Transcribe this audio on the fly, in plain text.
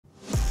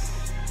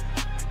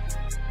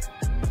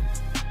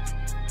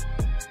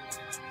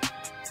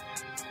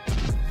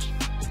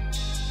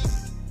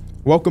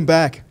Welcome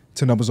back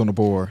to Numbers on the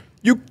Board.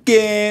 You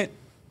get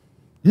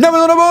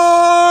Numbers on the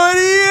Board,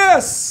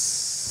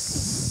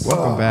 yes!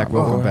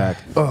 Welcome back.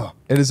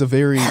 It is a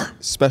very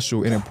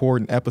special and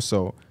important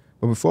episode.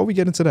 But before we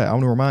get into that, I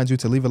want to remind you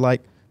to leave a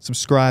like,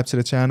 subscribe to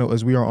the channel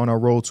as we are on our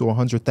road to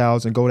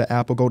 100,000. Go to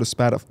Apple, go to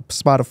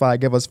Spotify,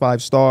 give us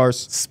 5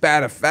 stars.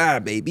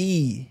 Spotify,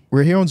 baby.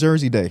 We're here on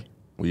Jersey Day.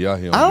 We are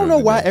here on I don't know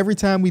Jersey why Day. every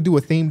time we do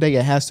a theme day,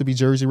 it has to be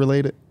Jersey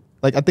related.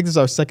 Like, I think this is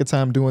our second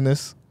time doing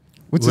this,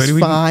 which is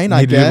fine,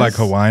 I guess. Do like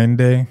Hawaiian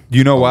Day.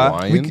 You know why?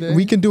 Hawaiian Day?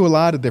 We can do a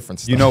lot of different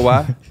stuff. You know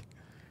why?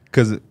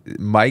 Because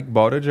Mike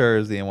bought a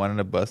jersey and wanted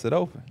to bust it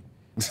open.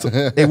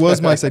 It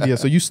was Mike's idea.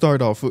 So you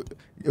start off.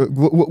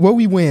 What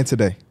we wearing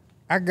today?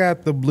 I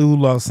got the blue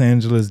Los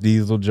Angeles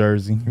Diesel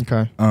jersey.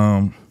 Okay.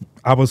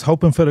 I was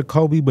hoping for the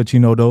Kobe, but you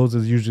know those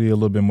is usually a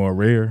little bit more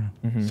rare,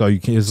 so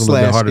it's a little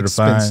bit harder to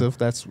find. Expensive.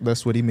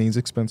 That's what he means,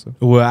 expensive.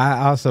 Well,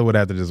 I also would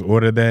have to just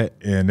order that,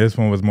 and this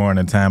one was more in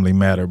a timely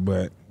matter.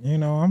 But you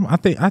know, I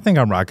think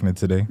I'm rocking it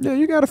today. Yeah,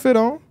 you got a fit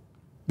on.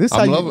 This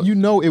how you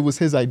know it was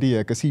his idea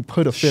because he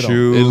put a fit on.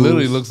 It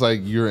literally looks like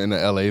you're in the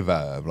LA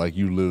vibe. Like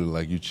you literally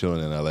like you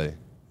chilling in LA.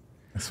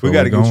 We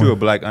got to get you a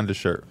black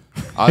undershirt.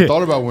 I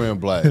thought about wearing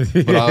black,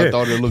 but I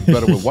thought it looked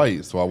better with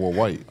white, so I wore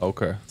white.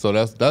 Okay. So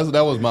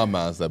that was my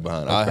mindset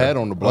behind it. I had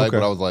on the black,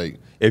 but I was like,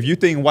 if you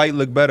think white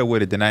look better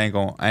with it, then I ain't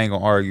gonna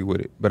argue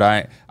with it. But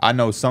I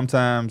know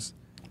sometimes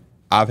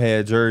I've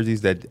had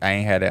jerseys that I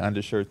ain't had that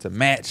undershirt to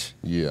match.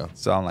 yeah.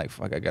 So I'm like,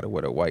 fuck, I gotta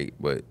wear the white.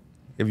 But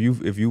if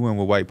you went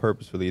with white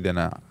purposefully, then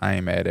I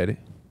ain't mad at it.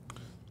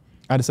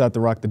 I decided to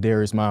rock the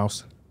Darius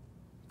Miles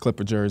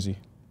Clipper jersey.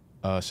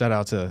 Shout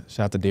out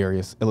to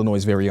Darius,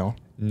 Illinois' very own.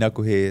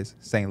 Knuckleheads,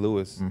 St.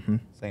 Louis.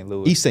 St.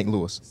 Louis. East St.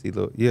 Louis,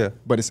 Yeah.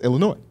 but it's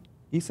Illinois.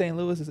 East St.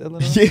 Louis is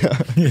Illinois?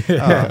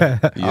 Yeah.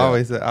 I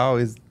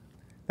always,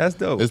 that's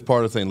dope. It's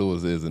part of St.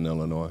 Louis is in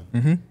Illinois.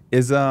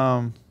 Is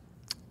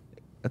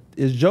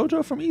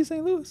JoJo from East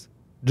St. Louis?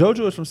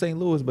 JoJo is from St.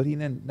 Louis, but he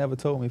never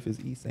told me if it's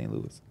East St.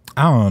 Louis.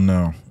 I don't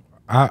know.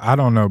 I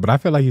don't know, but I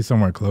feel like he's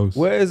somewhere close.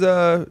 Where is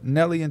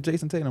Nelly and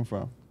Jason Tatum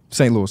from?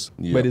 St. Louis.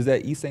 Yeah. But is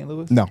that East St.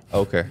 Louis? No.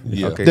 Okay.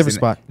 Yeah. Okay. Different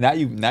spot. Now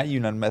you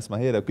done messed my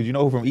head up because you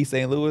know who from East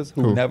St. Louis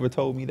who never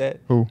told me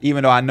that? Who?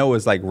 Even though I know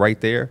it's like right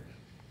there.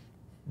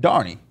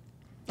 Darnie.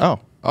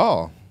 Oh.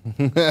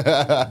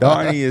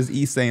 Darnie is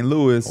East St.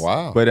 Louis.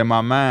 Wow. But in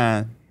my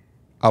mind,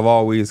 I've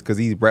always, because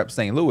he reps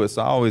St. Louis,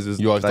 so I always just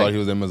You always like, thought he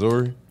was in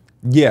Missouri?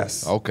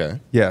 Yes.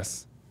 Okay.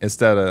 Yes.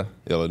 Instead of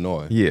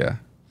Illinois. yeah.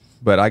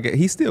 But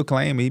he still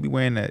claim he be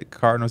wearing that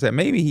Cardinals hat.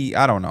 Maybe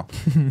I don't know.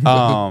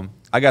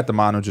 I got the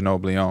Manu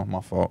Ginobili on,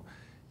 my fault.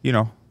 You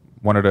know,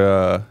 one of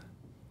the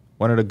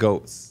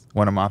GOATs,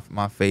 one of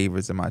my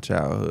favorites in my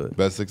childhood.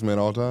 Best 6-man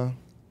all time?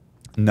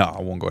 No,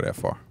 I won't go that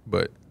far.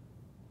 But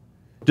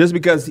just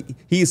because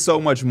he's so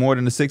much more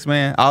than a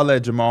 6-man, I'll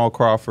let Jamal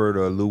Crawford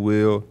or Lou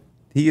Will.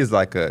 He is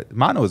like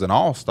Manu is an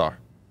all-star.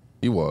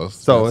 He was.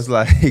 So it's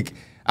like,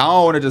 I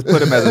don't want to just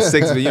put him as a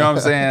 6-man. You know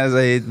what I'm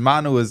saying?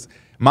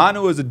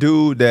 Manu is a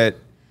dude that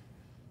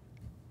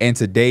in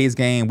today's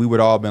game, we would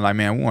all been like,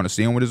 man, we want to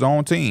see him with his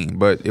own team.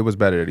 But it was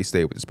better that he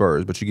stayed with the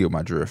Spurs. But you get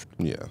my drift.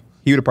 Yeah.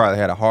 He would have probably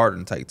had a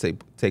harder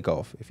take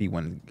off if he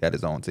went and got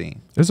his own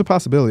team. There's a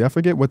possibility. I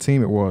forget what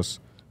team it was,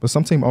 but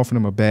some team offered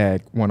him a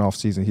bag one off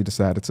season. He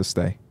decided to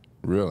stay.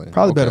 Really?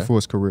 Probably better Okay. for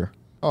his career.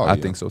 Oh, I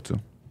yeah. think so too.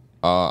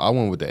 I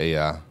went with the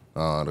AI,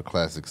 the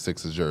classic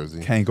Sixers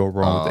jersey. Can't go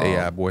wrong with the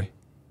AI boy.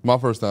 My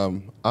first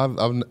time,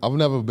 I've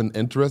never been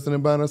interested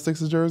in buying a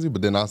Sixers jersey,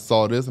 but then I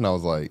saw this and I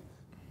was like,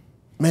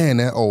 man,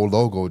 that old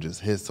logo just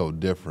hits so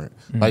different.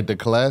 Like the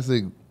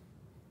classic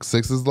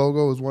Sixers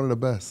logo is one of the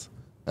best.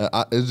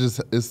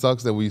 It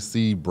sucks that we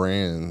see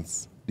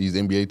brands, these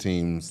NBA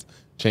teams,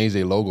 change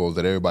their logos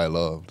that everybody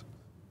loved,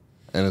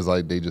 and it's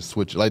like they just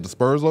switch. Like the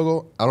Spurs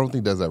logo, I don't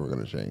think that's ever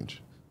gonna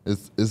change.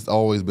 It's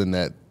always been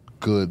that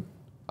good.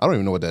 I don't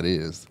even know what that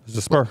is. It's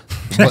a Spur.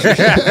 But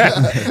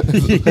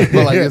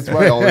like it's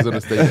probably always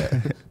gonna stay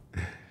that.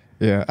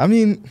 Yeah, I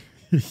mean,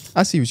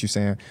 I see what you're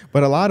saying,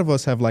 but a lot of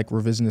us have like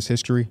revisionist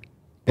history,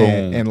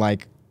 and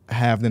like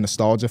have the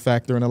nostalgia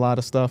factor in a lot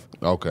of stuff.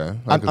 Okay,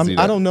 I can see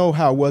that. I don't know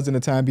how it was in the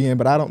time being,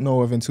 but I don't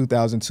know if in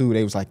 2002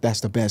 they was like,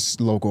 that's the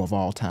best logo of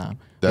all time.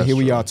 And here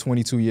we are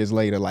 22 years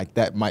later, like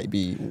that might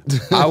be.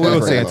 I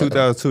will say in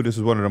 2002, this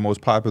was one of the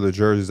most popular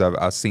jerseys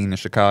I've seen in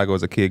Chicago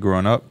as a kid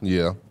growing up.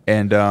 Yeah.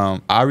 And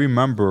I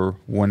remember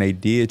when they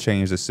did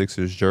change the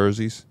Sixers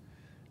jerseys,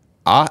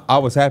 I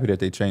was happy that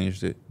they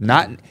changed it.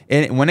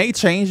 And when they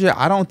changed it,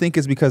 I don't think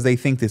it's because they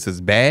think this is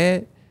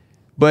bad,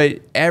 but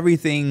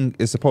everything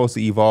is supposed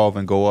to evolve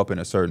and go up in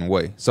a certain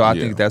way. So I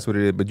think that's what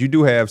it is. But you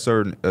do have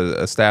certain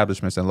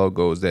establishments and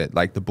logos that,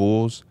 like the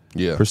Bulls,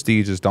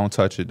 prestigious, don't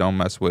touch it, don't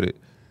mess with it.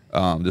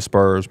 The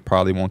Spurs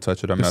probably won't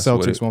touch it or mess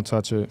with it. Celtics won't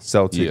touch it.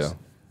 Celtics. Yeah.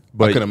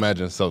 But I can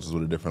imagine Celtics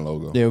with a different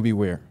logo. Yeah, it would be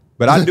weird.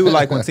 But I do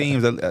like when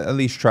teams at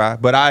least try.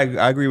 But I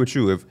agree with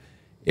you.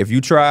 If you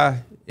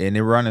try and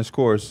it run its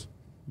course,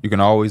 you can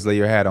always lay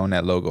your hat on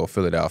that logo,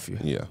 Philadelphia.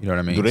 Yeah. You know what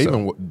I mean? Do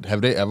they have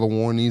they ever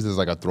worn these as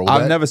like a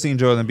throwback? I've never seen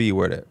Joel Embiid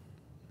wear that.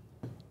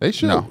 They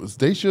should. No.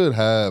 They should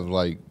have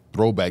like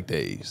throwback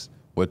days.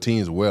 what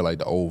teams wear, like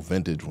the old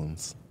vintage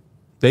ones.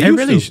 They They used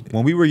really to.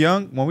 When we were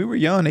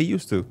young, they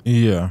used to.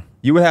 Yeah.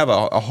 You would have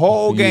a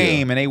whole Yeah.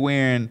 game, and they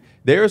wearing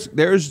there's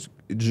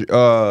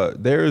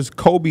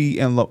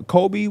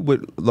Kobe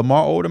with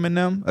Lamar Odom and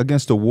them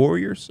against the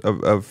Warriors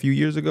a few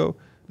years ago.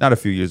 Not a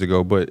few years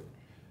ago, but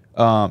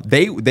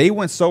they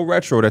went so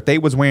retro that they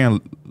was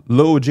wearing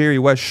Lil Jerry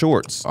West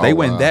shorts. They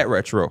went wow. that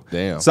retro.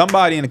 Damn.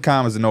 Somebody in the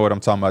comments know what I'm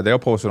talking about. They'll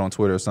post it on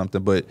Twitter or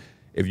something. But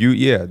if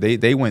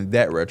they went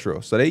that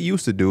retro. So they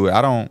used to do it.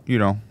 I don't,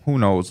 who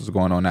knows what's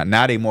going on now.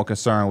 Now they more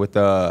concerned with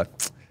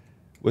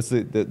what's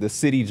the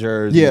city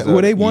jerseys. Yeah,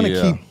 well, they want to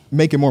Yeah. keep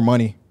making more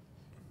money.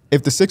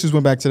 If the Sixers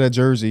went back to that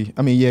jersey,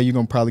 I mean, yeah, you're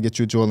going to probably get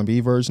your Joel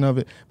Embiid version of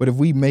it. But if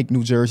we make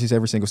new jerseys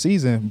every single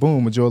season,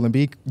 boom, a Joel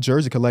Embiid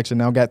jersey collection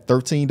now got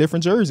 13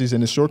 different jerseys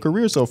in his short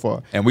career so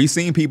far. And we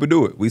seen people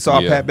do it. We saw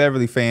a Yeah. Pat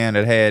Beverly fan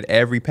that had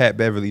every Pat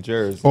Beverly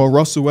jersey. Or a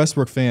Russell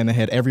Westbrook fan that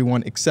had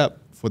everyone except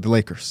for the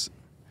Lakers.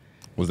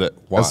 Was that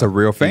why? That's a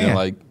real He didn't fan.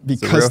 Like,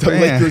 Because real the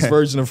fan. Lakers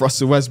version of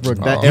Russell Westbrook,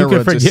 that You era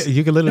can forget. just,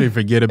 You can literally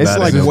forget about it's it.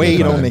 like at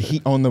Wade this on point. the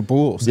Heat on the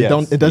Bulls.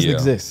 Yes. It doesn't Yeah.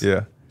 exist.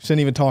 Yeah.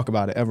 Shouldn't even talk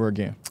about it ever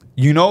again.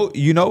 You know,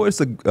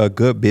 it's a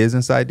good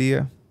business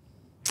idea,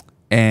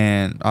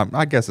 and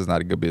I guess it's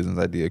not a good business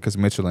idea because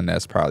Mitchell and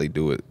Ness probably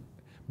do it,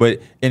 but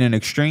in an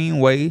extreme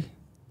way,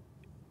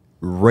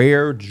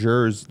 rare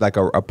jerseys, like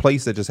a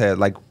place that just had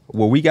like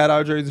where we got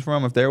our jerseys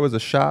from. If there was a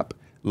shop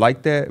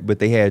like that, but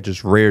they had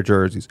just rare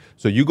jerseys,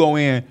 so you go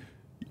in,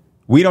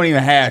 we don't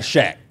even have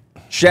Shaq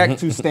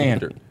too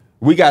standard.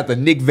 We got the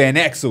Nick Van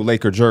Exel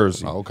Laker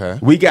jersey. Oh, okay.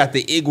 We got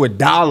the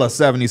Iguodala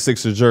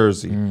 76er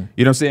jersey. You know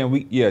what I'm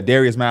saying?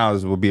 Darius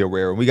Miles will be a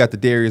rare one. We got the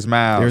Darius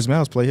Miles. Darius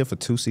Miles played here for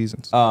 2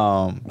 seasons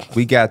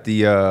We got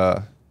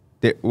the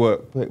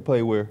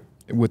play where?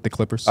 with the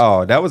Clippers.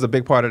 Oh, that was a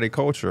big part of their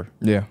culture.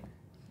 Yeah.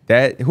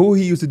 That who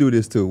he used to do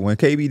this to. When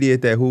KB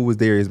did that, who was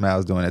Darius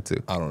Miles doing that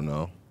to? I don't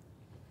know.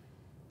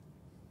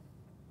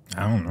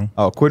 I don't know.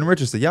 Oh, Quentin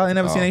Richardson. Y'all ain't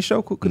never seen Oh, any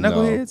show,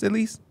 Knuckleheads, at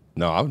least?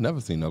 No, I've never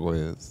seen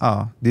Knuckleheads.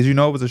 Oh, did you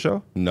know it was a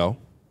show? No.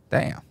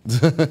 Damn.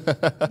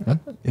 It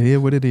is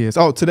what it is.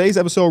 Oh, today's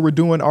episode, we're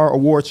doing our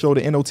award show,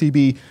 the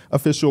NOTB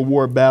official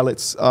award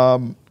ballots.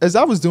 As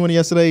I was doing it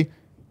yesterday,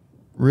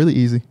 really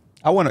easy.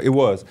 It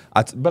was.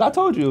 But I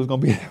told you it was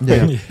gonna be.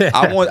 Yeah.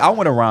 I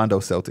want a Rondo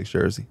Celtics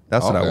jersey.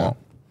 That's what I Okay. want.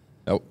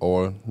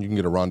 Or you can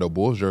get a Rondo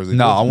Bulls jersey.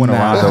 No, too. I want a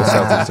Rondo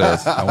Celtics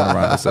jersey. I want a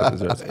Rondo Celtics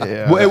jersey.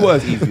 Yeah. Well, it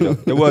was easy though.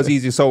 It was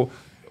easy. So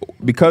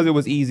because it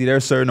was easy,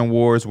 there's certain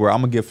awards where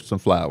I'm gonna give some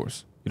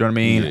flowers. You know what I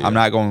mean? Yeah. I'm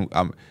not going.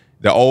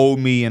 The old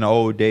me in the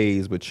old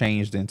days would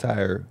change the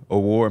entire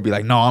award and be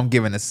like, no, I'm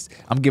giving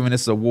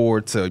this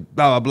award to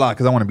blah blah blah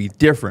because I want to be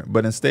different.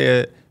 But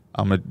instead,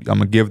 I'm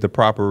gonna give the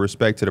proper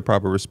respect to the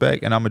proper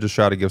respect, and I'm gonna just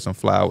try to give some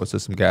flowers to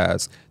some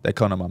guys that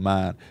come to my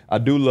mind. I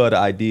do love the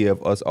idea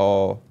of us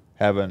all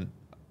having,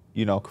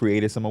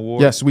 created some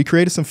awards. Yes, we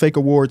created some fake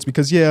awards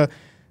because,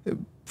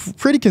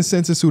 pretty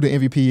consensus who the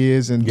MVP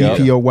is and Yep.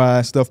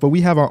 DPOY stuff, but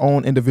we have our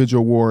own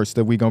individual awards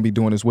that we're going to be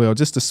doing as well,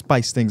 just to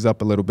spice things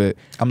up a little bit.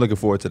 I'm looking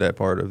forward to that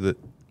part of it.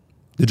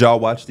 Did y'all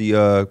watch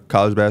the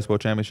college basketball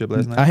championship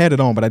last night? I had it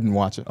on, but I didn't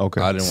watch it.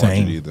 Okay. I didn't watch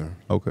Same. it either.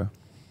 Okay.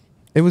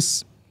 It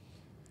was,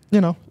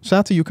 shout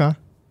out to UConn.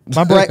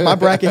 My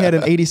bracket had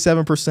an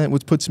 87%,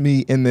 which puts me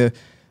in the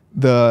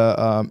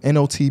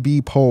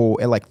NOTB poll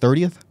at like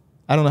 30th.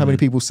 I don't know how many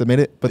people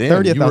submitted, but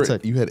Damn, 30th I'll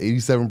take. you had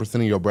 87%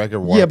 of your bracket.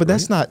 Yeah, but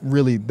that's not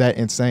really that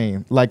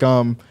insane. Like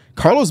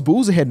Carlos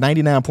Boozer had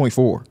 99.4.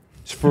 For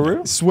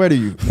real? Swear to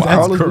you. That's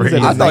Carlos Boozer crazy.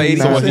 had I thought 80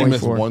 So what, he 99.4.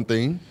 missed one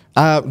thing?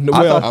 I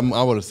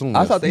I would assume.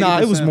 I thought the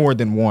it was 80% more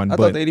than one. I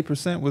but thought the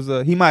 80% was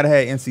he might have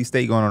had NC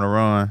State going on a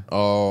run,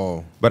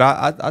 Oh, but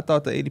I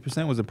thought the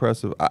 80% was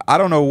impressive. I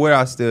don't know where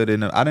I stood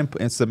in. I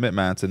didn't submit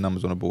mine to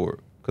numbers on the board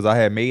because I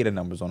had made a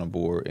numbers on the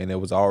board and there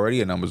was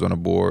already a numbers on the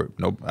board.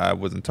 No, I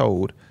wasn't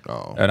told,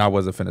 and I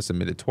wasn't finna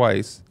submit it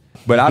twice.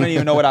 But I didn't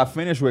even know what I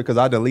finished with because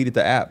I deleted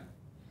the app.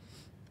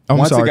 I'm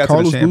Once it sorry, got to the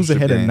Carlos Boozer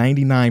had a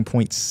championship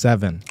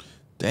 99.7.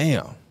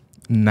 damn.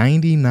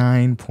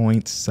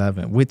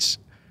 99.7, which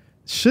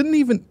shouldn't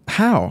even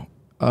how.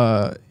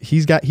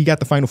 He got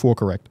the Final Four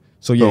correct.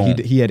 So yeah,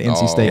 Boom. he had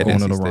NC State Had going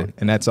NC on the State. run,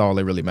 and that's all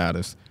that really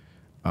matters.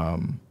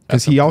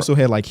 Because he also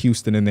had like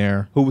Houston in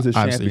there. Who was his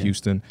Obviously champion?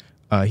 Houston.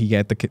 He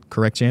had the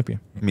correct champion.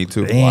 Me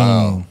too.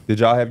 Wow. Did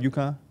y'all have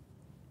UConn?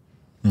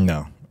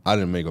 No. I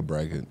didn't make a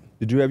bracket.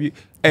 Did you have you?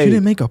 You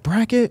didn't make a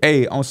bracket?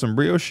 Hey, on some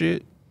real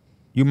shit,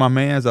 you my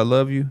mans, I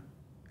love you,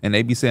 and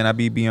they be saying I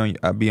be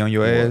on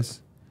your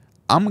ass.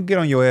 I'm gonna get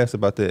on your ass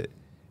about that.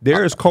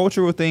 There is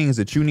cultural things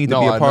that you need to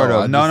No, be a I part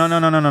know. of.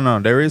 No.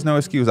 There is no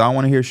excuse. I don't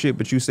want to hear shit,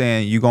 but you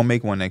saying you gonna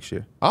make one next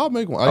year. I'll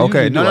make one. I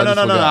Okay, usually do. no. I just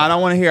I forgot.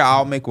 don't want to hear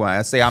I'll make one.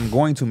 I say I'm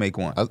going to make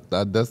one.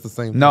 That's the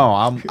same. No,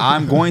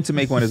 I'm going to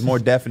make one. Is more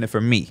definite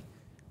for me.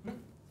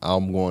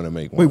 I'm going to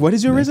make one. Wait, what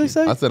did you originally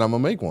say? I said I'm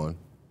gonna make one.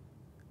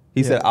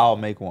 He said I'll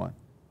make one.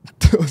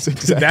 That's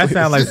exactly That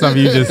sounds like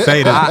something you just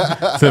say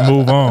to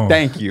move on.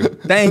 Thank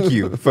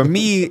you. For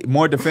me,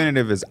 more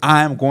definitive is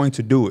I'm going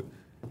to do it.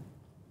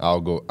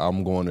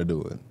 I'm going to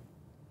do it.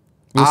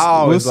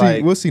 We'll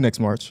Like, see next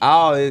March.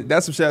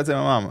 that's some shout out to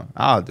my mama.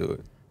 I'll do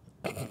it.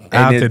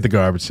 I'll take the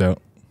garbage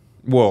out.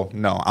 Well,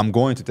 no, I'm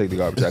going to take the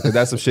garbage out because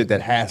that's some shit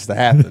that has to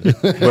happen.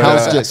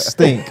 House just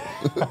stink.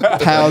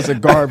 Piles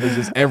of garbage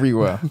is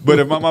everywhere. But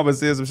if my mama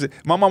says some shit,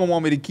 my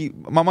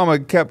mama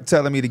kept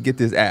telling me to get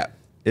this app.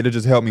 It'll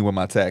just help me with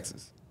my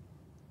taxes.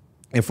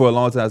 And for a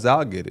long time, I said,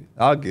 I'll get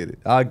it.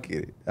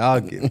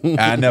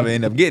 I never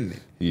end up getting it.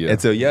 Yeah.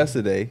 Until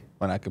yesterday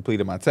when I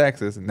completed my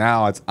taxes.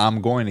 Now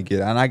I'm going to get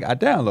it. And I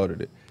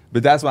downloaded it.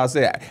 But that's why I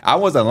said I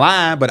wasn't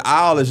lying, but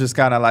I'll is just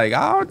kind of like,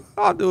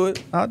 I'll do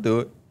it.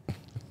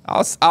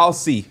 I'll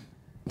see.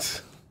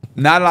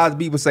 Not a lot of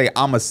people say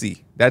I'm a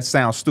see. That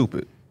sounds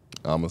stupid.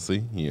 I'm a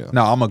see. Yeah.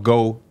 No, I'm gonna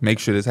go make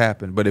sure this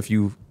happens. But if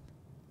you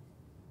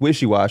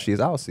wishy-washy,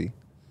 I'll see.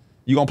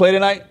 You gonna play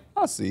tonight?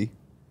 I'll see.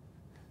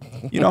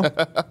 You know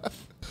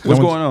what's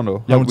going on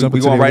though? We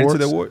going right awards? into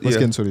the award? Let's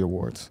get into the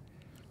awards.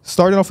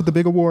 Starting off with the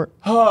big award.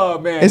 Oh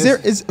man,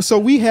 So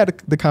we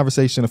had the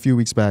conversation a few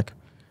weeks back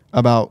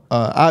about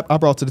I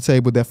brought to the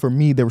table that for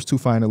me there was 2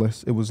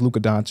 finalists. It was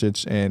Luka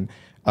Doncic and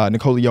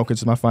Nikola Jokic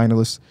is my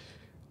finalist.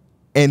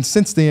 And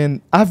since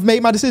then, I've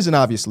made my decision,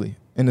 obviously,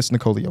 and it's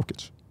Nikola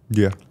Jokic.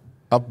 Yeah.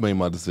 I've made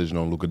my decision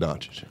on Luka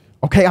Doncic.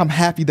 Okay, I'm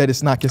happy that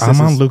it's not consensus.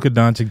 I'm on Luka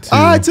Doncic too.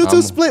 All right,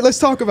 2-2 split. Let's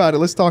talk about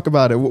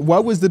it.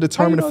 What was the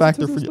determining know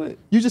factor it's a for 2-2 you? split?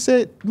 You just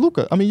said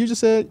Luka. I mean, you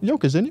just said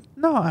Jokic, didn't you?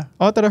 No,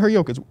 Oh, I thought I heard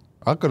Jokic.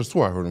 I could have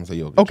swore I heard him say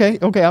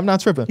Jokic. Okay, I'm not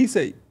tripping. he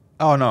said.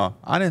 Oh no,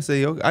 I didn't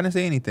say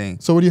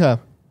anything. So what do you have?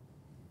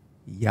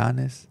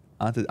 Giannis.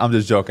 I'm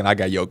just joking. I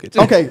got Jokic.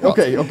 Okay.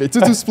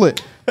 2-2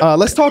 split.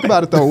 Let's talk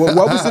about it though.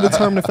 What was the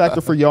determining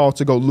factor for y'all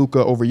to go Luka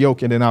over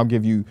Jokic? And then I'll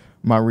give you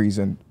my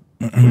reason.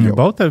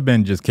 Both have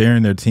been just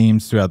carrying their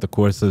teams throughout the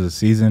course of the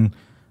season.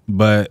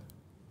 But,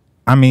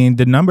 I mean,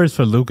 the numbers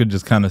for Luka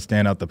just kind of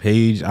stand out the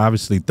page.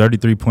 Obviously,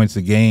 33 points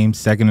a game,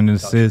 second in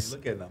assists,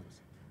 Look at numbers.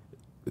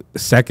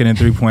 second in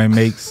three-point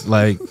makes.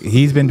 Like,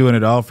 he's been doing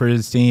it all for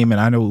his team. And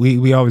I know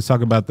we always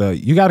talk about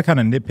you got to kind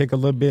of nitpick a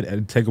little bit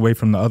and take away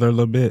from the other a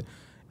little bit.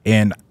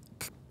 And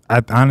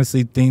I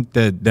honestly think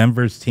that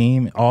Denver's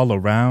team all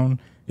around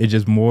is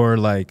just more,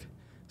 like,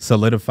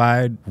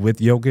 solidified with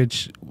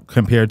Jokic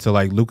compared to,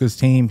 like, Luka's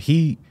team.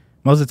 He,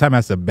 most of the time,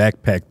 has to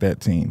backpack that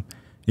team.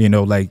 You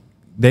know, like,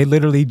 they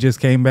literally just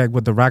came back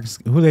with the Rockets.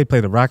 Who they play,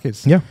 the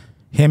Rockets? Yeah.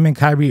 Him and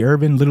Kyrie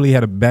Irving literally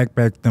had to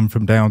backpack them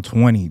from down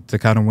 20 to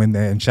kind of win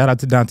that. And shout out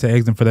to Dante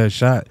Exum for that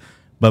shot.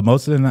 But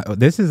most of the night,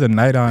 this is a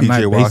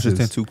night-on-night PJ basis.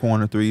 Washington, 2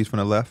 corner threes from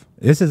the left.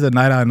 This is a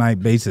night-on-night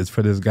basis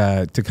for this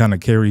guy to kind of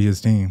carry his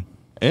team.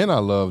 And I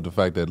love the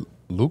fact that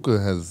Luka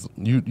has,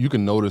 you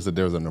can notice that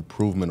there's an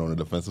improvement on the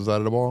defensive side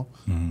of the ball.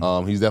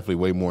 He's definitely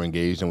way more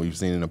engaged than we've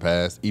seen in the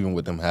past, even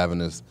with him having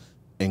this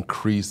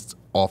increased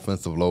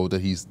offensive load that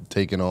he's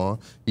taken on.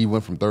 He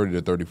went from 30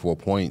 to 34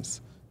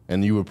 points,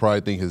 and you would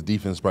probably think his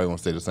defense probably going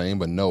to stay the same,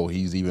 but no,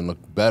 he's even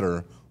looked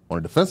better on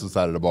the defensive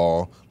side of the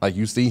ball. Like,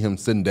 you see him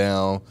sitting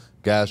down,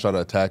 guys try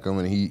to attack him,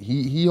 and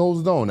he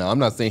holds it on. Now, I'm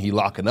not saying he's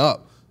locking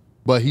up,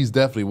 but he's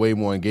definitely way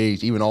more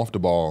engaged. Even off the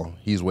ball,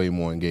 he's way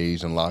more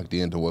engaged and locked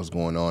into what's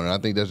going on, and I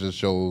think that just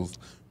shows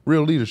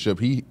real leadership.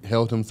 He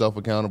held himself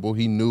accountable.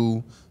 He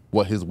knew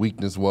what his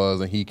weakness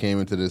was, and he came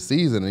into this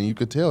season, and you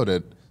could tell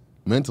that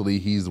mentally,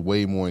 he's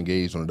way more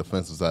engaged on the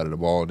defensive side of the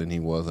ball than he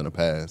was in the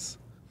past.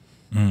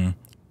 And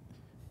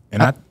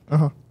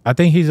I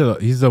think he's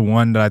the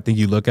one that I think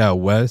you look at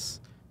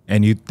West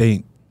and you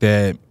think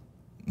that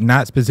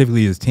not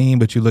specifically his team,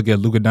 but you look at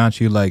Luka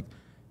Doncic, like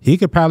he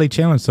could probably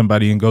challenge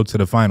somebody and go to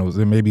the finals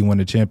and maybe win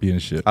the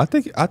championship. I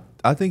think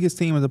his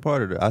team is a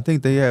part of it. I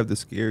think they have the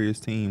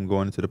scariest team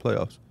going into the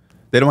playoffs.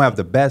 They don't have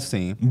the best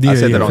team. I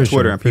said that on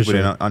Twitter, and people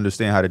didn't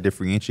understand how to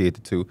differentiate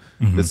the two.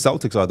 The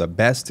Celtics are the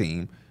best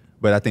team.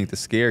 But I think the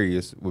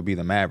scariest would be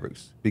the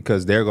Mavericks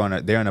because they're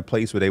in a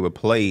place where they would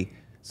play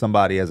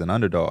somebody as an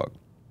underdog.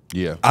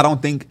 Yeah. I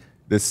don't think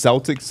the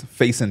Celtics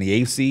facing the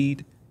 8th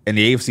seed and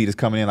the 8th seed is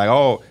coming in like,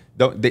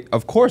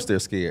 of course they're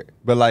scared.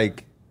 But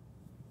like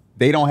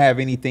they don't have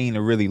anything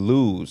to really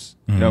lose.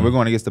 You know, we're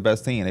going against the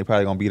best team. They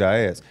probably going to beat our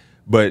ass.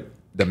 But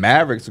the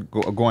Mavericks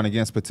are going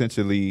against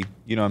potentially,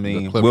 you know what I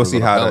mean? We'll see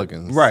how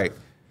Pelicans. Right.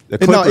 The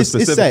Clippers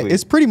it's set.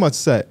 It's pretty much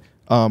set.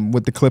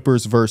 With the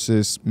Clippers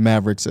versus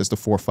Mavericks as the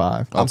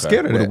 4-5. I'm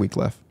scared of that. With a week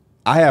left.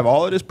 I have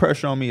all of this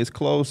pressure on me. It's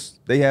close.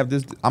 They have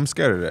this. I'm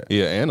scared of that.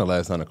 Yeah, and the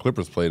last time the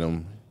Clippers played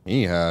him,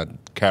 he had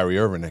Kyrie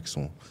Irving next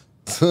to him.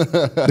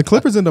 The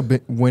Clippers ended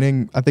up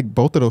winning, I think,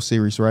 both of those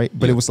series, right?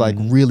 But it was like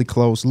really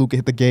close. Luka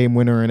hit the game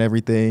winner and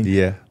everything.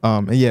 Yeah.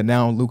 And yeah,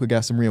 now Luka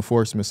got some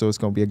reinforcements, so it's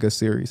going to be a good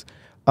series.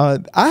 I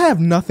have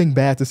nothing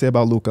bad to say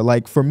about Luka.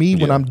 Like for me,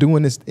 when I'm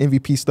doing this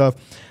MVP stuff,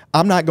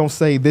 I'm not gonna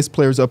say this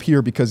player's up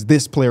here because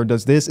this player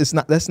does this.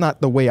 That's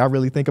not the way I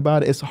really think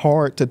about it. It's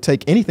hard to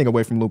take anything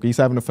away from Luka. He's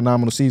having a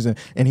phenomenal season,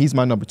 and he's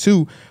my number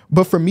 2.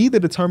 But for me, the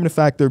determining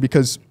factor,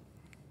 because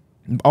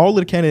all of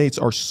the candidates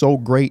are so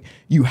great,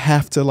 you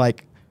have to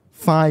like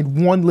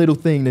find one little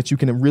thing that you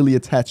can really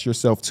attach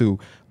yourself to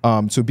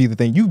be the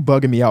thing. You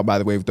bugging me out, by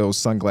the way, with those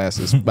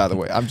sunglasses. By the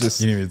way, I'm just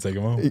You didn't even take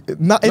them off.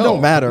 it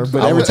don't matter.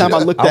 But every time I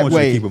look I that want you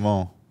to way, keep them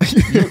on.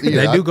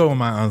 They do go with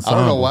my ensemble. I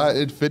don't know why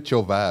it fits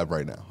your vibe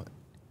right now.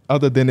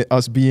 other than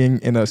us being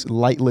in a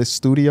lightless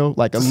studio,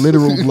 like a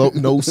literal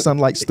no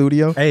sunlight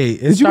studio. Hey,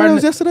 did you go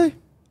yesterday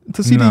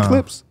to see the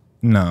eclipse?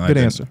 No. Good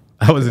answer.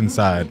 I was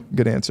inside.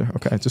 Good answer.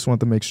 Okay, I just wanted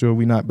to make sure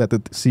we not about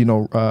to see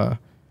no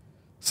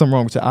something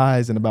wrong with your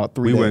eyes in about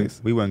 3 days.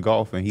 We went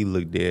golfing. He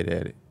looked dead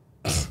at it.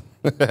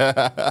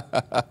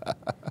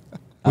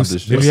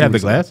 Did you have the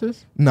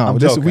glasses? No,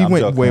 we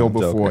went well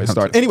before it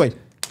started. Anyway,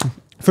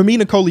 for me,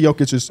 Nikola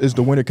Jokic is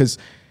the winner because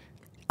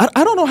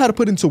I don't know how to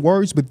put into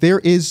words, but there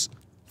is,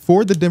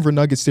 for the Denver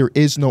Nuggets, there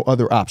is no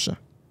other option.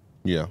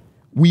 Yeah.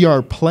 We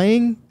are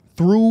playing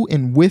through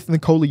and with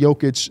Nikola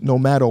Jokic no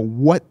matter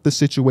what the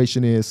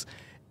situation is.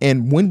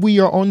 And when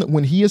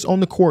when he is on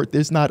the court,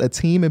 there's not a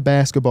team in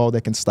basketball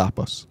that can stop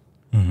us.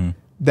 Mm-hmm.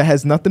 That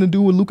has nothing to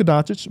do with Luka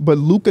Doncic, but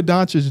Luka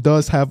Doncic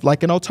does have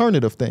like an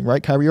alternative thing,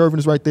 right? Kyrie Irving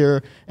is right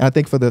there, and I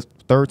think for the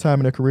third time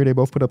in their career, they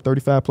both put up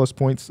 35+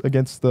 points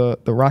against the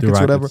Rockets,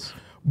 whatever.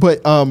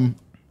 But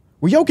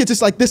with Jokic,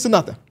 it's like this or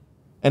nothing.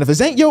 And if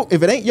it ain't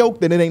Jokic,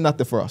 then it ain't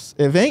nothing for us.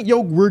 If it ain't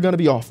Jokic, we're gonna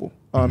be awful.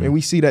 And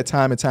we see that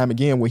time and time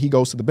again where he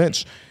goes to the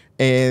bench.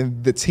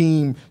 And the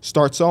team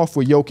starts off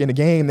with Jokic in the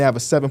game. They have a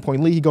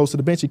 7-point lead. He goes to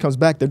the bench. He comes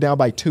back. They're down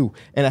by 2.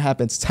 And it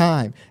happens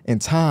time and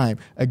time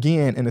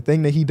again. And the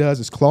thing that he does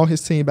is claw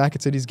his team back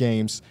into these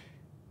games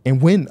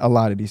and win a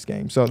lot of these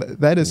games. So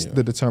that is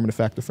the determining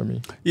factor for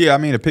me. Yeah, I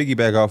mean, to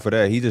piggyback off of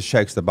that, he just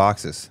checks the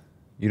boxes.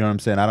 You know what I'm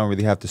saying? I don't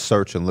really have to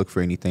search and look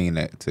for anything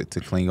to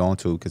cling on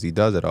to because he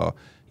does it all.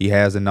 He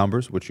has the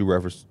numbers, which you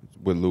referenced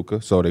with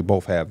Luka, so they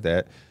both have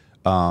that.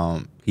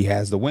 He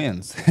has the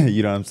wins.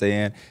 You know what I'm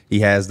saying?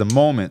 He has the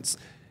moments.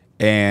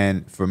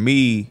 And for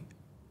me,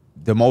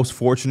 the most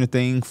fortunate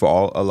thing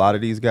for a lot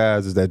of these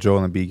guys is that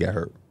Joel Embiid got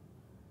hurt.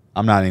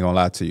 I'm not even gonna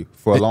lie to you.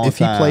 For a long time, if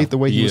he played the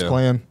way he was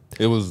playing,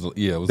 it was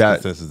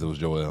consensus. It was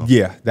Joel.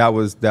 Yeah, that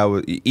was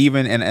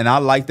even, and I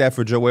like that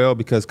for Joel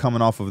because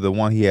coming off of the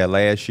one he had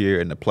last year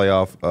and the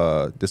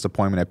playoff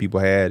disappointment that people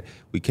had,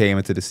 we came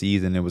into the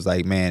season. It was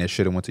like, man, it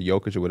should have went to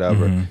Jokic or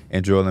whatever.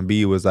 And Joel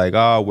Embiid was like,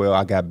 oh well,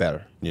 I got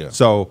better. Yeah.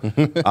 So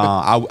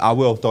I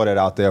will throw that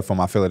out there for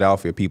my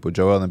Philadelphia people.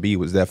 Joel Embiid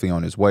was definitely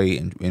on his way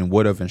and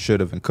would have and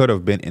should have and could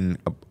have been in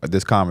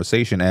this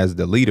conversation as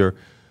the leader.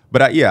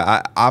 But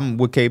I'm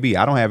with KB.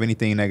 I don't have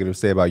anything negative to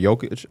say about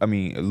Jokic. I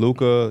mean,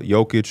 Luka,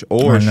 Jokic,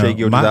 or Shai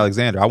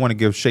Gilgeous-Alexander. I want to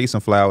give Shai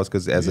some flowers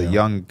because as a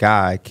young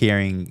guy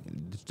carrying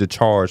the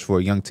charge for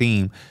a young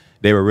team,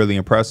 they were really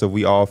impressive.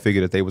 We all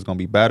figured that they was going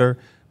to be better,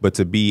 but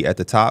to be at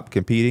the top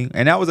competing.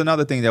 And that was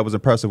another thing that was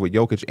impressive with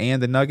Jokic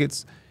and the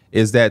Nuggets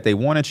is that they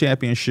won a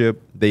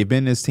championship. They've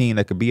been this team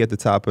that could be at the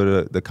top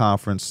of the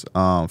conference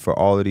for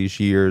all of these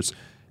years,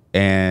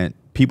 and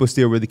people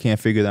still really can't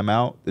figure them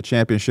out. The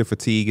championship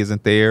fatigue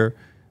isn't there.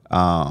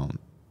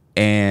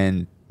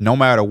 And no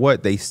matter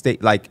what, they stay.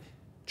 Like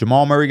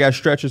Jamal Murray got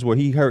stretches where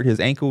he hurt his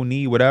ankle,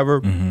 knee, whatever.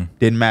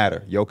 Didn't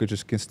matter. Jokic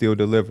just can still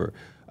deliver.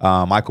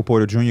 Michael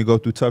Porter Jr. go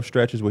through tough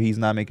stretches where he's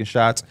not making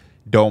shots.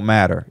 Don't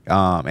matter.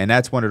 And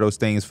that's one of those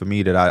things for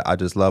me that I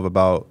just love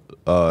about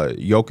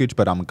Jokic.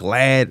 But I'm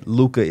glad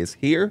Luka is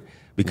here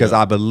because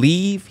I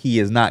believe he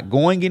is not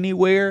going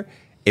anywhere.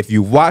 If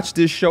you watch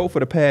this show for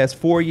the past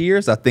 4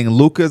 years, I think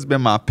Luka has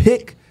been my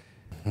pick.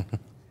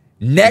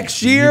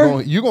 Next year,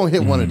 you're gonna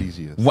hit one of these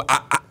years.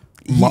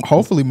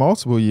 Hopefully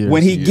multiple years.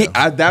 When he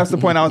that's the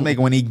point I was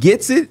making. When he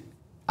gets it,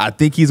 I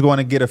think he's going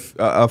to get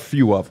a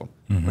few of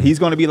them. He's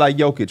going to be like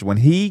Jokic. When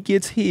he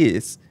gets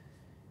his,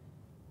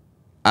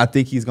 I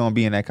think he's going to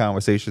be in that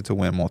conversation to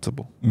win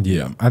multiple.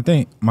 Yeah, I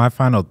think my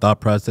final thought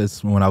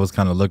process when I was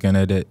kind of looking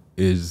at it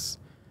is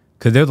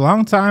because there's a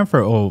long time for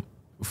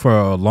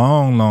a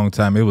long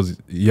time it was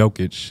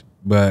Jokic,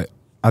 but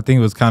I think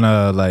it was kind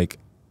of like.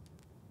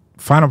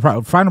 Final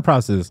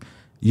process.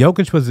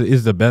 Jokic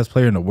is the best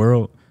player in the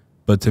world,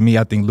 but to me,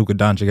 I think Luka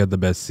Doncic had the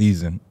best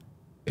season,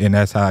 and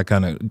that's how I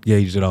kind of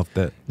gauged it off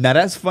that. Now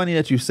that's funny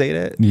that you say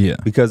that. Yeah,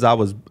 because I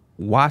was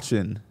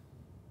watching,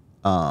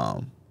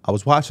 a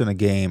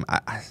game.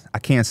 I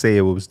can't say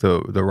it was the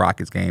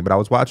Rockets game, but I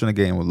was watching a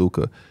game with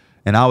Luka,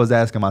 and I was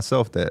asking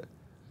myself that,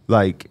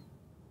 like,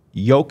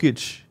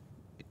 Jokic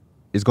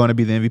is going to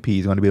be the MVP.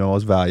 He's going to be the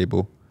most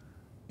valuable,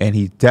 and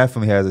he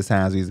definitely has his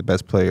times. He's the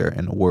best player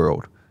in the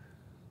world.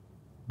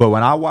 But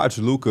when I watch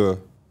Luka,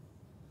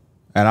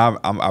 and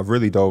I've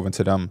really dove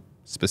into them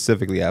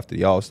specifically after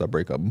the All-Star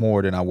breakup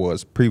more than I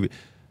was previous,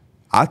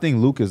 I think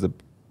Luka is the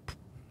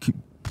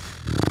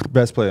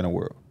best player in the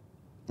world.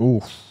 Ooh.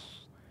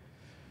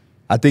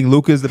 I think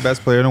Luka is the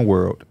best player in the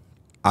world.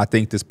 I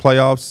think this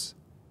playoffs,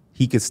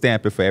 he could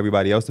stamp it for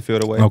everybody else to feel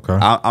the way. Okay.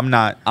 I'm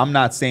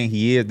not saying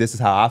he is. This is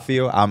how I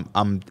feel.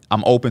 I'm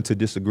open to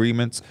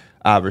disagreements.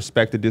 I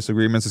respect the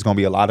disagreements. There's going to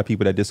be a lot of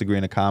people that disagree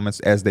in the comments,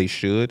 as they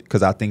should,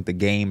 because I think the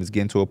game is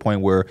getting to a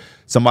point where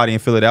somebody in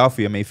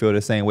Philadelphia may feel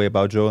the same way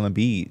about Joel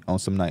Embiid on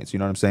some nights. You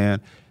know what I'm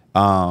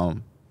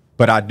saying?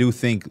 But I do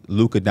think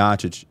Luka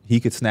Doncic,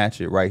 he could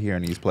snatch it right here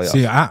in these playoffs.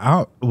 See,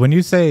 when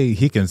you say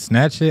he can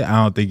snatch it,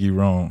 I don't think you're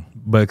wrong.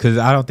 But because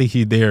I don't think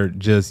he's there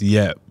just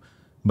yet.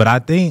 But I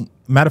think,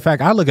 matter of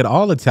fact, I look at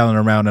all the talent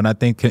around, and I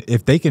think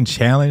if they can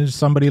challenge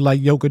somebody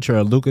like Jokic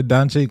or Luka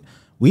Doncic,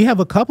 we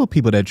have a couple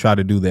people that try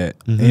to do that,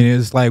 and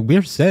it's like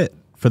we're set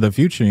for the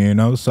future, you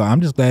know. So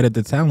I'm just glad at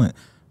the talent,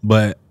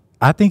 but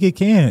I think it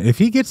can. If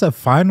he gets a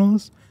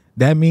finals,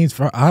 that means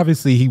for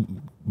obviously he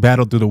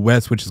battled through the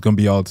West, which is going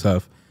to be all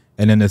tough,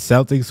 and then the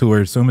Celtics, who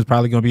are assuming is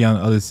probably going to be on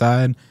the other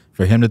side,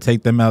 for him to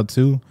take them out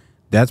too,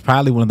 that's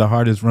probably one of the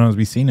hardest runs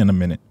we've seen in a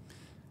minute.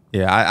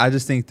 Yeah, I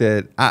just think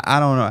that I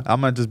don't know.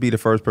 I'm gonna just be the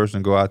first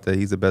person to go out there.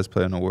 He's the best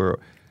player in the world.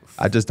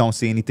 I just don't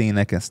see anything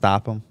that can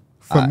stop him.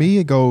 For me,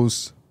 it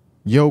goes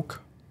Jokic,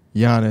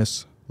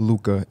 Giannis,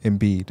 Luka,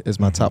 Embiid as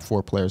my top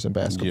 4 players in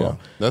basketball.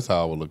 Yeah, that's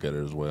how I would look at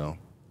it as well.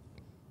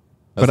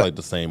 That's like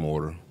the same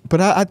order.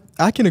 But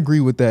I can agree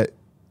with that.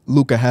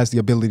 Luka has the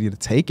ability to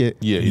take it.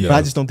 Yeah, but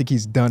I just don't think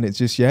he's done it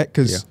just yet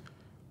because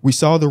we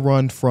saw the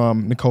run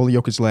from Nikola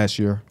Jokic last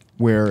year,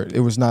 where it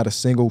was not a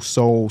single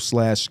soul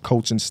 /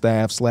 coaching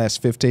staff /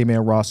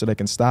 15-man roster that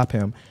can stop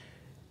him.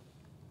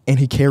 And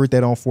he carried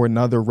that on for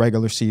another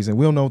regular season.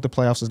 We don't know what the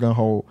playoffs is going to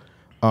hold.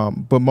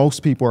 But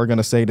most people are going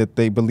to say that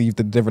they believe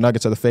the Denver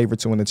Nuggets are the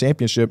favorites to win the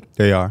championship.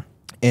 They are.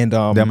 And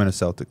them and the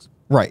Celtics.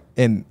 Right.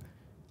 And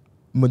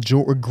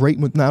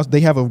now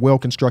they have a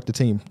well-constructed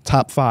team,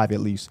 top 5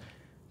 at least.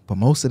 But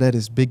most of that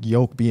is Big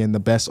Yoke being the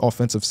best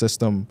offensive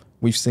system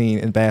we've seen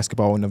in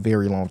basketball in a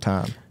very long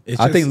time.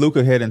 I think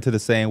Luka head into the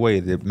same way.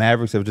 The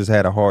Mavericks have just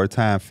had a hard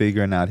time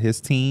figuring out his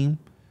team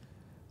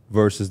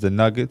versus the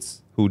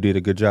Nuggets, who did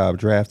a good job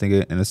drafting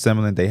it and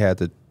assembling. They had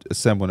to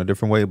assemble in a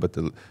different way, but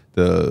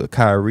the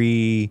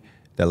Kyrie,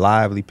 the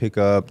Lively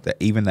pickup,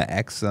 even the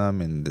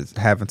Exum and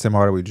having Tim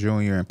Hardaway Jr.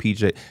 and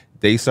PJ,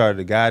 they started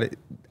to guide it.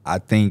 I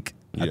think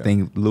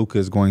Luka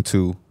is going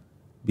to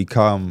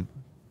become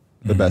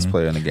the best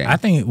player in the game. I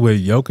think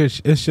with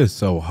Jokic, it's just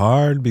so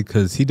hard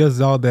because he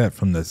does all that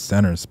from the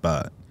center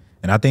spot.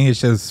 And I think it's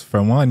just,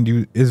 for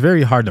one, it's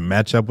very hard to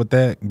match up with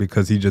that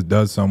because he just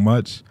does so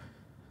much.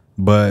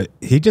 But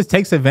he just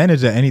takes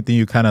advantage of anything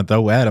you kind of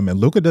throw at him. And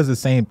Luka does the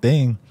same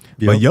thing.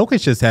 Yep. But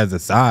Jokic just has the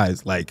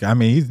size. Like, I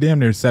mean, he's damn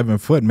near 7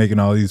 foot making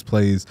all these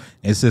plays.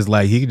 It's just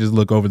like he can just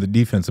look over the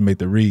defense and make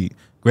the read.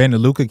 Granted,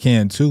 Luka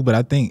can too, but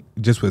I think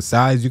just with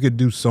size, you could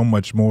do so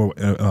much more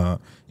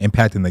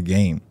impacting the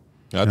game.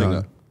 I think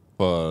that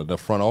for the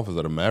front office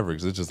of the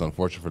Mavericks, it's just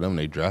unfortunate for them.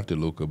 They drafted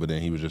Luka, but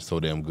then he was just so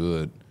damn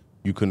good.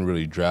 You couldn't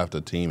really draft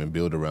a team and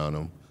build around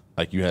him.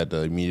 Like, you had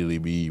to immediately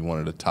be one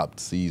of the top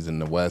seeds in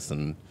the West,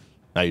 and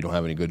now you don't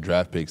have any good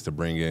draft picks to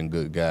bring in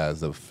good guys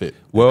to fit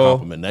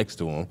complement next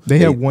to him. They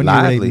had 1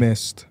 year they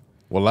missed.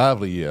 Well,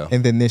 Lively, yeah.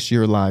 And then this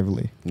year,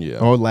 Lively. Yeah.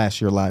 Or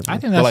last year, Lively. I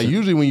think but like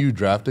usually when you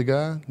draft a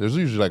guy, there's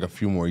usually like a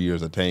few more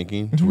years of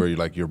tanking to where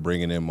you're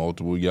bringing in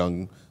multiple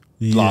young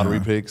lottery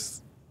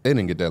picks. They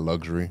didn't get that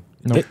luxury.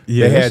 Nope.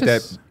 They had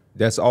that.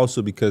 That's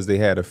also because they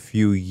had a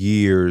few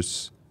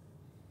years.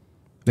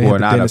 They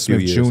had not Dennis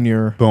Smith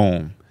Jr.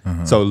 Boom.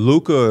 So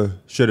Luka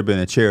should have been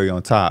a cherry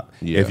on top.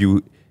 Yeah. If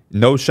you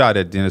no shot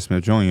at Dennis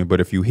Smith Jr., but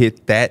if you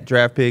hit that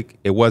draft pick,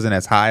 it wasn't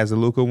as high as the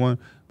Luka one.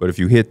 But if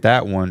you hit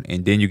that one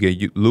and then you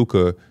get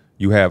Luka,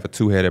 you have a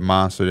 2-headed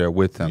monster there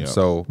with him. Yeah.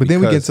 So, but then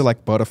we get to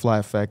like butterfly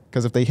effect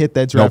because if they hit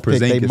that draft pick,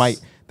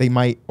 they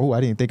might. Oh,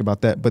 I didn't think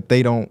about that. But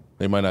they don't.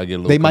 They might not get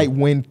Luka. They might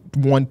win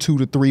 1, 2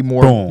 to 3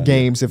 more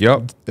games if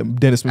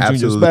Dennis Smith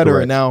Jr. is better.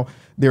 Correct. And now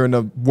they're in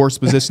a worse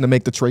position to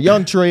make the Trae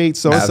Young trade.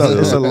 So it's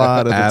a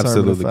lot of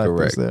determining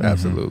factors there.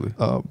 Absolutely.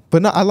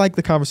 But no, I like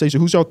the conversation.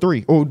 Who's your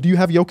 3? Oh, do you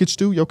have Jokic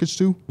 2? Jokic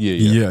 2?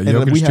 Yeah. And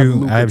then we Jokic have 2.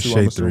 Luka I have 2,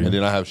 Shea 3. And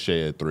then I have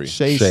Shea at 3.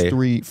 Shea's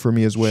 3 for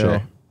me as well.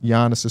 Shea.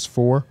 Giannis is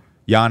 4.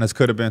 Giannis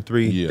could have been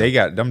 3. Yeah. They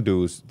got them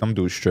dudes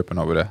stripping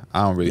over there.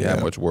 I don't really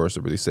have much worse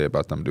to really say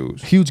about them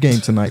dudes. Huge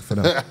game tonight for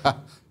them.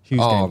 Huge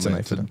game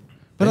tonight for them.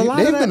 But a lot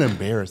they've of that, been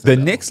embarrassed. The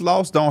Knicks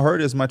loss don't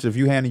hurt as much if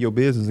you handle your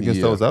business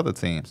against those other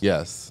teams.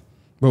 Yes.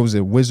 what was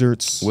it?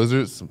 Wizards,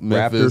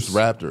 Memphis,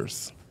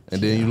 Raptors.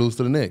 And then you lose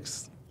to the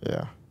Knicks.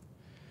 Yeah.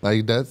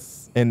 Like,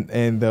 that's... And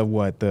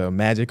the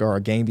Magic are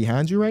a game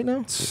behind you right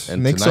now?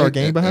 And Knicks are a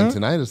game behind? And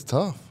tonight is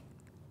tough.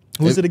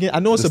 Who's it again? I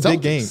know it's the a big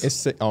Celtics. game.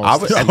 It's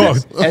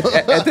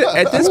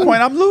At this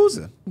point, I'm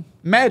losing.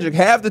 Magic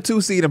have the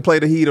 2 seed and play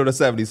the Heat or the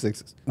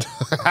 76ers.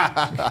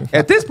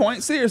 At this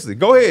point, seriously,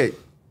 go ahead.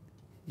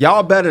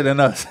 Y'all better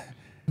than us.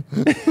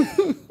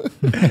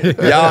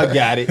 Y'all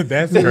got it.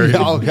 That's crazy.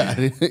 Y'all got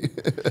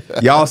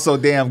it. Y'all so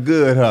damn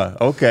good, huh?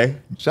 Okay.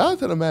 Shout out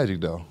to the Magic,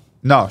 though.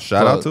 No,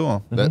 shout out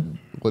to them.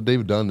 What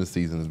they've done this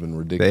season has been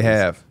ridiculous. They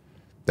have.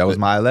 That was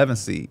my 11th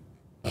seed.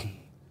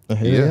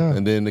 Yeah.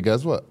 And then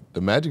guess what?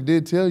 The Magic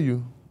did tell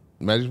you.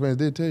 Magic fans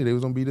did tell you they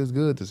was gonna be this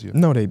good this year.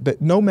 No,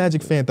 no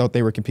Magic fan thought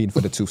they were competing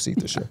for the 2 seed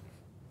this year.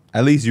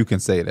 At least you can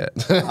say that.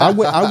 I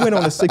went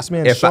on a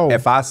 6-man show.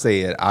 If I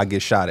say it, I'll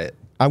get shot at.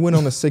 I went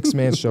on a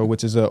 6-man show,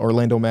 which is a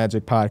Orlando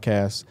Magic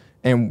podcast.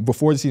 And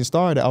before the season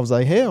started, I was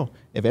like, hell,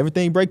 if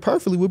everything break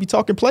perfectly, we'll be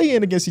talking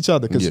play-in against each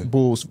other because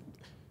Bulls,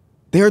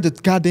 they're the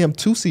goddamn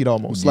 2 seed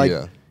almost. Like,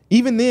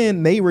 even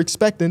then, they were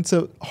expecting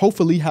to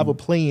hopefully have a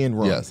play-in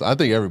run. Yes, I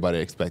think everybody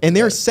expected And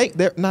they're that. safe.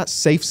 They're not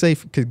safe,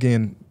 because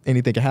again,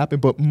 anything can happen,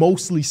 but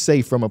mostly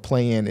safe from a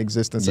play-in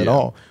existence at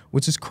all,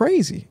 which is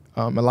crazy.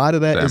 A lot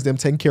of that is them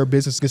taking care of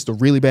business against the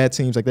really bad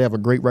teams. Like they have a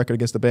great record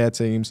against the bad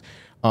teams.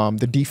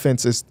 The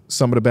defense is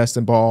some of the best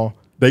in ball.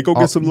 They go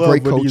get some love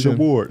great with these coaching.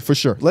 awards. For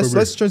sure. Let's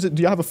transition.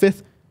 Do you have a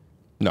fifth?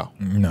 No.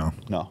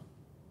 No.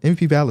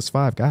 MVP ballot is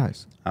 5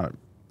 guys.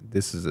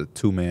 This is a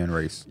 2-man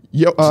race.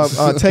 Yo,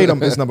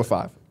 Tatum is number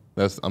 5.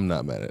 I'm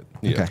not mad at.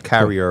 Yeah. Okay.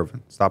 Kyrie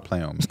Irving, stop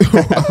playing on me.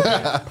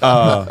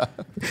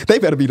 They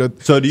better be the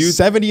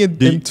 70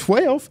 and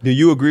 12. Do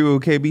you agree with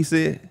what KB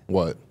said?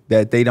 What?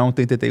 That they don't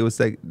think that they was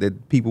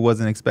that people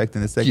wasn't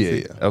expecting the second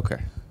seed? Yeah. Okay.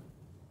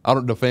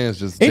 The fans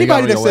just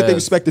Anybody that said they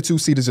respect the 2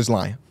 seed is just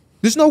lying.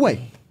 There's no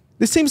way.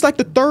 This seems like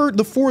the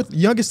 4th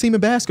youngest team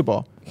in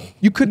basketball.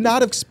 You could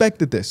not have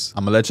expected this.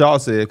 I'm gonna let y'all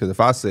say it because if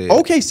I say it,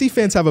 OKC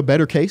fans have a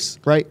better case,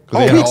 right? they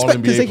had we an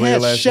expect because All-NBA they had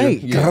player Shea.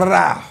 last year.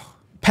 Yeah.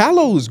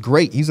 Paolo is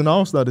great. He's an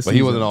all-star this But season.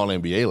 he wasn't all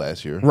NBA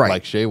last year, right.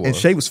 like Shea was. And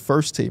Shea was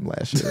first team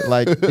last year.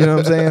 Like, you know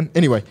what I'm saying?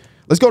 Anyway,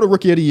 let's go to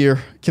Rookie of the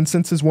Year.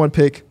 Consensus 1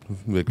 pick.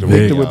 Victor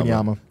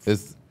Wembanyama.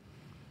 It's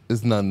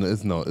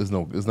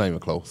not even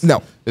close.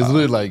 No. It's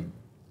literally like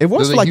It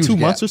was there's for a like huge 2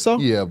 gap. months or so.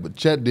 Yeah, but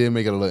Chet did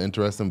make it a little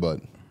interesting,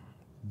 but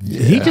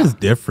He just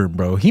different,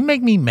 bro. He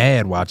make me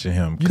mad watching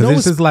him because know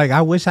it's just like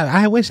I wish I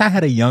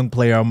had a young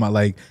player on my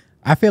like.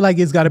 I feel like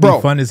it's got to be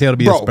fun as hell to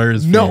be a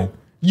Spurs fan. No,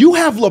 you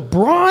have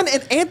LeBron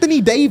and Anthony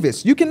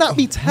Davis. You cannot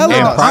be telling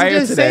And us. prior I'm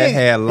just to that, saying,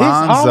 had it's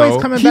Lonzo.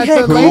 always coming He back to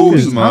had the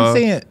Lakers. Kuzma. I'm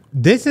saying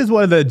this is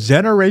one of the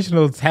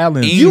generational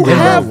talents. You that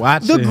have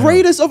watching the him.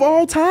 greatest of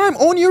all time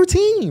on your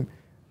team.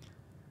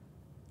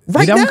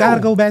 Right You now. don't got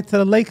to go back to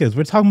the Lakers.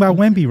 We're talking about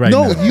Wemby right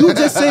now. No, you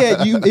just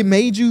said it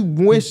made you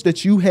wish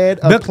that you had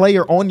a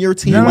player on your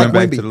team You like went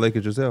back Wemby. to the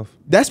Lakers yourself.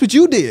 That's what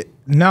you did.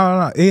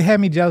 No. It had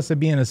me jealous of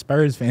being a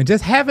Spurs fan.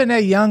 Just having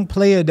that young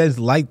player that's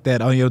like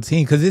that on your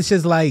team because it's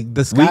just like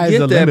the We sky's get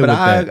the that, limit but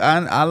with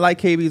that. I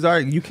like KB's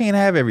argument. You can't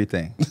have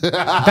everything.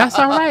 That's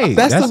all right.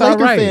 That's the all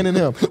Laker right. fan in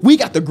him. We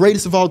got the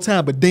greatest of all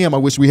time, but damn, I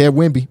wish we had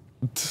Wemby.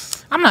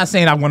 I'm not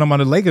saying I want him on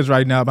the Lakers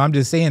right now, but I'm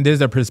just saying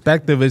there's a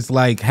perspective. It's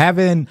like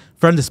having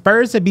from the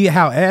Spurs to be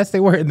how ass they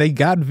were and they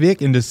got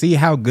Vic and to see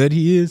how good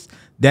he is,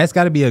 that's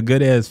got to be a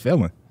good ass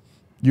feeling.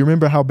 You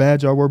remember how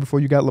bad y'all were before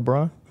you got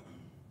LeBron?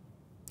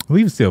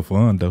 We was still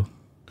fun though.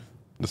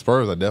 the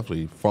Spurs are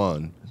definitely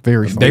fun.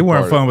 Very fun. They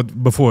weren't fun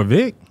before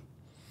Vic.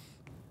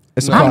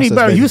 It's a How many? process,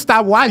 Bro, baby. you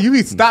stopped. Why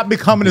you stopped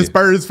becoming a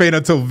Spurs fan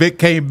until Vic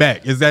came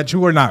back? Is that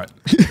true or not?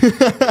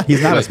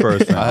 He's not a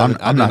Spurs fan.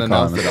 I'm not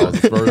calling that him. I was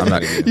a Spurs I'm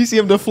not. fan. You see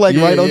him deflect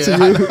Yeah, right yeah.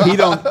 onto you.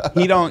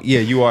 He don't. Yeah,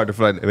 you are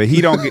deflecting, but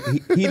he don't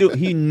get.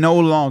 He no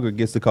longer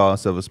gets to call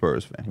himself a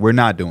Spurs fan. We're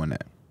not doing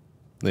that.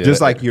 Yeah,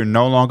 Just like you're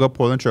no longer a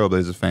Portland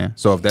Trailblazers fan.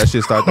 So if that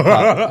shit starts to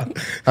pop,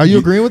 Are you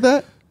agreeing with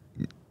that?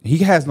 he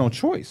has no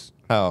choice.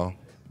 how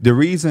The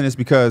reason is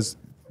because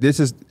this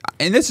is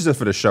just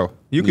for the show.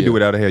 You can Yeah. do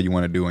whatever the hell you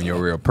want to do in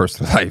your real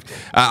personal life.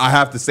 I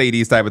have to say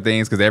these type of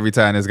things because every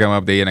time this come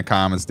up, they in the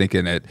comments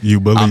thinking that You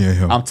bullying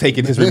him. I'm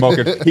taking his remote.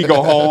 He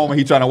go home and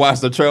he trying to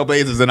watch the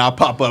Trailblazers, and I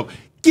pop up.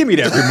 Give me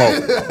that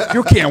remote.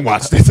 You can't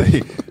watch this.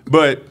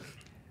 But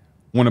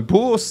when the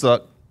Bulls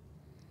suck,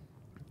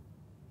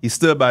 he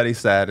stood by their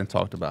side and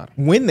talked about it.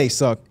 When they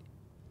suck,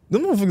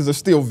 them motherfuckers are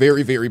still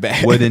very, very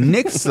bad. When the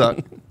Knicks suck,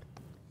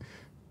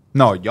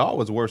 no, y'all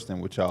was worse than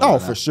what y'all. Oh, are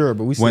for now. sure,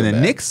 but we still When the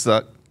bad. Knicks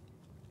suck,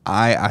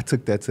 I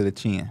took that to the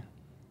chin.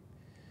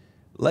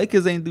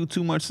 Lakers ain't do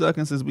too much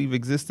sucking since we've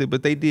existed,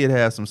 but they did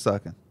have some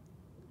sucking.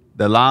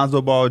 The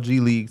Lonzo Ball G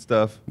League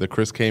stuff. the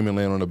Chris came and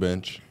landed on the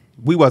bench.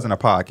 We wasn't a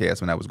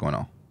podcast when that was going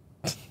on,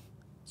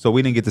 so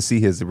we didn't get to see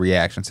his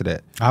reaction to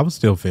that. I was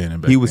still fanning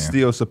back He was then.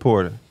 still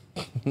supportive.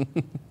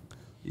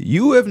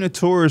 You have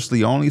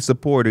notoriously only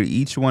supported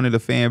each one of the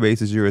fan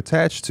bases you're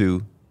attached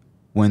to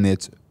when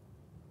it's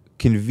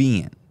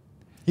convenient.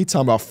 He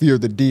talking about fear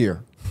the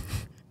deer.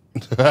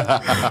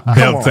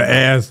 belt to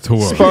ass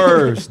tour.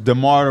 Spurs,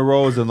 DeMar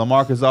DeRozan,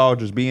 LaMarcus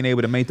Aldridge being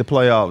able to make the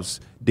playoffs.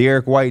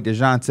 Darrick White,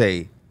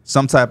 DeJounte,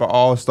 some type of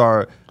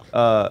all-star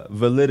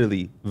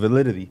validity.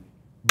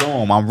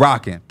 Boom, I'm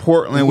rocking.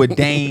 Portland with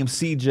Dame,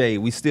 CJ,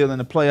 we still in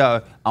the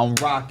playoff. I'm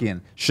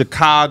rocking.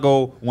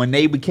 Chicago, when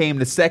they became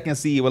the second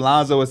seed when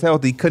Lonzo was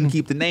healthy, couldn't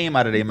keep the name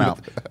out of their mouth.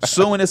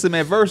 Soon as some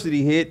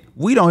adversity hit,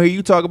 we don't hear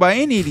you talk about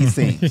any of these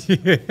things.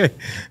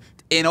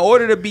 In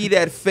order to be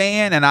that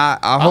fan, and I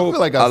hope I feel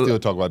like I still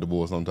talk about the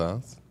Bulls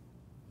sometimes.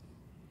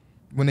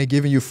 When they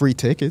giving you free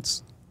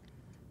tickets.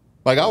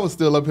 Like I was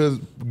still up here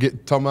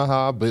talking about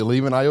how I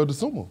believe in Ayo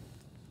Dosunmu.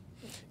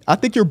 I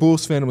think your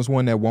Bulls fandom is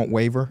one that won't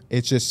waver.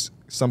 It's just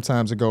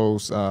sometimes it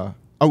goes,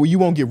 you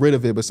won't get rid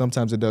of it, but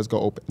sometimes it does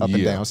go up and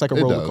Yeah, down. It's like a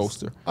it roller does.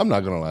 coaster. I'm not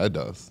gonna lie, it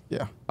does.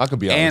 Yeah. I could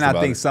be honest And I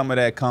about think it. some of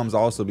that comes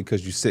also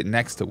because you sit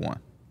next to one.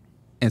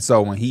 And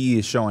so when he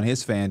is showing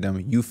his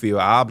fandom, you feel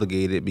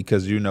obligated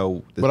because you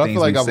know the But I things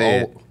feel like we've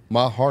said.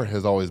 my heart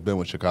has always been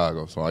with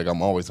Chicago, so like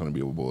I'm always gonna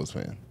be a Bulls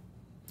fan.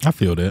 I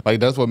feel that. Like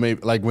that's what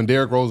made like when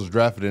Derrick Rose was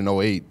drafted in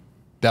 2008,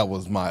 that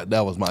was my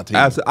team.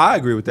 I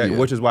agree with that, Yeah.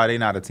 which is why they're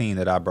not a team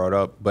that I brought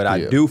up. But I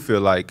Yeah. do feel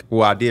like,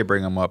 well, I did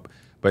bring them up,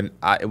 but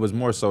it was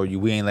more so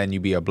we ain't letting you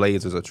be a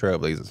Blazers or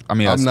Trailblazers. I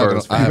mean, a I'm not Spurs gonna-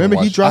 I fan. haven't Remember, he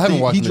watched- I dropped haven't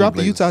watched the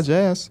many Utah Blazers.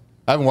 Jazz.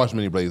 I haven't watched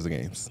many Blazers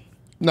games.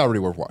 Not really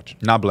worth watching.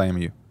 Not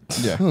blaming you.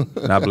 Yeah.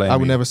 Not blaming I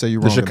would you. never say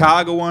you're the wrong.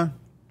 Chicago one,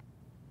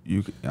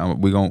 we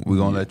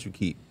gonna let you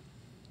keep.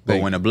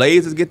 But when the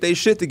Blazers get their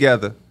shit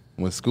together,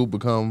 When Scoop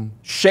become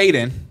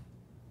Shaden.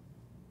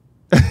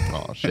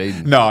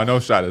 Shaden. No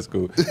shot at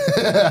Scoop.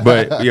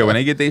 But yeah, when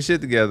they get their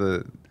shit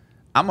together,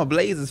 I'm a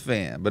Blazers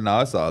fan. But no,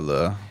 it's all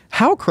love.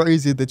 How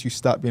crazy that you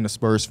stopped being a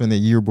Spurs fan the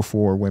year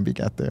before Wemby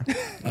got there?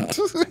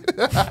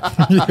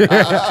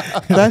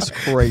 That's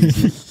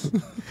crazy.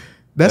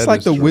 That's That like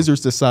is the true.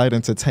 Wizards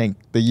deciding to tank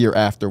the year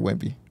after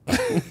Wemby.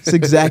 It's the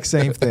exact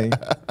same thing.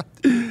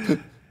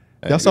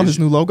 Y'all saw his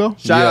new logo?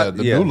 The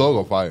new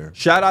logo fire.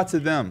 Shout out to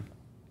them,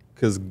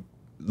 because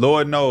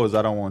Lord knows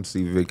I don't want to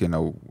see Vic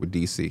with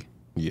DC.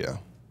 Yeah.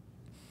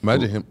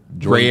 Imagine him.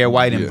 Red,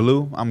 white, and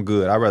blue. I'm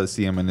good. I'd rather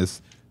see him in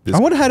this I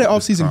wonder how their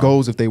offseason crime.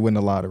 goes if they win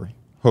the lottery.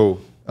 Who?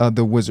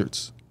 The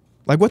Wizards.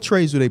 Like, what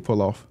trades do they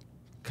pull off?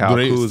 Kyle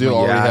Do they Kuzma, still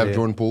already have yeah.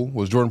 Jordan Poole?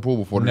 Was Jordan Poole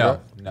before the No,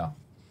 draft? no.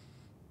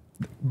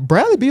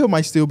 Bradley Beal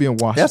might still be in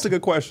Washington. That's a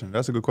good question.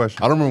 That's a good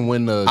question. I don't remember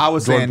when the I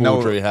was Jordan saying Poole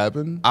no. trade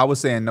happened. I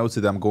was saying no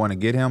to them going to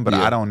get him, but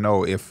Yeah. I don't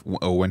know if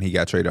or when he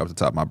got traded off the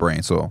top of my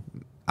brain. So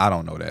I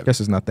don't know that. I guess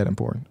it's not that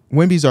important.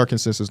 Wemby's our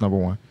consensus number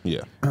one.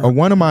 Yeah.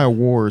 One of my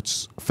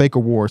awards, fake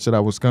awards that I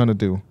was gonna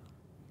do,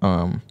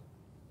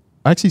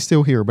 actually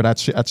still here, but I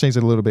changed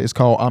it a little bit. It's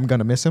called "I'm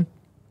Gonna Miss Him,"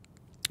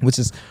 which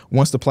is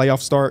once the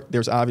playoffs start,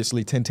 there's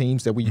obviously 10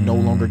 teams that we no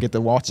longer get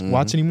to watch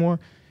anymore.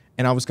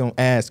 And I was gonna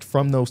ask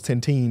from those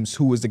 10 teams,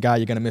 who is the guy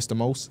you're gonna miss the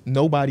most?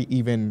 Nobody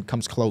even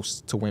comes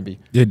close to Wemby.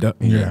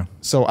 Yeah.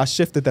 So I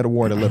shifted that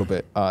award a little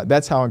bit.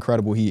 That's how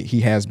incredible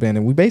he has been.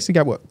 And we basically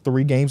got,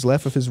 3 games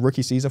left of his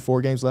rookie season,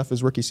 4 games left of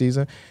his rookie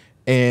season.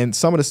 And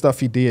some of the stuff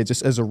he did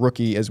just as a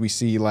rookie, as we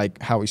see like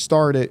how he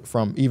started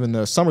from even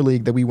the summer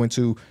league that we went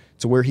to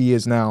where he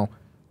is now,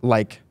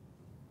 like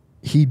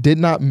he did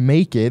not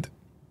make it,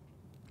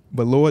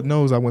 but Lord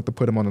knows I went to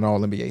put him on an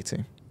all-NBA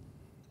team.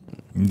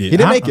 Yeah. He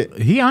didn't make it.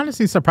 He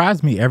honestly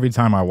surprised me every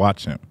time I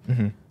watch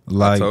him.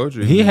 Like, I told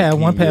you, he had he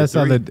one in year pass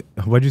the other. 3.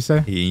 What'd you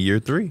say, He in year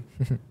 3.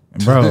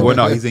 bro? Well,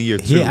 no, he's in year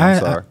 2. I'm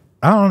sorry.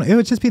 I don't. It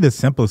would just be the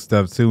simple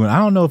stuff too, and I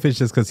don't know if it's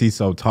just because he's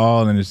so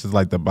tall and it's just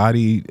like the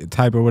body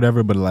type or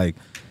whatever. But like,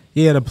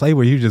 he had a play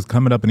where he was just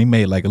coming up and he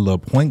made like a little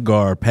point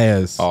guard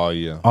pass. Oh,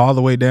 yeah. all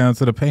the way down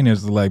to the paint.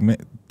 It's like, man,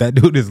 that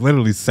dude is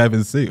literally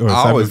 7'6" or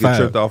I always get 7'5".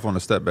 tripped off on the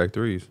step back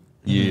threes.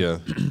 Yeah.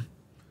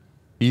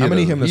 I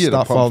need him to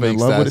stop falling in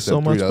love with it so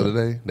much. The other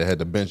day, they had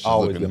the bench. I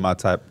always looking. get my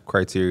type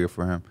criteria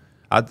for him.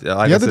 The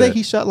other day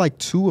he shot like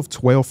 2 of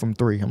 12 from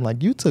 3. I'm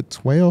like, you took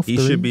 12 He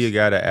threes? should be a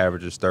guy that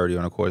averages 30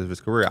 on the course of his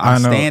career. I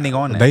I'm know. standing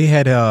on that. They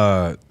had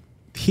I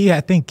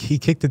think he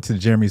kicked it to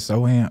Jeremy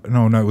Sohan.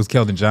 No, it was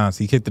Keldon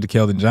Johnson. He kicked it to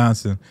Keldon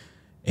Johnson,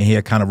 and he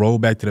had kind of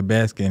rolled back to the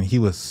basket, and he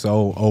was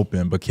so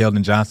open. But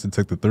Keldon Johnson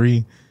took the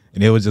 3,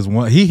 and it was just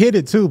one. He hit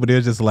it too, but it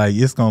was just like,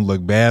 it's gonna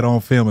look bad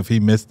on film if he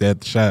missed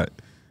that shot.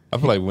 I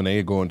feel like when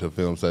they go into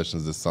film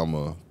sessions this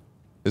summer,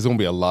 there's gonna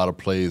be a lot of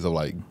plays of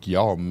like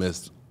y'all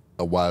missed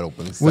a wide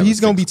open. Well, he's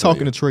going to be 7-6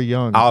 talking to player. Trae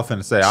Young. I was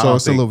finna say, I So don't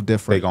it's a think little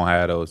different. They gonna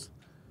have those.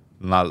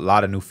 A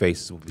lot of new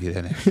faces will be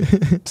in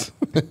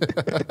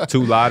there.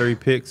 2 lottery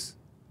picks.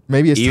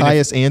 Maybe it's even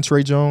Tyus and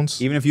Trae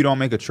Jones. Even if you don't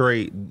make a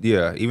trade,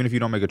 even if you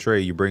don't make a trade,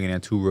 you're bringing in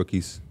 2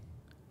 rookies,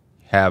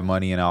 have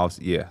money and all.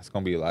 Yeah, it's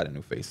gonna be a lot of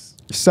new faces.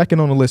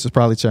 Second on the list is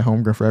probably Chet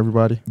Holmgren for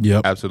everybody.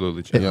 Yep.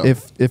 Absolutely. Chad. Yeah.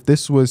 If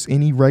this was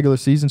any regular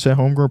season, Chet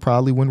Holmgren would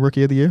probably win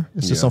Rookie of the Year.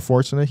 It's just Yeah.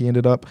 unfortunate. He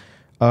ended up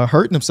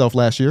hurting himself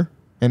last year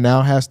and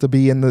now has to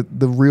be in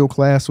the real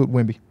class with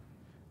Wemby.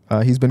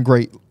 He's been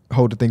great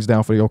holding things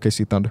down for the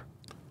OKC Thunder.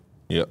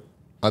 Yep.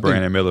 I think,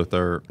 Brandon Miller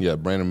 3rd. yeah,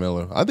 Brandon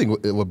Miller. I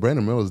think what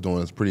Brandon Miller is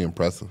doing is pretty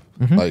impressive.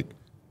 Mm-hmm. Like,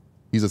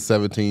 he's a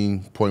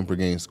 17 point per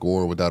game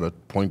scorer without a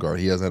point guard.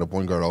 He hasn't had a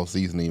point guard all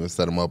season to even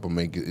set him up and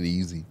make it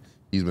easy.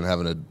 He's been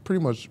having a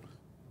pretty much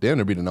damn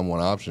near be the number 1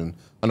 option.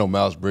 I know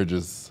Miles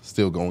Bridges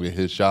still going to get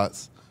his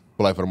shots,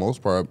 but like for the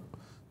most part,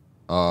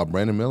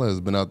 Brandon Miller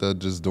has been out there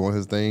just doing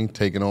his thing,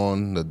 taking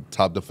on the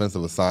top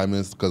defensive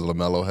assignments because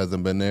LaMelo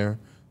hasn't been there.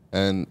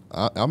 And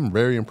I'm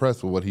very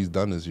impressed with what he's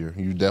done this year.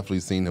 You've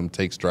definitely seen him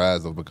take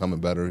strides of becoming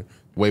better,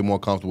 way more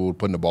comfortable with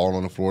putting the ball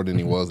on the floor than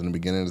he was in the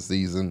beginning of the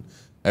season.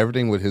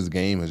 Everything with his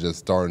game is just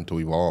starting to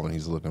evolve, and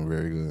he's looking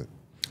very good.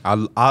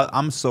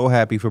 I'm so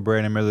happy for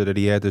Brandon Miller that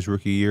he had this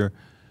rookie year,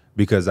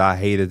 because I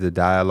hated the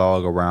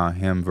dialogue around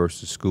him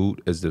versus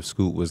Scoot, as if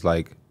Scoot was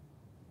like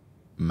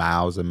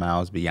miles and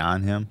miles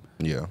beyond him.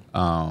 Yeah.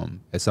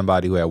 As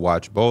somebody who had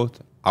watched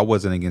both, I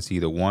wasn't against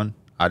either one.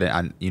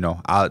 I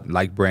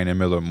like Brandon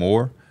Miller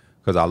more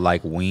because I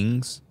like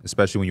wings,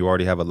 especially when you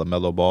already have a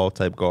LaMelo Ball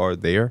type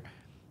guard there.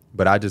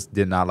 But I just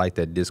did not like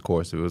that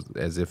discourse. It was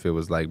as if it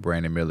was like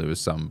Brandon Miller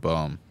was some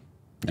bum.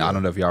 Yeah. I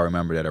don't know if y'all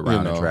remember that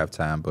around the draft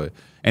time,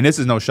 and this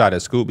is no shot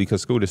at Scoot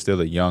because Scoot is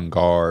still a young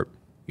guard.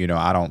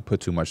 I don't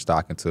put too much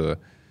stock into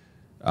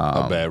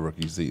a bad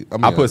rookie season.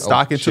 I put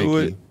stock into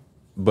it,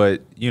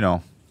 but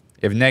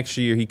if next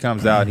year he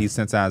comes out, he's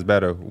 10 times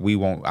better.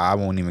 I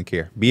won't even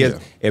care.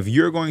 If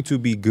you're going to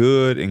be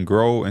good and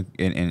grow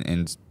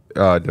and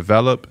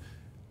develop,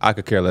 I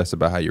could care less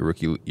about how your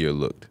rookie year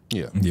looked.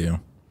 Yeah. Yeah.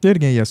 Did it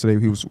again yesterday.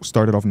 He was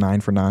started off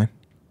 9 for 9.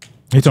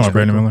 You talking about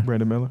Brandon Miller?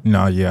 Brandon Miller.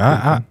 No,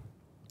 yeah,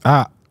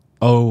 I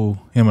owe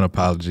him an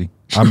apology.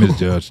 I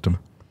misjudged him.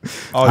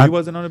 Oh, he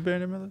wasn't on the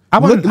Brandon Miller? I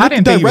Look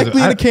didn't think he was-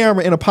 directly in the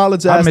camera and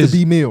apologize to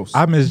D Mills.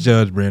 I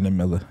misjudged Brandon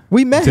Miller.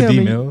 We met to him. D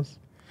and- Mills.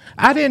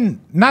 I didn't.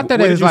 Not that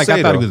What it did was you like I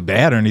say, thought though? he was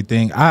bad or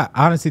anything. I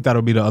honestly thought it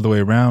would be the other way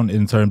around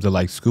in terms of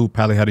like Scoop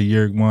probably had a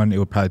year one. It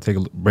would probably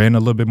take Brandon a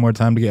little bit more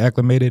time to get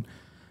acclimated.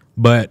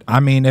 But I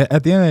mean,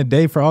 at the end of the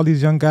day, for all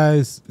these young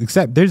guys,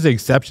 except there's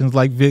exceptions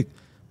like Vic,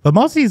 but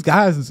most of these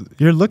guys,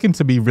 you're looking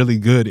to be really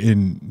good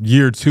in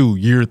year 2,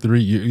 year 3,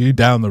 you're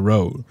down the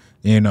road.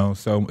 You know,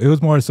 so it was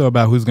more so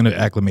about who's going to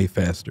acclimate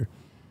faster.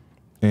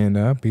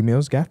 And B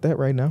Mills got that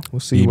right now. We'll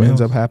see B. what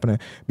ends Mills. up happening.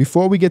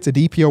 Before we get to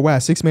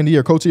DPOY, 6 Man of the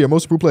Year, Coach of the Year,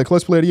 Most Improved Player,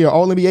 Clutch Player of the Year,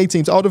 All NBA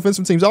teams, all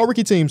defensive teams, all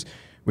rookie teams,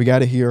 we got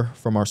to hear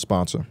from our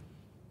sponsor.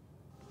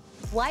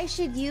 Why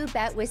should you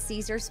bet with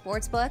Caesars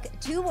Sportsbook?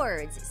 2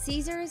 words,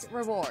 Caesars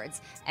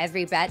Rewards.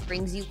 Every bet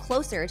brings you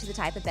closer to the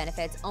type of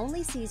benefits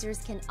only Caesars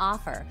can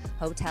offer.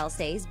 Hotel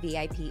stays,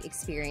 VIP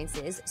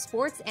experiences,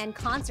 sports and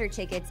concert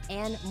tickets,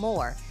 and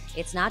more.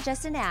 It's not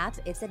just an app,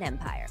 it's an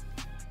empire.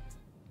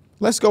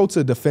 Let's go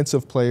to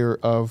Defensive Player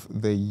of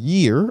the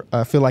Year.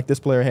 I feel like this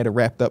player had it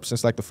wrapped up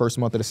since like the first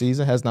month of the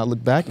season, has not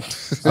looked back.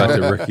 It's like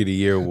the Rookie of the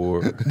Year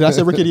award. Did I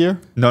say Rookie of the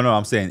Year? No,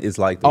 I'm saying it's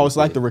like. Oh, it's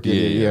like the Rookie of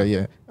the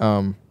Year.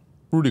 Yeah.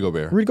 Rudy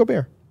Gobert. Rudy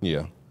Gobert.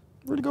 Yeah.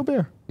 Rudy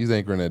Gobert. He's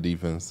anchoring that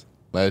defense.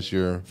 Last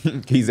year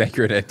He's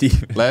accurate at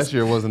defense. last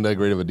year wasn't that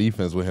great of a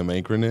defense with him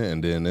anchoring it,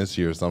 and then this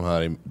year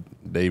somehow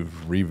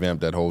they've revamped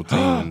that whole team.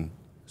 And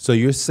So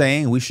you're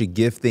saying we should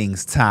give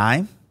things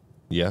time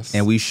yes.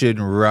 and we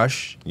shouldn't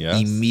rush Yes.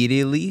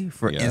 immediately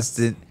for Yes.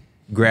 instant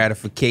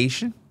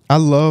gratification? I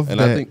love and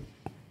that I think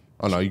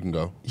oh no, you can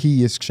go.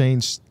 he has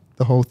changed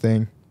the whole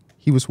thing.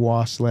 He was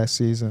washed last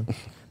season.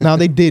 Now,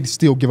 they did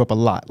still give up a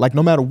lot. Like,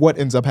 no matter what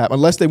ends up happening,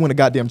 unless they win a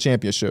goddamn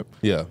championship.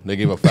 Yeah, they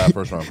gave up 5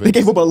 first-round picks. They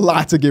gave up a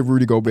lot to get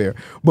Rudy Gobert.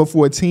 But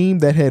for a team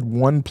that had 2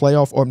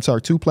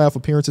 playoff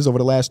appearances over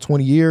the last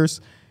 20 years,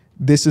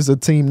 this is a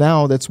team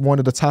now that's one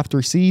of the top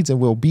 3 seeds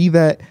and will be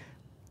that.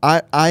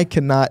 I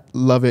cannot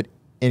love it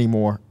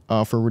anymore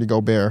for Rudy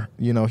Gobert.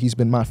 You know, he's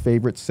been my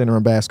favorite center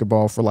in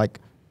basketball for like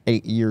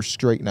 8 years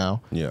straight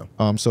now. Yeah.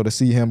 So to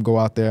see him go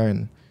out there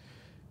and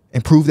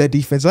improve that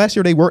defense. Last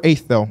year they were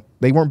 8th though.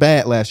 They weren't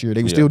bad last year.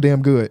 They were still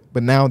damn good.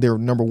 But now they're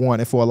number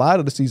 1. And for a lot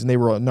of the season they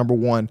were number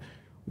 1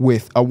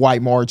 with a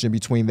wide margin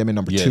between them and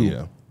number 2.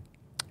 Yeah.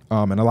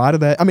 And a lot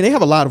of that, I mean, they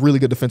have a lot of really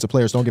good defensive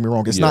players. Don't get me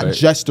wrong. It's not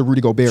just the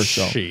Rudy Gobert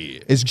show.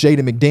 Shit. It's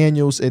Jaden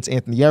McDaniels. It's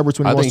Anthony Edwards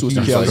when he I wants to. think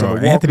It's he's Kelsey like-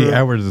 Walker. Anthony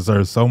Edwards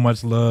deserves so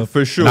much love.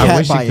 For sure. And I Cat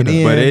wish he buying could've-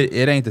 in. But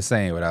it ain't the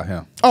same without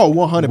him. Oh,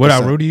 100%.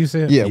 Without Rudy, you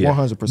said? Yeah, Yeah.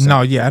 100%.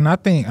 No, yeah, and I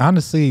think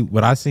honestly,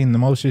 what I seen the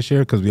most this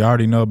year, because we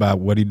already know about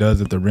what he does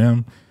at the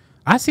rim.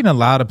 I seen a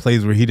lot of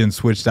plays where he didn't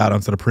switch out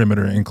onto the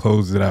perimeter and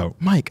close it out.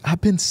 Mike,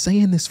 I've been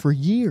saying this for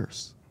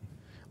years.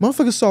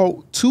 Motherfucker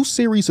saw 2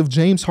 series of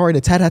James Harden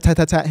tat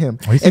him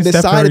Oh, he seen and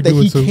Steph decided Curry that do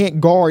he it too.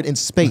 can't guard in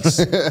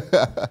space.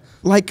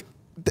 Like,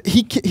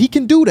 he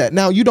can do that.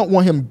 Now, you don't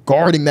want him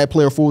guarding that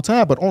player full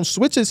time, but on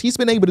switches, he's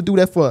been able to do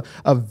that for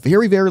a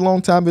very, very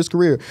long time of his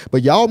career.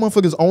 But y'all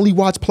motherfuckers only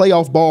watch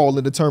playoff ball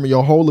and determine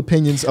your whole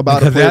opinions about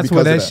Because a player that's because where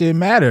of that that. shit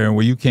matter. And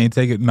where you can't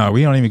take it. No,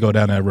 we don't even go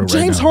down that road right now.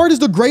 James Harden is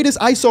the greatest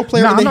ISO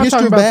player No, in I'm the not history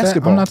talking of about that.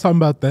 basketball. I'm not talking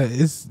about that.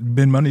 It's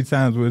been many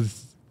times where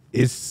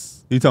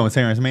it's You talking about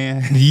Terrence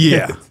Mann?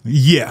 yeah.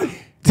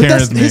 But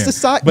that's Terrence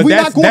his Mann. assi- we're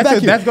not going back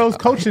here. That goes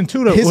coaching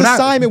too. Though. His When I-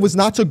 assignment was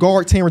not to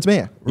guard Terrence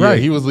Mann. Yeah, Right.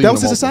 he was leaving That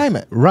was them his open.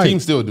 assignment. Right.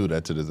 Teams still do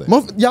that to this day.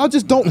 Y'all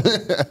just don't.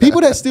 People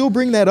that still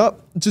bring that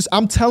up, just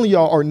I'm telling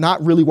y'all, are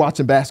not really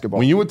watching basketball.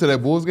 When you went to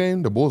that Bulls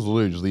game, the Bulls were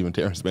literally just leaving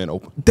Terrence Mann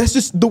open. That's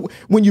just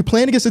when you're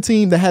playing against a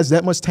team that has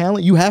that much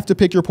talent, you have to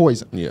pick your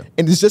poison. Yeah.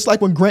 And it's just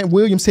like when Grant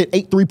Williams hit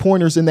 8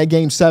 3-pointers in that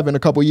game 7 a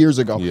couple years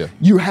ago. Yeah.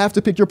 You have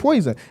to pick your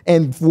poison.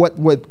 And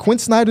what Quinn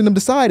Snyder and them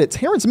decided,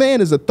 Terrence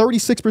Mann is a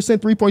 36%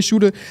 3-point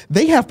shooter.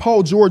 They have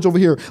Paul George over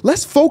here.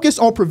 Let's focus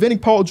on preventing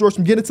Paul George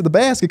from getting to the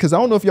basket, because I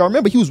don't know if y'all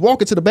remember, he was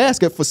walking to the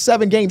basket for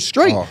 7 games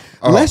straight.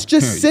 Let's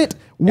just sit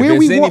where if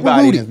we it's want with anybody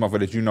in Rudy. this motherfucker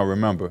that you know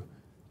remember,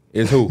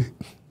 is who?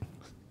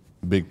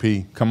 Big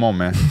P. Come on,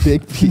 man.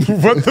 Big P. Is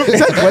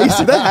that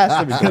Glacier? That has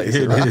to be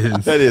Glacier.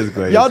 Right? That is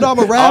great. Y'all know I'm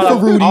a rap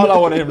for Rudy. All I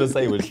wanted him to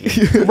say was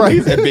shit. Right.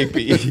 He said Big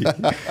P.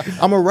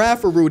 I'm a rap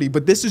for Rudy,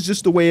 but this is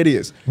just the way it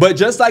is. But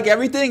just like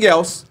everything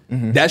else,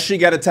 that shit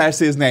got attached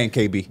to his name,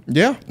 KB.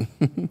 Yeah.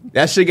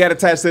 That shit got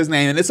attached to his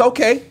name, and it's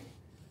okay.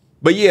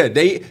 But yeah,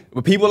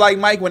 but people like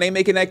Mike, when they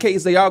making that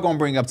case, they all gonna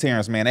bring up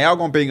Terrence, man. They all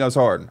gonna bring up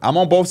Harden. I'm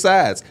on both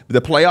sides.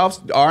 The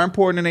playoffs are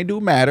important and they do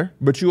matter,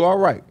 but you all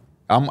right.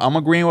 I'm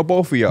agreeing with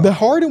both of y'all. The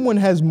Harden one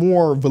has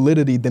more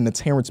validity than the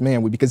Terrence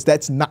Mann one, because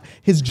that's not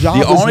his job.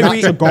 The Is only not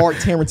re- to guard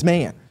Terrence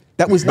Mann.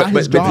 That was not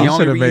his but the job. only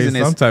Should've made reason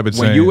some is type of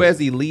when you change.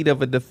 as elite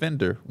of a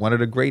defender, one of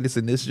the greatest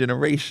in this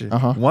generation,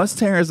 once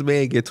Terrence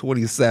Mann get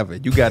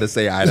 27, you got to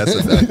say, all right, that's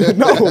enough.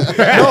 no,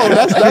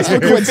 that's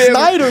what Quinn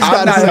Snyder's got I'm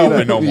to not say. helping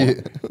that. no more.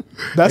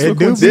 That's It what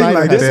do Quinn be Snyder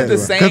like has This to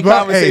is the say. same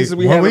conversation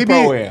we had with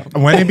Pro-Am.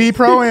 When it be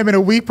Pro-Am in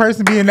a weak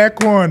person be in that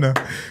corner,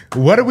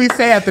 What do we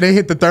say after they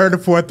hit the third or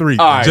fourth three?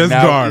 All right, Just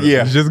now- guard.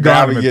 yeah, Just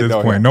now guard we him at getting this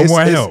on point. him. No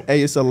more It's- help.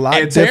 Hey, it's a lot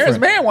And Terrence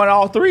different. Mann won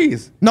all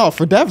threes. No,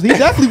 he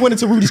definitely went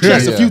into Rudy's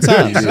chest a few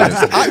times.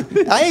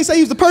 I ain't say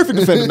he was the perfect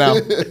defender now.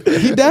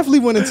 He definitely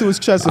went into his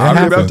chest a few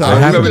happens. times. It I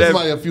happens. remember that-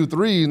 somebody a few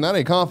threes. Now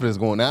they confidence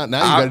going. Now you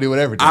got to deal with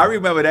everything. I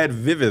remember that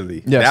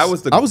vividly. Yes. That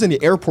was the. I was in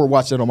the airport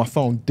watching it on my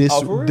phone,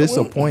 Oh, for real?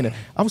 disappointed.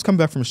 I was coming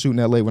back from a shoot in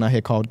LA when I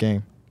had called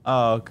game.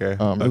 Oh, okay. It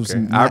was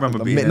Okay. I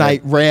remember being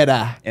midnight red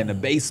eye. in the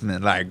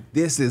basement. Like,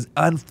 this is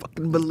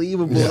unfucking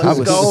believable. I Let's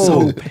was go.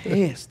 so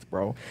pissed,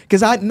 bro.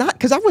 Because I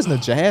wasn't a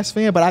Jazz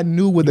fan, but I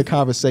knew where the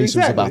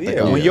conversation was about to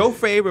go. When your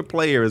favorite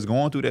player is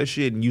going through that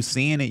shit and you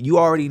seeing it, you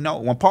already know.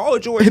 When Paul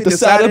George hit the the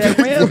side of side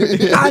that of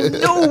rim, I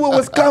knew what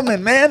was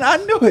coming, man. I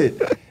knew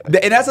it. And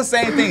that's the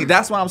same thing.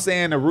 That's why I'm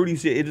saying the Rudy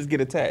shit, it just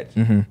get attached.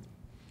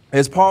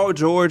 Is Paul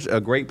George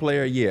a great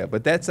player? Yeah.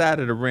 But that side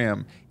of the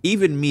rim,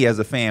 even me as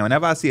a fan,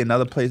 whenever I see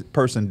another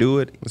person do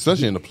it,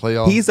 Especially in the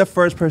playoffs. he's the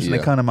first person to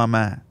Yeah. come to my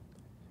mind.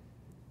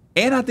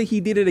 And I think he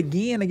did it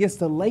again against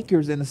the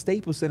Lakers in the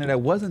Staples Center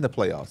that wasn't the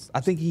playoffs. I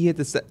think he hit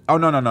the oh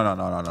no.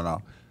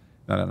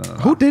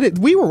 Who did it?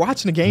 We were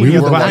watching the game. We the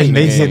was other night, watching.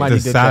 They and hit somebody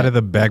the did side that. of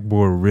the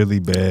backboard really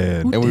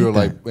bad. and we were did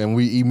like, and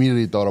we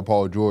immediately thought of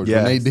Paul George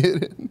when they Yes.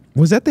 did it.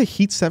 Was that the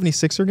Heat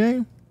 76er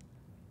game?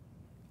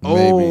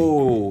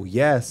 Oh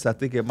yes, I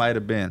think it might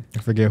have been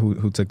I forget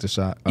who took the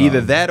shot. either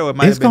that or it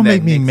might It's have been gonna that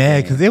make me Knicks mad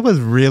game. because it was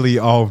really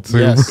off too.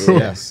 Yes, bro.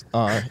 yes.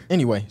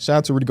 Anyway, shout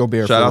out to Rudy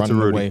Gobert Shout for out to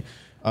running Rudy.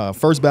 away.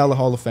 First ballot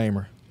Hall of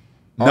Famer.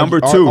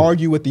 Number two.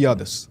 Argue with the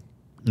others.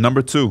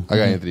 Number 2. I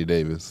got Anthony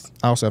Davis.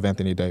 I also have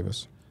Anthony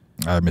Davis.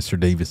 Mr.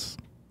 Davis.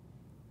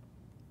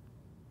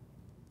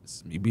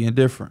 It's me being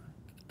different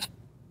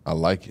I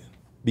like it.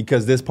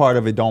 because this part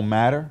of it don't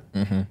matter,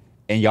 and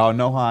y'all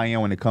know how I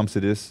am when it comes to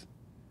this.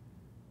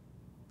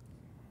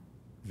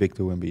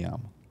 Victor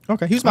Wembanyama.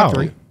 Okay, he's my Oh,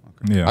 three.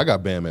 Yeah. I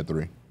got Bam at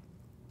 3.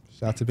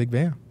 Shout out to Big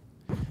Bam.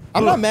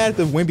 I'm not mad at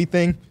the Wemby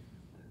thing.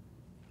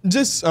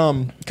 Just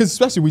because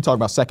especially we talk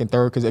about second,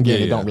 third, because again,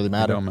 Yeah, it don't yeah, really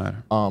matter. don't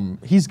matter.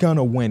 He's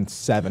gonna win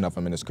 7 of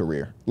them in his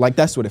career. Like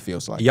that's what it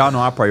feels like. Y'all know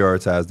I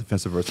prioritize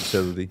defensive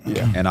versatility,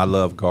 and I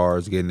love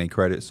guards getting their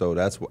credit. So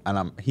that's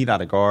he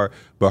not a guard,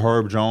 but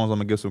Herb Jones, I'm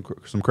gonna give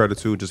some credit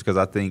to just because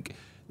I think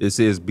this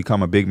is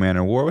become a big man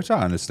in war, which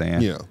I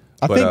understand. Yeah.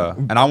 I But,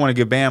 think- and I want to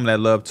give Bam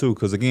that love too,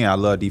 because again, I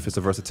love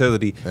defensive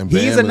versatility. And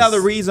He's Bam another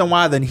is- reason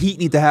why the Heat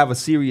need to have a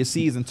serious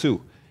season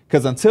too,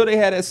 because until they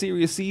had that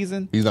serious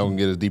season, He's not gonna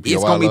get his DPOY.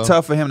 it's gonna be love.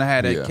 tough for him to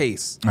have that Yeah.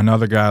 case.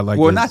 Another guy like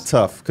Well, this- not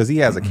tough because he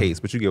has a case,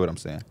 but you get what I'm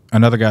saying.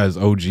 Another guy is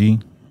OG.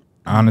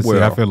 Honestly,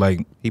 Well, I feel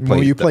like He when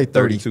played you play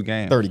 32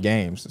 games. 30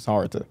 games, it's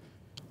hard to.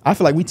 I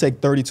feel like we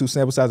take 32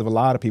 sample size of a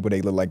lot of people.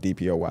 They look like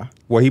DPOY.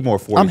 Well, he more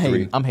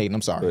 43. I'm hating.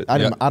 I'm sorry. But-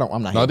 I'm Yeah. not No, I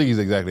hating. think he's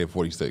exactly at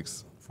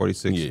 46.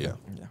 46. Yeah. Yeah,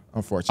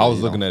 unfortunately. I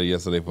was looking at it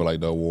yesterday for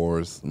like the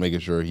awards, making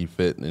sure he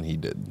fit, and he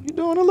did. You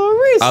doing a little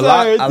research, A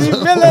lot,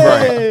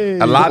 Billy.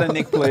 a lot of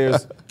Knicks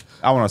players.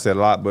 I want to say a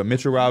lot, but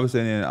Mitchell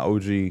Robinson and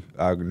OG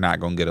are not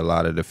going to get a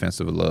lot of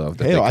defensive love.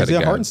 That Hell, they coulda Isaiah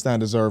got. Hartenstein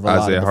deserve a lot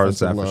Isaiah of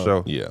defensive Hartenstein for love.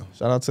 sure. Yeah.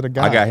 Shout out to the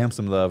guy. I got him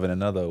some love in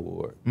another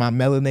award. My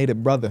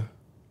melanated brother,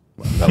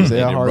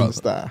 Isaiah Melanated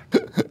Hartenstein.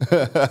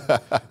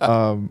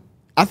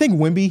 I think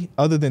Wemby,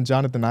 other than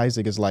Jonathan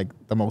Isaac, is like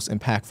the most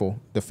impactful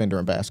defender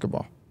in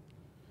basketball.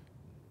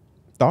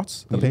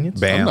 Thoughts, opinions?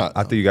 Bam. not-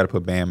 I think you got to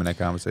put Bam in that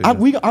conversation.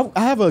 I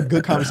have a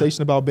good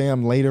conversation about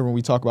Bam later when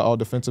we talk about all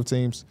defensive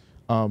teams.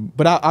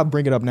 But I'll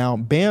bring it up now.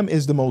 Bam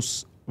is the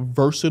most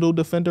versatile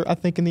defender, I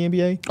think, in the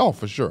NBA. Oh,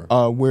 for sure.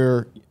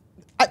 Where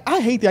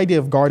I hate the idea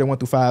of guarding 1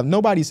 through 5.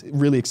 Nobody's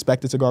really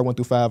expected to guard 1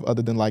 through 5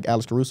 other than like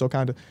Alex Caruso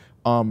kind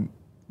of.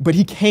 But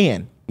he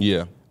can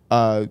yeah.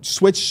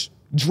 switch,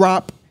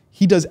 drop.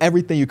 He does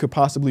everything you could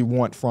possibly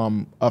want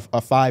from a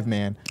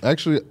 5-man.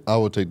 Actually, I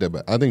would take that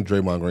back. I think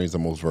Draymond Green's the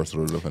most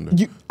versatile defender.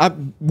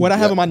 What I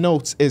have in my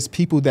notes is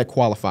people that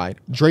qualified.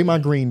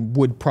 Draymond Green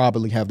would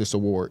probably have this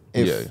award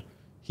if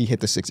he hit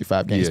the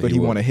 65 games, Yeah, but he he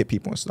would. want to hit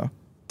people and stuff.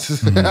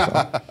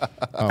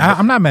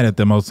 I'm not mad at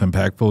the most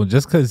impactful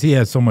just because he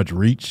has so much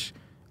reach.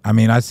 I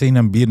mean, I've seen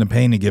him be in the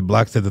paint and get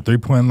blocks at the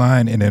 3-point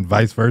line, and then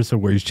vice versa,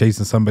 where he's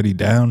chasing somebody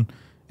down.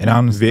 And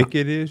honestly, Vic,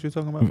 it is you're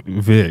talking about?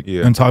 Vic.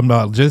 Yeah. I'm talking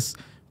about just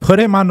put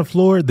him on the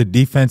floor. The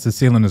defensive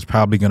ceiling is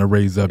probably going to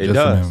raise up. It just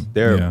does. For him.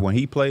 They're Yeah. when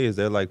he plays,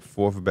 they're like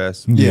 4th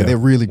best. Yeah, they're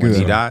really When good.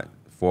 he not,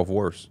 4th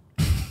worst.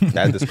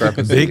 That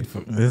discrepancy. Big.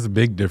 There's a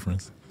big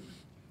difference.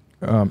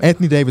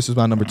 Anthony Davis is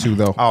my number 2,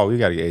 though. Oh, we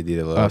got to get AD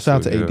to love.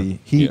 Shout out to AD.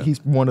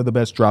 He's one of the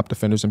best drop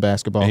defenders in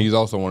basketball. And he's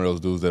also one of those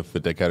dudes that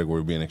fit that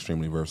category of being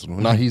extremely versatile.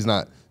 Now, he's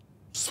not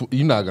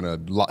he's not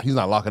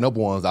locking up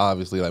ones,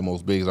 obviously, like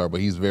most bigs are, but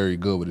he's very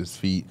good with his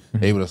feet,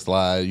 able to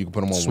slide. You can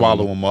put him on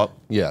Swallow wings. him up.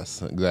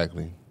 Yes,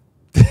 exactly.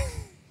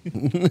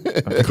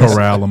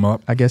 Corral him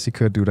up. I guess he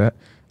could do that.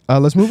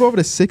 Let's move over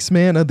to 6th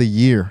Man of the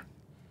Year.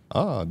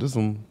 This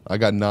one, I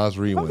got Nas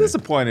Reed I'm winning.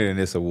 disappointed in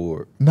this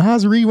award.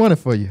 Nas Reed won it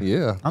for you.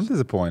 Yeah. I'm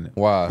disappointed.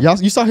 Why?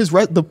 You saw his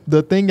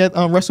the thing at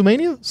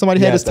WrestleMania?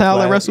 Somebody had his the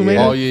towel at flag.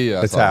 WrestleMania? Oh, yeah,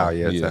 I The saw towel, that.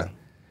 yeah, the Yeah. towel.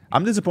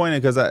 I'm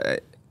disappointed because I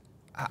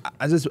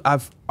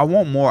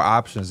want more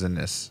options in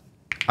this.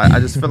 I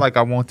just feel like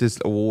I want this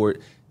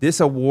award. This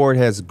award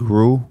has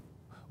grew.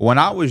 When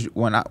I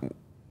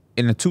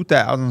in the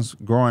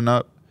 2000s growing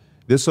up,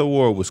 this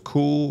award was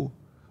cool,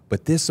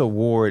 but this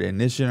award in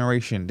this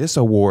generation, this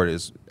award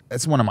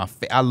it's one of my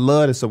I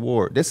love this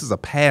award. This is a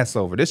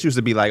Passover. This used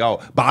to be like,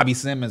 oh, Bobby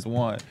Simmons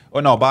won. Oh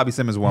no, Bobby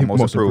Simmons won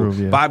most improved.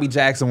 Yeah. Bobby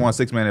Jackson won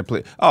 6-man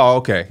play. Oh,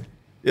 okay.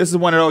 This is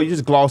one of those you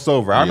just gloss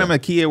over. I remember a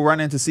kid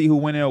running to see who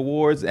won the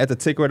awards at the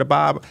ticker of the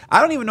Bob.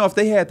 I don't even know if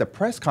they had the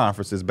press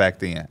conferences back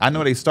then. I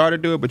know they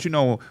started to do it, but you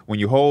know, when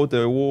you hold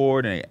the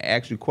award and they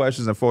ask you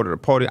questions and photo the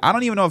podium, I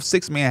don't even know if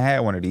 6-man had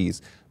one of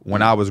these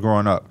when I was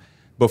growing up.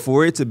 But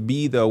for it to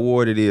be the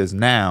award it is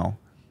now,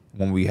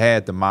 when we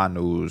had the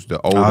Manus, the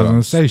Odoms, I was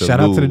gonna say,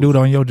 shout out to the dude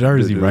on your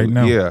jersey right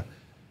now. Yeah.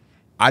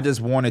 I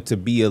just wanted to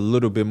be a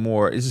little bit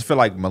more. It just feel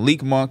like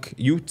Malik Monk.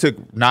 You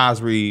took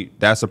Nas Reed.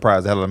 That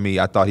surprised the hell out of me.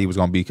 I thought he was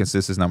going to be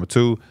consistent number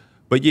 2.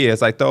 But yeah,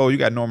 it's like, though, you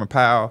got Norman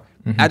Powell.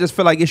 I just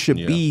feel like it should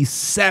be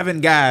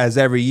 7 guys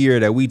every year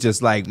that we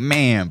just like,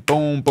 man,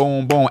 boom,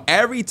 boom, boom.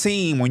 Every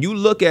team, when you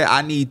look at,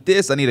 I need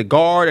this, I need a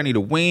guard, I need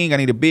a wing, I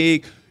need a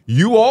big.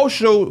 You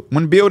also,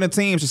 when building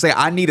teams, should say,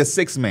 I need a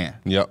 6-man.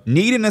 Yep.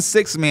 Needing a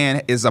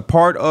 6-man is a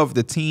part of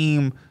the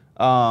team.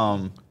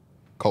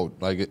 Coach,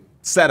 like it.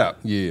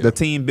 Setup, the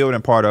team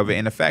building part of it,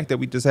 and the fact that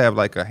we just have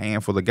like a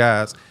handful of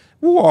guys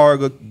who are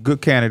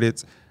good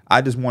candidates. I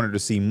just wanted to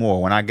see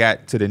more. When I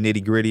got to the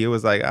nitty gritty, it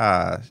was like,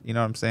 you know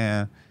what I'm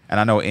saying? And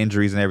I know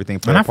injuries and everything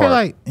play a part. I feel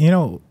like, you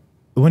know,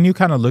 when you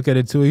kind of look at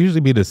it too, it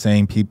usually be the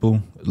same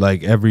people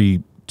like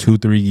every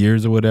 2-3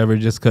 years or whatever,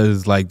 just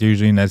because like they're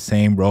usually in that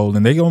same role,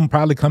 and they gonna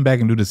probably come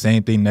back and do the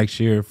same thing next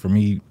year. For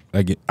me,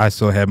 like I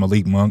still have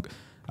Malik Monk.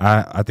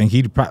 I think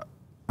he'd probably.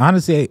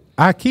 Honestly,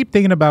 I keep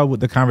thinking about what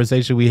the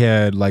conversation we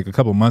had like a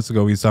couple months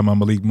ago. We was talking about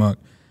Malik Monk,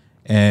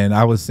 and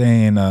I was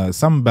saying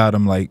something about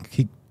him like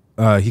he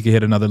could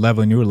hit another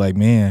level, and you were like,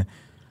 man,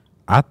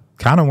 I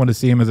kind of want to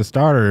see him as a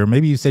starter. Or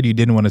maybe you said you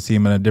didn't want to see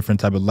him in a different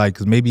type of light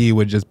because maybe it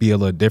would just be a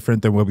little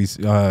different than what we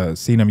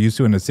seen him used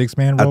to in the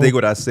 6-man role. I think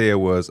what I said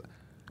was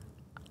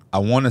I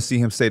want to see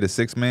him stay the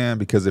 6-man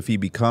because if he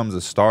becomes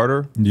a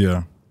starter,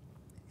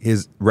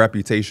 his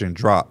reputation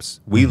drops.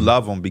 We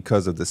love him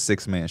because of the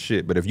 6-man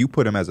shit. But if you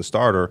put him as a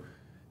starter,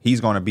 he's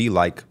going to be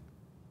like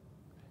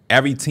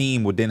every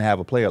team would then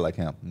have a player like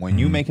him. When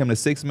you make him the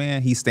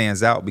 6-man, he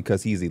stands out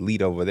because he's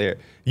elite over there.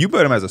 You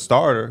put him as a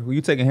starter, who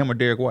you taking him or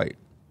Darrick White?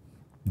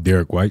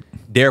 Darrick White.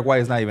 Darrick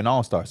White is not even an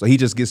all-star. So he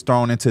just gets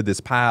thrown into this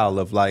pile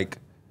of like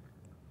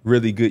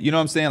really good, you know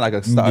what I'm saying? Like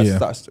a star.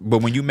 But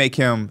when you make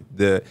him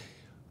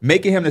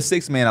making him the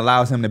 6-man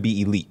allows him to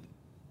be elite.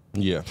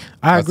 Yeah,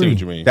 I agree. See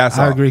what you mean.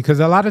 I agree because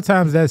a lot of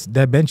times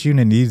that bench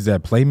unit needs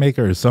that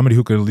playmaker or somebody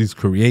who could at least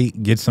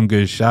create, get some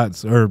good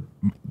shots, or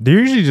they're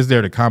usually just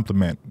there to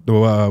complement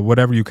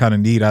whatever you kind of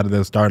need out of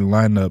the starting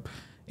lineup.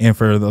 And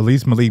for at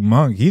least Malik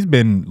Monk, he's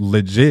been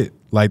legit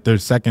like their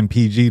second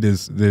PG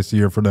this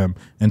year for them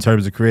in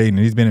terms of creating.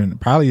 And he's been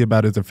probably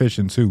about as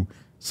efficient too.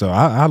 So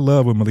I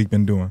love what Malik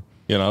been doing.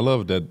 Yeah, and I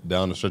love that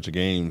down the stretch of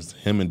games,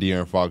 him and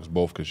De'Aaron Fox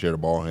both could share the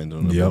ball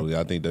handling ability.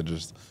 I think that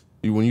just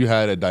when you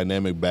had a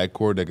dynamic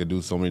backcourt that could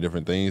do so many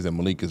different things, and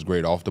Malik is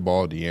great off the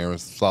ball,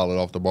 De'Aaron's solid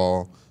off the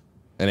ball,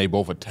 and they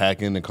both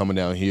attacking and coming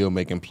downhill,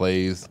 making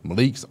plays.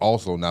 Malik's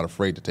also not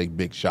afraid to take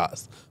big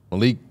shots.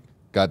 Malik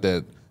got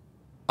that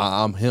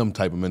I'm him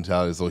type of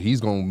mentality, so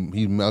he's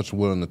much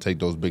willing to take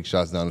those big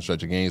shots down the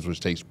stretch of games, which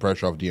takes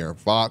pressure off De'Aaron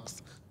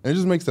Fox. And it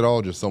just makes it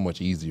all just so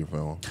much easier for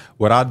him.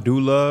 What I do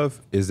love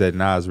is that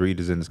Nas Reed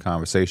is in this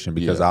conversation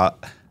because I'm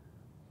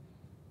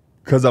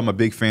a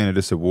big fan of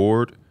this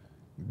award.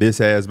 This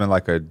has been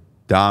like a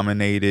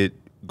dominated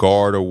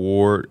guard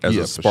award as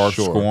a spark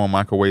scoring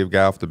microwave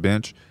guy off the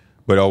bench.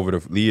 But over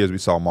the years, we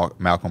saw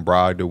Malcolm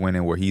Brogdon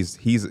winning, where he's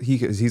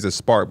a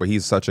spark, but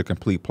he's such a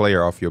complete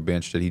player off your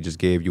bench that he just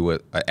gave you an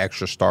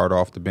extra start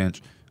off the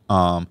bench.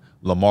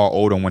 Lamar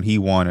Odom, when he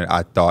won it,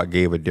 I thought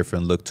gave a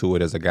different look to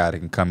it as a guy that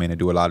can come in and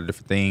do a lot of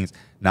different things.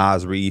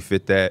 Nas Reed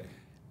fit that,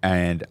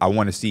 and I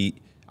want to see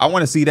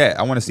that.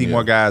 I want to see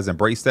more guys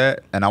embrace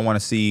that, and I want to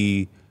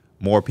see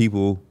more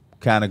people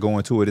kind of go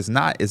into it. It's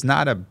not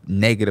a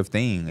negative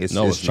thing.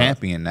 It's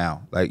champion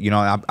now. Like, you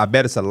know, I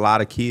bet it's a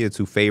lot of kids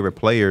who favorite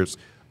players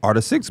are the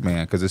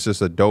 6-man because it's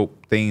just a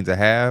dope thing to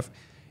have.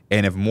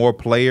 And if more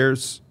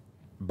players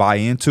buy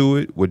into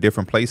it with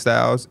different play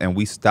styles and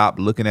we stop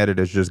looking at it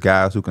as just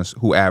guys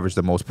who average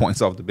the most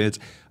points off the bench,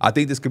 I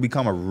think this could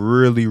become a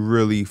really,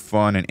 really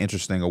fun and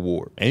interesting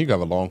award. And you got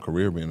a long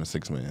career being a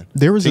 6-man.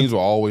 Teams will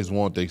always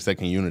want their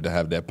second unit to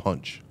have that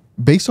punch.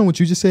 Based on what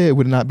you just said,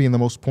 with it not being the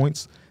most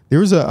points, there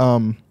was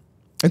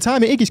in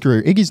time in Iggy's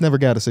career, Iggy's never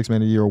got a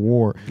 6-man of the year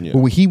award,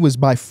 but he was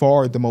by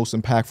far the most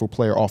impactful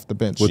player off the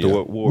bench with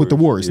the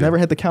Warriors. Never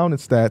had the counted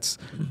stats,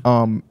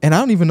 and I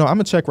don't even know. I'm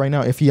gonna check right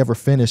now if he ever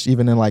finished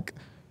even in like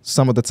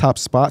some of the top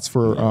spots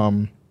for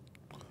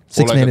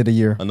 6-man of the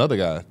year. Another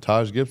guy,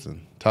 Taj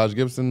Gibson. Taj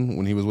Gibson,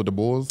 when he was with the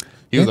Bulls,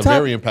 he was a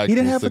very impactful. He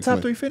didn't have a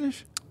top 3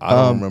 finish. I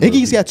don't remember.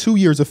 Iggy's got 2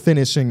 years of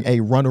finishing a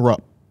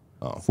runner-up.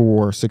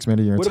 for Six Man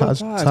of the Year. What about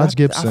Taj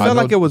Gibson. I feel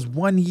like it was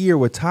 1 year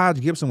where Taj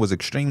Gibson was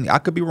extremely. I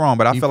could be wrong,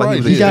 but I feel like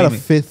he was He got a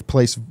extremely- 5th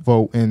place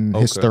vote in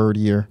his 3rd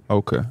year.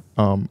 Okay.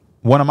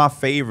 One of my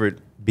favorite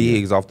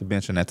bigs off the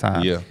bench in that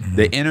time. Yeah.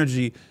 The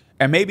energy,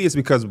 and maybe it's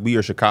because we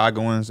are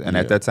Chicagoans, and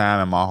at that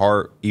time in my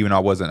heart, even though I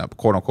wasn't a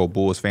quote unquote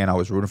Bulls fan, I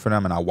was rooting for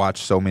them, and I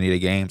watched so many of the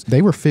games.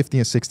 They were 50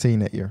 and 16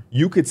 that year.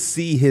 You could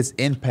see his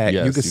impact.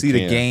 Yes, you could you see the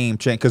can. game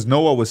change because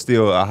Noah was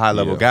still a high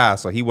level Yeah. guy,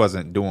 so he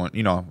wasn't doing,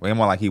 it wasn't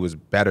like he was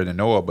better than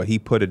Noah, but he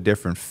put a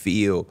different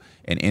feel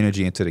and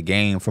energy into the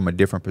game from a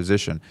different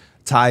position.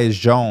 Tyus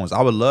Jones,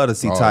 I would love to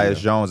see Tyus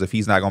Jones if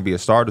he's not going to be a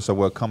starter, so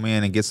we'll come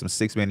in and get some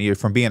 6 man a year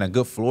from being a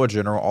good floor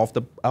general off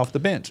the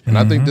bench. And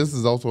I think this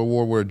is also a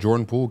war where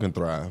Jordan Poole can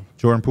thrive.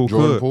 Jordan Poole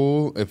Jordan could.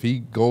 Poole, if he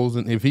goes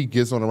and if he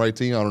gets on the right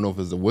team, I don't know if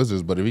it's the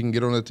Wizards, but if he can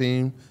get on the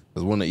team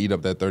that's willing to eat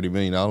up that $30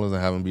 million and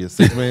have him be a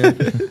 6 man,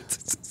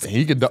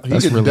 he could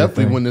really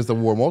definitely the win this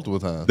award multiple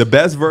times. The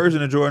best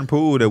version of Jordan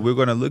Poole that we're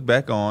going to look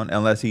back on,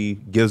 unless he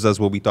gives us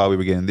what we thought we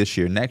were getting this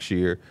year, next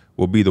year,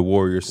 will be the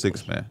Warriors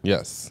 6 man.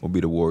 Yes. Will be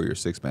the Warriors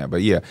 6 man.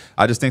 But yeah,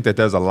 I just think that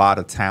there's a lot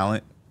of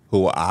talent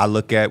who I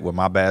look at with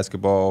my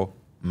basketball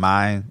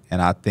mind,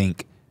 and I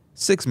think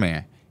 6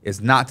 man is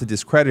not to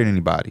discredit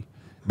anybody,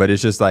 but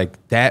it's just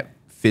like that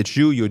fits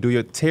you. You'll do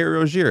your Terry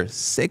Rozier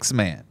 6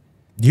 man.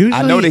 Usually,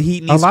 I know the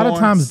Heat a needs lot of scoring,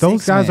 times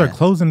those 6 guys are man.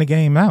 closing the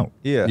game out.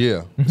 Yeah.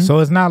 Yeah. So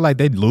it's not like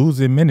they lose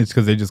in minutes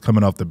because they're just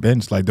coming off the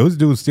bench. Like those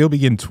dudes still be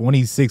getting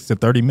 26 to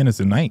 30 minutes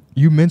a night.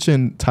 You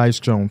mentioned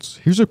Tyus Jones.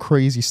 Here's a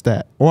crazy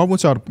stat. Or I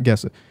want y'all to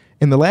guess it.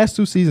 In the last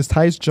 2 seasons,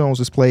 Tyus Jones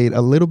has played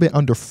a little bit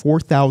under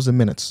 4,000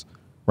 minutes,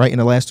 right? In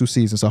the last 2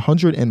 seasons,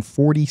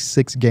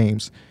 146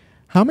 games.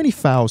 How many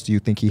fouls do you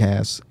think he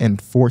has in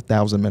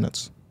 4,000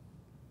 minutes?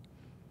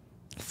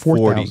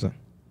 4,000.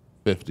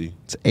 50.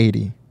 It's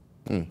 80.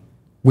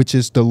 Which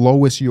is the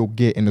lowest you'll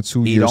get in a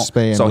 2-year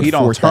span. So with he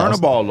don't turn the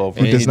 4,000. ball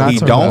over. He does not He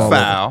turn the don't ball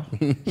foul.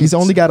 over. He's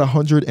only got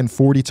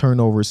 140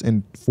 turnovers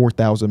in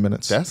 4,000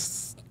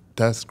 minutes.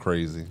 That's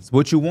crazy.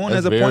 What you want That's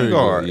as a point very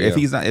guard. good, If yeah.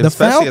 he's not, the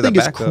especially foul as a thing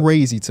is backup.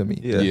 crazy to me.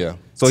 Yeah.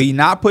 So he's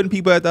not putting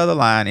people at the other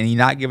line, and he's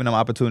not giving them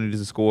opportunities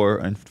to score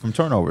and from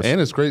turnovers. And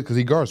it's crazy because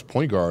he guards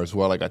point guards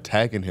who are like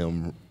attacking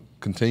him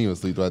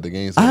continuously throughout the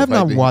game. So I the have fact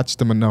not that he-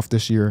 watched him enough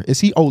this year. Is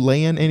he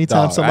Olaying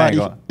anytime Dog, somebody?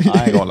 I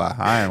ain't gonna lie.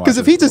 I ain't Because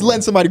if watching he just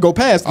letting somebody go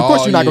past, of Oh,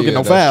 course you're not gonna get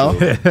no foul.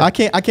 yeah, that's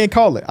I can't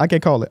call it.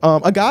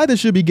 A guy that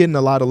should be getting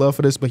a lot of love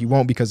for this, but he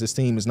won't because his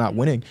team is not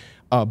winning.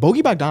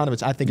 Bogey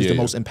Bogdanovic, I think, is the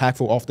Yeah. most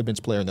impactful off the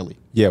bench player in the league.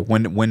 Yeah,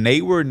 when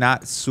they were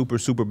not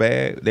super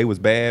bad, they was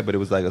bad, but it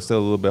was like still a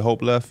little bit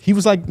hope left. He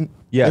was like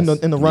Yes.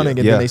 in the running,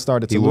 and Yeah. then they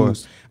started to He lose.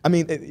 was. I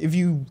mean, if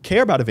you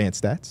care about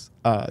advanced stats,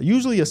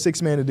 usually a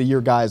 6 man of the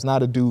year guy is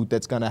not a dude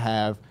that's gonna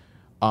have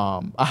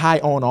a high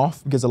on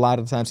off, because a lot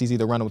of the times he's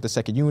either running with the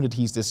second unit,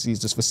 he's this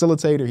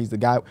facilitator, he's the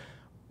guy.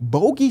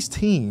 Bogey's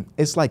team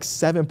is like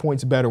 7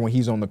 points better when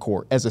he's on the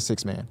court as a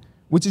 6 man,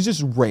 which is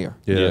just rare.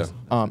 Yeah.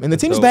 And the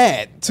team's dope.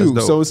 bad too,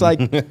 That's so dope. it's like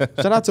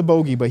shout out to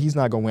Bogey, but he's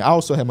not gonna win. I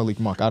also have Malik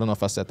Monk. I don't know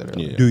if I said that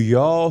earlier. Yeah. Do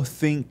y'all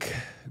think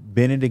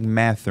Benedict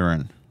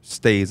Mathurin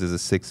stays as a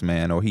 6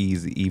 man, or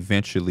he's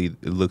eventually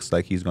it looks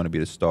like he's going to be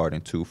the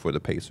starting 2 for the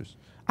Pacers?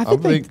 I I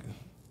think, think,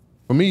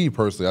 for me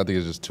personally, I think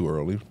it's just too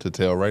early to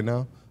tell right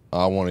now.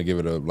 I want to give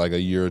it a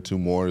year or 2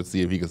 more to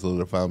see if he can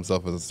solidify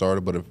himself as a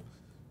starter. But if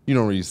you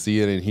don't really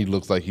see it and he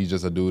looks like he's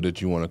just a dude that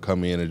you want to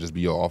come in and just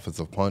be your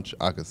offensive punch,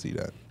 I could see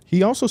that.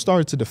 he also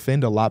started to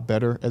defend a lot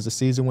better as the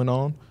season went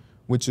on,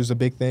 which is a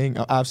big thing.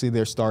 Obviously,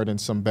 they're starting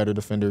some better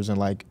defenders in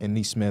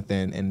Nesmith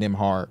and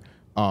Nembhard.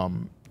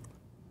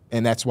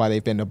 And that's why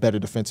they've been a better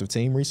defensive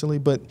team recently.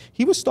 But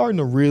he was starting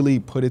to really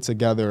put it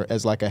together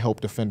as like a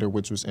help defender,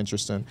 which was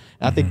interesting. And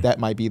I think that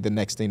might be the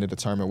next thing to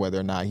determine whether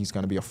or not he's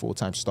going to be a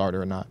full-time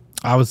starter or not.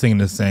 I was thinking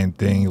the same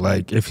thing.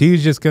 Like, if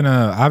he's just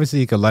gonna, obviously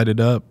he could light it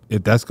up.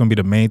 If that's gonna be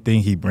the main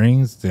thing he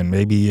brings, then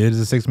maybe he is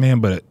a 6 man.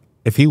 But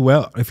if he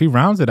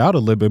rounds it out a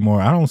little bit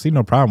more, I don't see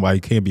no problem why he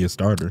can't be a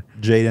starter.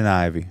 Jaden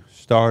Ivey,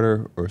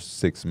 starter or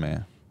 6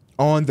 man?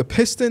 On the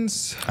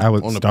Pistons, I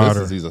would On the starter.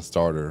 Pistons, he's a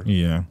starter.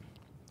 Yeah.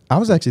 I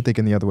was actually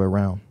thinking the other way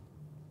around,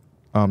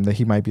 that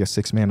he might be a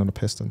 6 man on the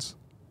Pistons.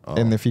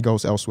 And if he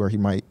goes elsewhere, he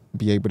might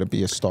be able to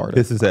be a starter.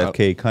 Pistons have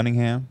Cade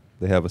Cunningham.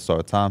 They have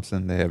Asar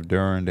Thompson. They have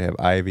Duran. They have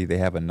Ivy. They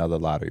have another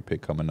lottery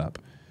pick coming up.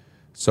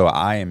 So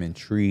I am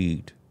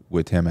intrigued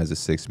with him as a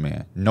 6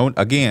 man. No,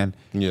 again,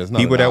 Yeah, it's not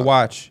people an that out.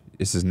 watch,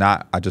 this is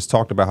not. I just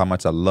talked about how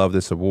much I love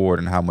this award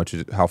and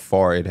how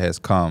far it has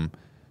come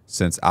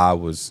since I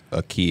was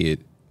a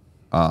kid,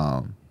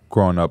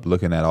 growing up,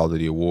 looking at all of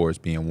the awards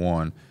being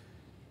won.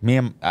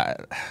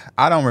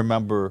 I don't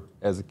remember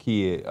as a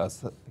kid,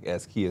 us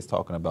as kids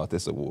talking about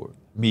this award.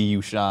 Me,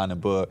 you, Sean, and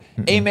Bud.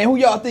 Hey man, who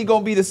y'all think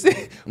gonna be the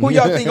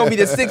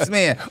 6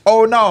 man?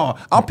 Oh no,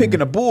 I'm picking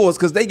the Bulls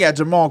because they got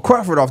Jamal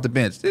Crawford off the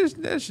bench.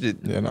 That shit.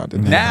 Yeah, no,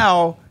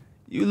 Now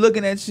you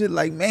looking at shit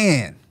like,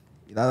 man,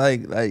 you know,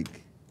 like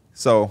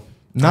so.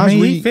 I mean,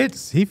 he Reed-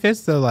 fits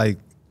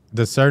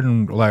the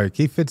certain, like,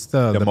 he fits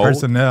the mold?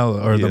 personnel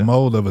or the Yeah.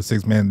 mold of a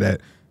 6 man, that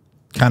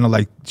kind of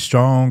like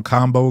strong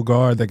combo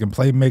guard that can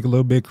play, make a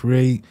little bit,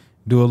 create,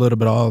 do a little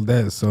bit of all of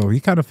that. So he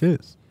kind of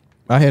fits.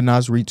 I had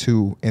Naz Reid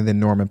 2 and then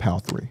Norman Powell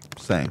 3.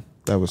 Same.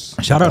 That was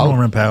Shout out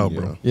Norman Powell,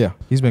 bro. yeah.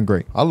 He's been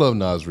great. I love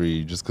Naz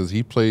Reid just because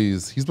he's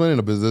playing in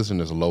a position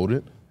that's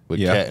loaded with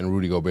Cat and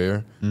Rudy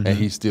Gobert, and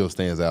he still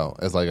stands out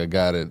as like a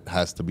guy that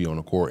has to be on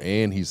the court,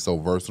 and he's so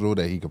versatile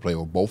that he can play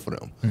with both of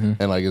them,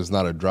 and like it's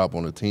not a drop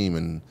on the team,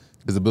 and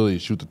his ability to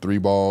shoot the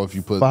 3-ball. If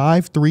you put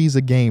 5 threes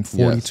a game,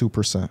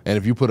 42%. and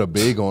if you put a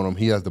big on him,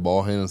 he has the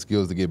ball handling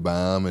skills to get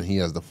by him, and he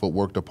has the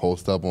footwork to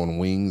post up on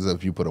wings.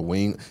 If you put a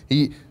wing,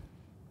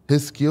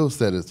 his skill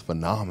set is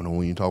phenomenal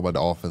when you talk about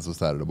the offensive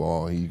side of the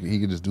ball. He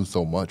can just do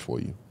so much for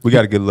you. We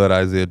got to get a little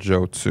Isaiah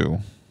Joe too.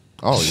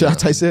 Oh, Shout out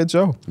to Isaiah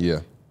Joe.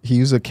 Yeah. He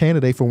was a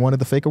candidate for one of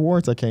the fake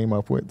awards I came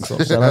up with. So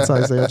shout out to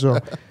Isaiah Joe.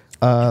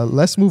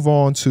 Let's move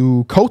on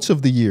to Coach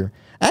of the Year.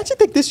 I actually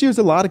think this year's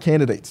a lot of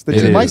candidates. That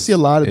you might see a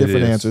lot of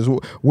different answers.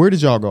 Where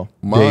did y'all go?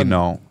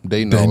 Daigneault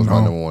was my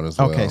number one as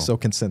well. Okay, so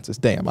consensus.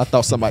 Damn, I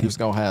thought somebody was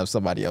gonna have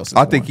somebody else.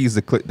 I think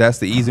that's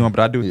the easy one, but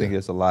I do think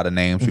there's a lot of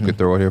names you could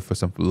throw out here for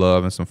some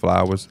love and some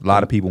flowers. A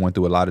lot of people went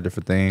through a lot of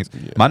different things.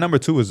 My number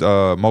 2 is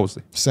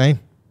Mosley. Same.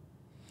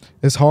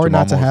 It's hard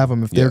Jamal not to have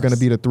him if they're going to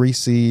be the 3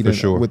 seed and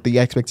sure. with the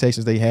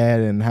expectations they had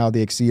and how they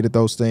exceeded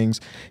those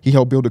things. He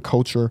helped build a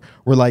culture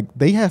where like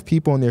they have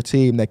people on their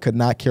team that could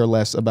not care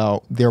less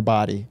about their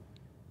body.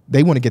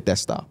 They want to get that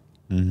stop.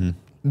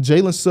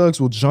 Jalen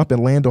Suggs will jump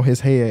and land on his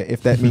head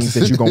if that means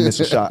that you're going to miss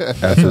a shot.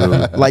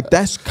 Absolutely. Like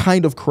that's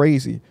kind of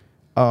crazy.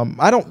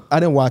 I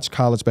didn't watch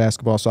college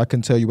basketball, so I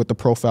couldn't tell you what the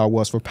profile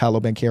was for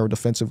Paolo Banchero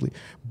defensively.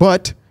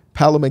 But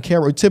Paolo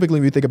Banchero, typically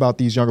when you think about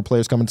these younger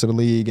players coming to the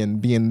league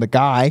and being the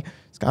guy,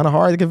 it's kind of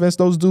hard to convince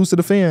those dudes to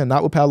defend.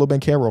 Not with Paolo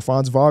Banchero.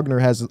 Franz Wagner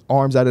has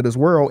arms out of this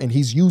world, and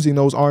he's using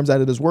those arms out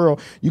of this world.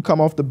 You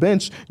come off the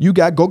bench, you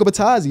got Goga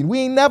Batadze. We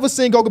ain't never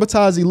seen Goga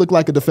Batadze look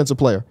like a defensive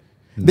player.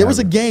 There was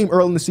a game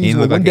early in the season He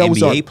where looked like Wendell an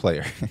was NBA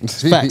player.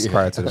 Facts.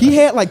 Prior to that. He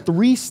had like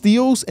 3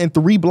 steals and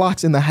 3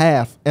 blocks in the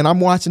half, and I'm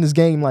watching this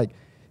game like,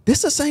 this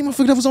is the same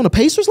motherfucker that was on the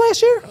Pacers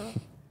last year?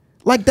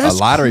 Like, that's A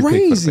lottery pick for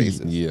the crazy.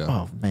 Pacers. Yeah.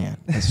 Oh, man.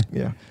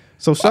 Yeah.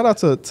 So shout out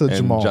to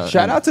Jamal.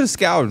 Shout out to the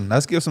scouting.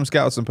 Let's give some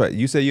scouts some play.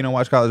 You say you don't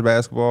watch college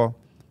basketball.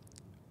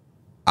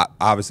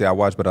 Obviously, I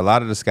watch, but a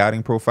lot of the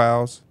scouting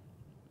profiles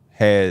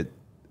had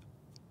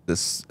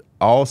this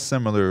all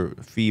similar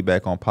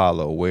feedback on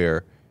Paolo,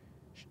 where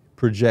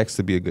projects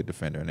to be a good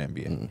defender in the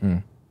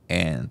NBA,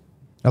 and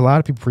A lot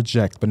of people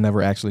project but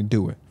never actually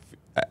do it.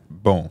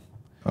 boom.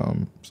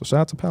 So shout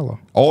out to Paolo.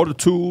 All the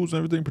tools,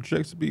 everything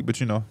projects to be, but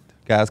you know,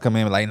 guys come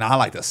in like, nah, I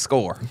like to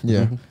score.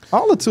 Yeah.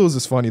 All the tools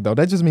is funny, though.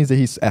 That just means that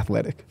he's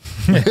athletic.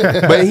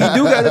 But he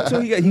do got the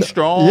tool. He's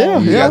strong. Yeah,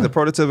 he yeah. got the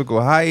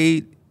prototypical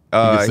height. He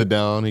can sit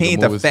down. He can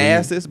ain't move the his feet.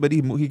 fastest, but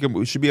he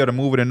should be able to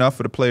move it enough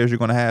for the players you're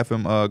going to have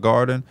him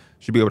guarding.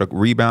 Should be able to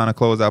rebound and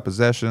close out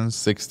possessions.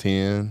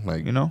 6'10",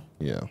 like You know?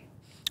 yeah.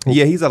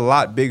 Yeah, he's a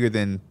lot bigger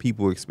than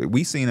people expect.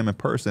 We seen him in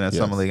person at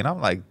Summer League, and I'm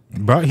like,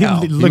 Bro, he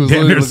no. looked He damn was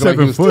near literally looking like 7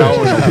 he was taller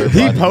foot. than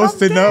He everybody.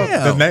 posting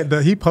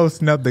up he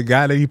posting up the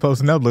guy that he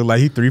posting up look like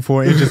he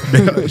 3-4 inches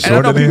and I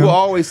shorter know than people him.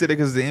 always say that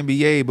because of the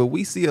NBA, but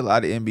we see a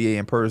lot of NBA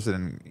in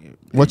person.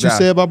 What you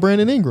say about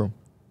Brandon Ingram?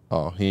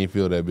 Oh, he ain't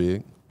feel that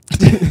big.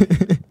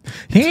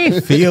 He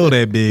ain't feel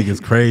that big. It's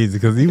crazy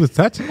because he was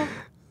touching him.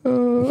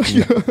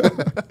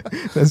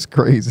 That's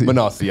crazy. But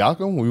no, Siakam,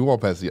 when we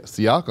walk past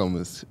Siakam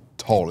is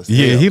tall as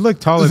Yeah, hell. he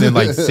looked taller than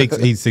like 6'8",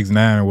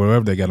 6'9", or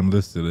whatever they got him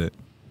listed at.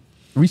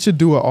 We should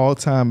do an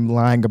all-time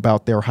lying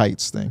about their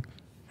heights thing.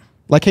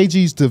 Like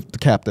KG's the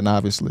captain,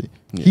 obviously.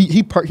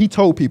 Yeah. He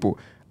told people,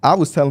 I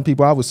was telling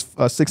people I was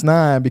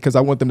 6'9" because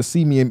I want them to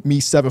see me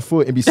 7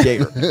 foot and be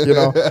scared. You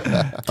know,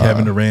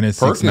 Kevin Durant at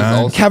Perkins 6'9".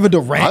 also- Kevin I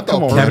Durant. thought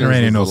Come on, Perkins Kevin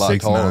Durant ain't was no a lot 6'9".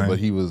 taller, but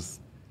he was.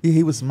 Yeah,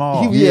 he was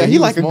small. He he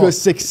like was a small. good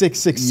 6'6",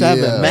 6'7",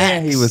 Yeah.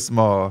 max. He was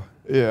small.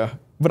 Yeah.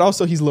 But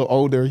also he's a little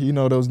older. You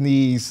know, those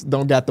knees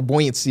don't got the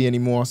buoyancy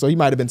anymore. So he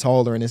might have been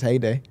taller in his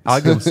heyday. I'll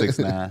give him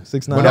 6'9".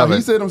 6'9". But no,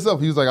 he said himself,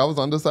 he was like, I was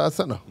undersized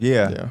center.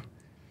 Yeah. Yeah.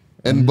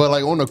 And but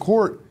like on the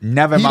court,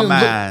 Never in he my didn't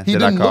look- mind he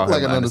did I didn't call look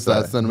like him an undersized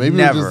undersized. center. Maybe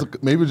Never.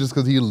 it was just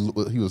because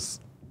he was.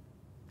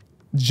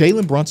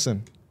 Jalen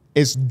Brunson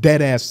is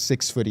dead ass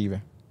 6 foot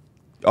even.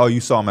 Oh, you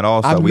saw him at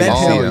all? I We met didn't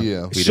see him, him.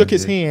 yeah. We shook didn't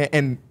his see him. hand,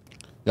 and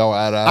Y'all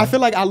eye to eye. I feel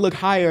like I look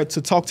higher to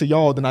talk to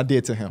y'all than I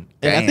did to him.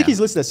 And I think Damn. he's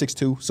listed at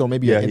 6'2", so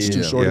maybe Yeah, an inch he too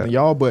is, shorter yeah. than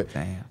y'all. But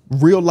Damn.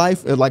 real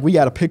life, like we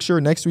got a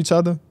picture next to each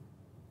other.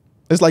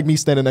 It's like me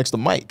standing next to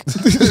Mike.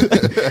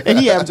 And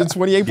he averaging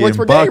 28 points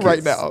per Getting game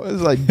right buckets. now.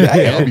 It's like, I'll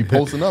damn. be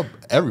posting up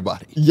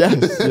everybody.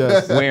 Yes,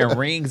 yes. Wearing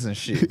rings and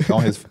shit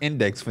on his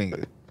index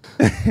finger.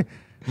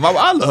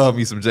 I love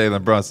me some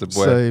Jalen Brunson,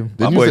 boy. Same. My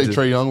Didn't boy you say just-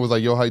 Trey Young was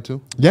like your height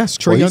too? Yes,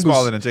 Trey Well, Young he's was-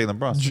 smaller than Jalen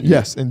Brunson.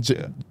 Yes, and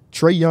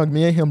Trey Young,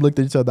 me and him looked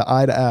at each other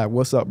eye to eye.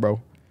 What's up, bro?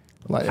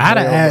 Like, Eye to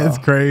hell eye no. is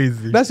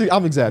crazy.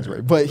 I'm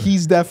exaggerating, but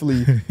he's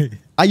definitely.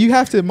 You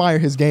have to admire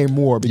his game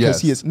more because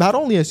he is not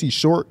only is he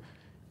short,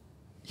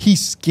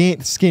 he's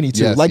skinny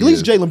too. Yes, Like at he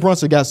least is. Jalen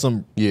Brunson got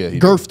some he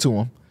girth to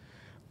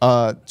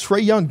him.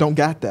 Trey Young don't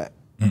got that.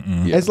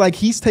 Yeah. It's like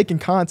he's taking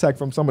contact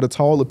from some of the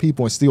taller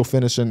people and still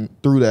finishing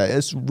through that.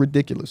 It's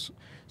ridiculous.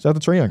 Shout out to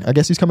Trey Young. I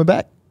guess he's coming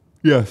back.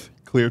 Yes.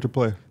 Clear to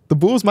play. The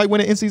Bulls might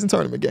win an in-season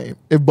tournament game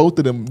if both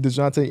of them,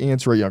 DeJounte and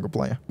Trae Young, are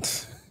playing.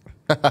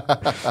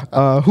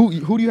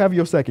 Who do you have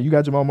your second? You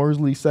got Jamal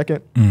Mosley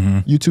second.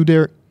 You too,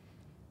 Darrick?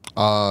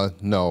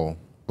 No.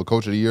 But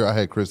Coach of the Year, I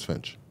had Chris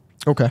Finch.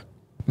 Okay.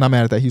 Not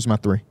mad at that. He's my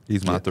 3.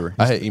 He's my 3.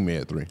 I had Ime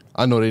at 3.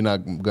 I know they're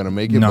not going to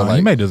make it. No, but like,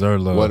 he may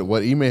deserve love.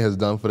 What Ime has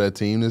done for that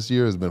team this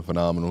year has been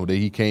phenomenal.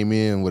 He came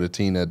in with a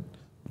team that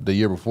the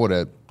year before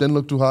that didn't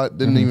look too hot,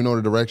 didn't even know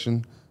the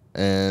direction.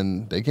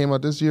 And they came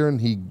out this year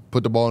and he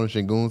put the ball in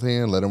Şengün's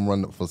hand, let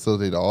him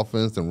facilitate the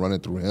offense and run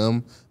it through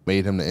him,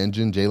 made him the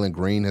engine. Jalen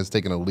Green has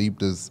taken a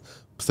leap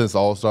since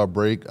All-Star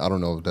break. I don't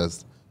know if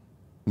that's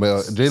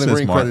well, Jalen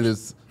Green credit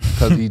is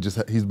because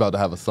he's about to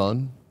have a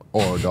son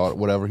or a daughter,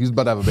 whatever. He's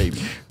about to have a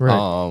baby.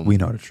 Right. We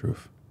know the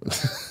truth.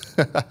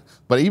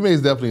 But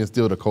Ime's definitely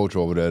instilled a culture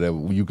over there that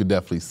you could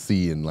definitely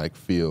see and like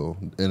feel,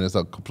 and it's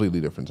a completely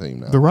different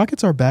team now. The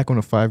Rockets are back on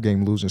a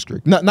 5-game losing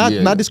streak.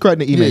 Not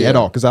discrediting Ime at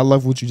all, because I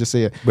love what you just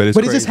said. But it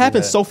just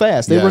happened so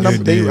fast. They were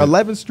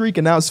 11 streak,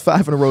 and now it's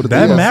 5 in a row.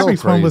 That was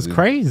Mavericks so one was crazy.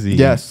 crazy.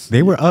 Yes.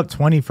 They were up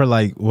 20 for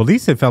like, well, at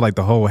least it felt like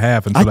the whole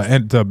half until the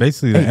end, to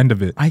basically the end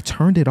of it. I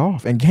turned it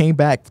off and came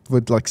back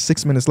with like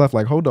 6 minutes left.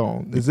 Like, hold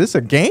on, is this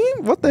a game?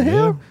 What the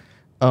hell?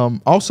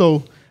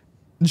 Also,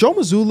 Joe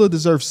Mazzulla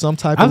deserves some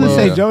type I of was love.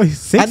 gonna say, Joey,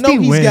 60 I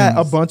know he's wins. got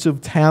a bunch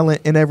of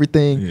talent and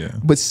everything, Yeah.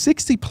 but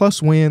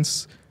 60+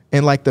 wins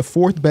and like the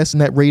 4th best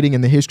net rating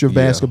in the history of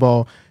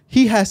basketball,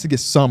 he has to get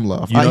some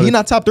love. He's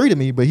not top 3 to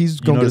me, but he's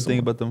You going know to the get thing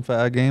some. about them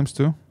 5 games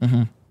too?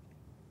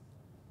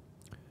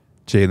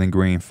 Jalen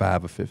Green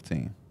 5 of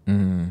 15.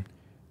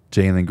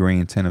 Jalen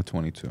Green 10 of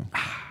 22.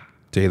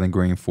 Jalen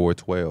Green 4 of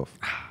 12.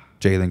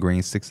 Jalen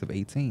Green 6 of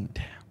 18.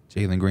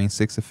 Jalen Green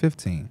 6 of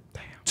 15.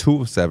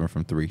 2 of 7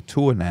 from 3.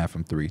 2 of 9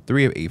 from 3.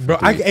 3 of 8 from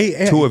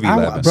 3. 2 of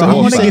 11. Bro, I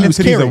want to saying get he was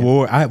into these carrying.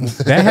 awards.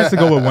 That has to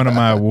go with one of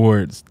my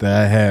awards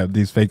that I have,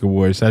 these fake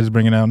awards. Should I just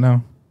bring it out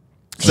now?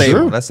 Save Sure.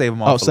 them. Let's save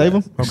them all. Oh, for save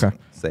last. them? Okay.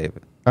 Save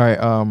it. All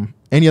right.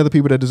 Any other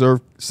people that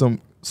deserve some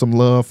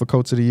love for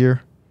Coach of the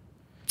Year?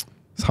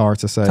 It's hard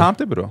to say. Tom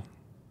Thibodeau.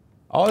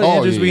 All the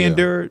injuries we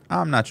endured,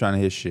 I'm not trying to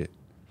hit shit.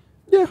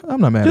 Yeah, I'm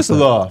not mad Just at that.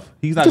 love.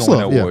 He's not Just going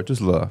to win love, that yeah. award.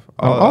 Just love.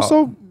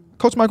 Also,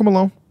 Coach Michael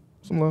Malone,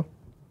 some love.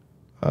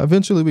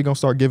 Eventually, we're going to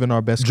start giving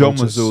our best Joe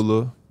coaches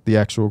Mazzulla. the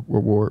actual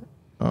reward.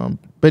 But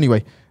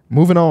anyway,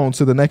 moving on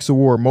to the next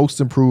award,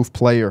 Most Improved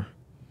Player.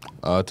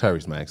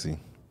 Tyrese Maxey.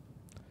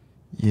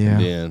 Yeah.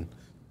 And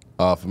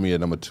then for me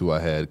at number 2, I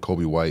had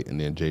Kobe White and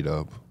then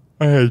J-Dub.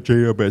 I had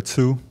J-Dub at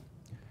 2.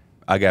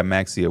 I got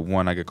Maxey at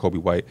 1. I got Kobe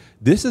White.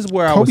 This is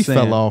where I Kobe was saying,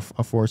 fell off,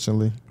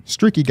 unfortunately.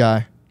 Streaky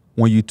guy.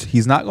 when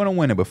he's not going to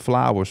win it, but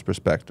Flowers'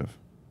 perspective.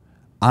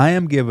 I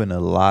am giving a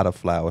lot of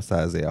flowers to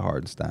Isaiah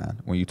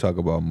Hartenstein when you talk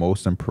about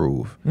most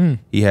improved.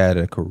 He had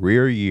a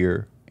career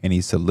year, and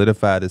he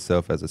solidified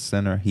himself as a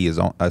center. He is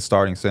a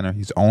starting center.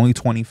 He's only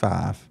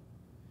 25.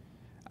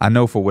 I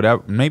know for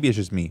whatever, maybe it's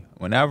just me.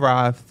 Whenever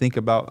I think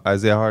about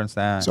Isaiah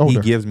Hartenstein, he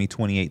gives me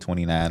 28,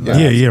 29.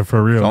 Yeah,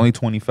 for real. He's only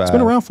 25. He's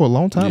been around for a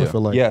long time, I Yeah.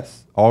 feel like.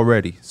 Yes,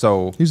 already.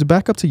 So He was a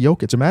backup to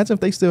Jokic. Imagine if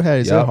they still had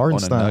Isaiah on the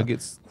Hartenstein.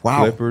 Nuggets, Wow.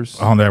 Clippers.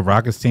 On that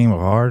Rockets team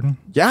with Harden.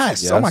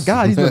 Yes. Oh, my Yes.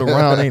 God. He's been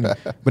around, ain't he?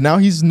 But now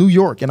he's New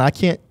York, and I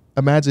can't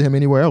imagine him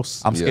anywhere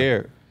else. I'm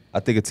scared. I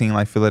think a team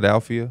like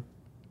Philadelphia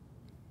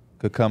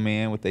could come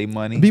in with their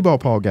money. B-Ball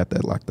Paul got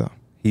that locked up.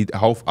 I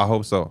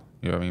hope so.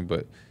 You know what I mean?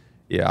 But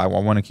yeah, I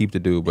want to keep the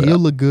dude. But He'll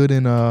look good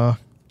in love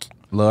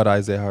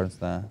Isaiah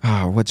Hartenstein.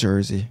 what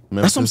jersey?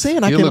 Memphis. That's what I'm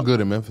saying. He'll look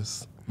good in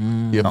Memphis.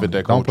 He'll fit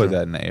that Don't culture. put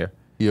that in the air.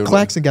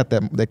 Claxton got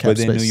that cap But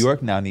then space. New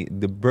York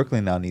the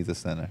Brooklyn now needs a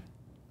center.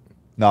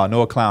 No,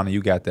 Noah Clowney,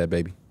 you got that,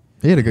 baby.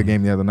 He had a good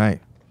game the other night.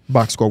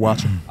 Box score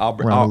watching. I'll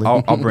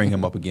bring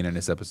him up again in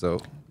this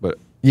episode. But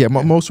Yeah,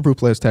 most improved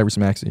player is Tyrese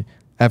Maxey.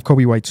 I have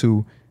Kobe White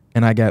 2,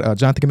 and I got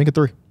Jonathan Kuminga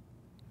 3.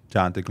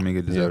 Jonathan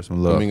Kuminga deserves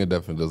some love. Kuminga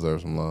definitely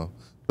deserves some love,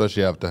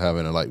 especially after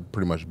having to like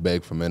pretty much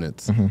beg for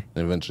minutes and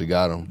eventually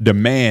got him.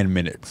 Demand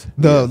minutes.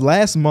 The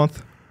last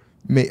month,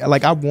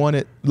 I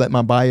wanted let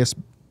my bias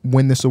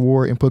win this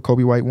award and put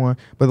Kobe White 1,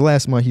 but the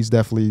last month he's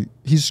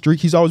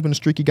always been a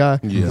streaky guy.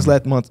 Yeah. His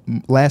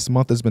last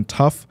month has been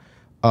tough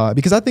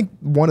because I think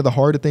one of the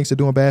harder things to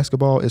do in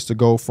basketball is to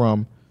go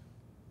from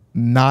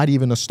not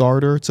even a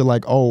starter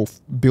to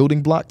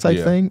building block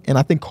type thing, and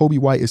I think Kobe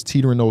White is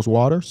teetering those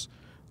waters.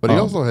 But he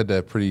also had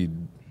that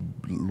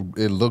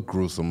it looked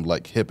gruesome,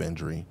 like hip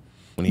injury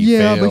when he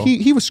fell. But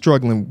he was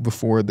struggling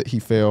before that he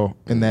fell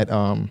in that.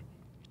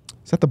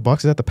 Is that the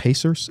Bucks? Is that the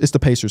Pacers? It's the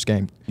Pacers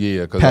game.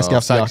 Yeah, because Pascal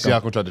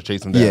Siakam tried to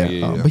chase him down.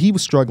 Yeah. But he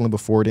was struggling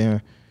before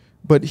then.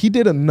 But he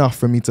did enough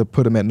for me to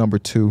put him at number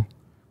 2.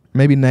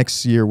 Maybe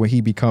next year when he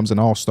becomes an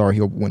all-star,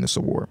 he'll win this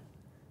award.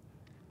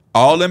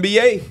 All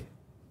NBA.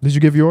 Did you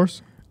give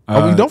yours?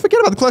 Don't forget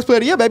about the clutch player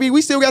of the year, baby.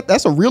 We still got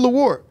that's a real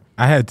award.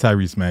 I had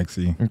Tyrese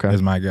Maxey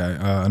as my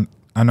guy.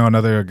 I know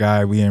another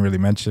guy we didn't really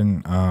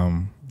mention,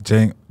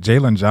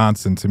 Jalen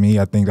Johnson. To me,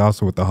 I think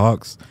also with the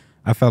Hawks,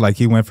 I felt like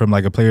he went from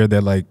like a player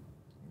that like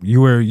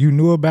you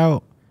knew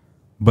about,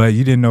 but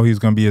you didn't know he was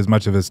going to be as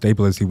much of a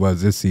staple as he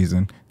was this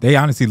season. They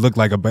honestly looked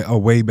like a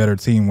way better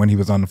team when he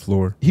was on the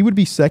floor. He would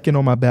be second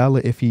on my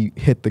ballot if he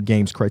hit the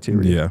game's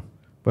criteria. Yeah.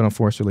 But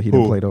unfortunately, he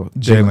didn't play those.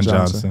 Jalen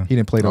Johnson. He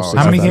didn't play those.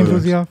 How many games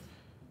was he off?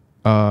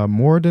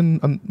 More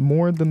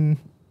than.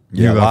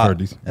 Yeah, a lot.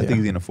 30s. I think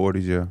he's in the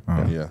 40s. Yeah,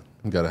 Yeah,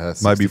 you gotta have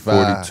 65. might be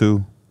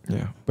 42.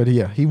 Yeah, but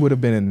yeah, he would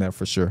have been in there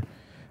for sure.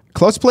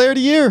 Clutch Player of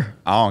the Year.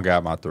 I don't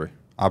got my 3.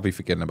 I'll be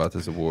forgetting about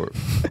this award.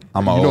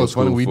 I'm You a know old what's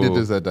funny? school We did fool.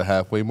 this at the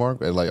halfway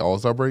mark at like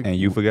All-Star break. and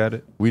you forgot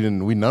it. We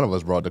none of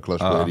us brought the Clutch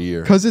Player of the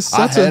Year 'Cause it's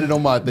such I had a it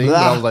on my thing, but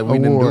I was like, we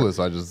didn't award. do it,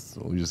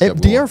 so we just If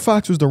kept going. De'Aaron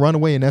Fox was the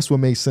runaway, and that's what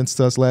made sense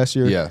to us last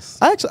year. Yes.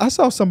 I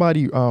saw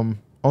somebody on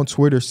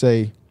Twitter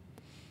say,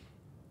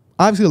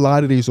 obviously a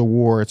lot of these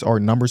awards are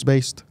numbers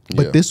based,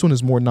 but Yeah. this one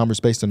is more numbers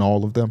based than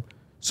all of them.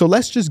 So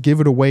let's just give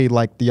it away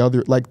like the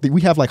other,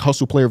 we have like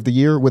Hustle Player of the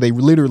Year where they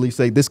literally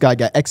say this guy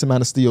got X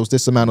amount of steals,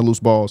 this amount of loose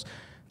balls.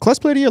 Clutch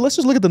Player of the Year, let's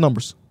just look at the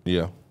numbers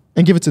Yeah.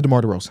 and give it to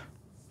DeMar DeRozan.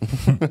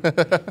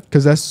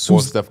 Because that's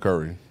Or Steph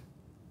Curry.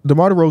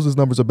 DeMar DeRozan's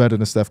numbers are better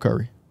than Steph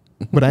Curry.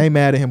 But I ain't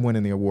mad at him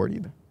winning the award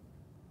either.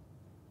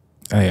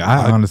 Hey,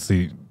 I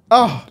honestly,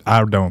 Oh,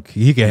 I don't.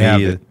 He can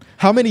have either. it.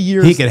 how many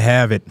years? He could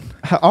have it.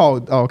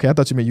 Okay. I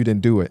thought you meant you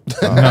didn't do it.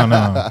 No.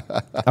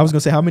 I was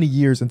gonna say how many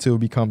years until it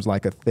becomes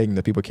like a thing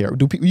that people care.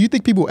 You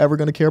think people ever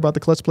gonna care about the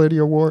Clutch Player of the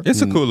Year award?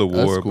 It's a cool That's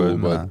award, cool,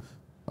 but, nah.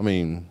 I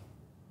mean,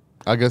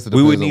 I guess it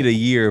we would depends need on- a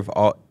year of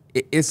all.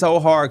 It's so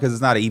hard because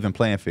it's not an even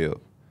playing field.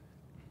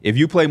 If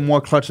you play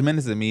more clutch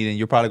minutes than me, then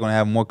you're probably going to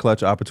have more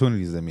clutch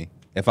opportunities than me.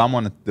 If I'm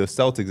on the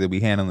Celtics that we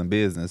handling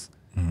business,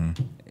 and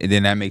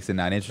then that makes it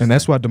not interesting. And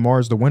that's why DeMar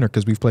is the winner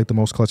because we've played the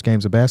most clutch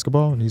games of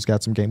basketball, and he's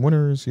got some game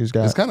winners. He's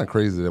got. It's kind of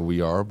crazy that we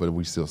are, but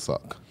we still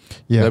suck.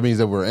 Yeah. That means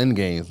that we're in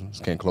games, we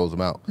just can't close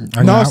them out.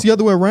 No, it's the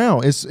other way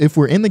around. It's if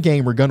we're in the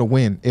game, we're gonna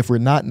win. If we're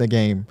not in the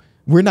game,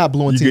 we're not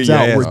blowing You get teams your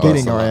out. ass We're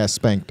getting busted. our ass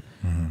spanked.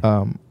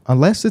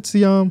 Unless it's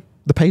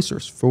the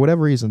Pacers. For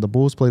whatever reason, the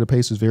Bulls play the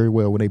Pacers very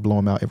well when they blow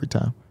them out every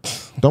time.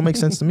 Don't make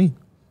sense to me,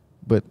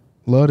 but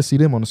love to see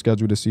them on the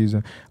schedule this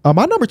season.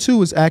 My number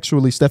 2 is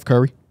actually Steph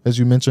Curry, as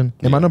you mentioned,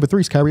 and my number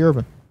 3 is Kyrie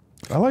Irving.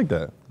 I like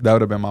that. That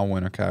would have been my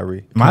winner,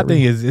 Kyrie. My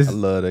thing is I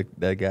love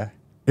that guy.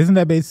 isn't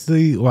that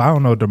basically? Well, I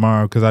don't know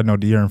tomorrow because I know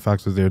De'Aaron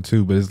Fox was there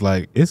too. But it's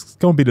like it's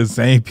gonna be the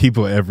same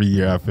people every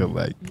year. I feel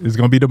like it's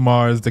gonna be the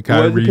Mars, the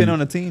Well, it Kyrie. depends on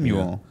the team you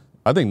on.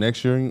 I think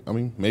next year, I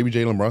mean, maybe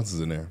Jalen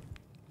Brunson's in there.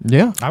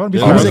 Yeah, I would be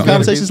Yeah, he was surprised in if-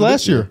 conversations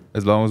last year.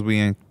 As long as we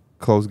in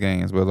close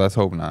games, but let's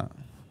hope not.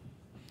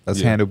 Let's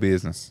Yeah. handle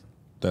business.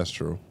 That's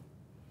true.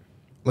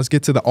 Let's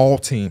get to the all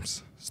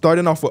teams.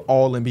 Starting off with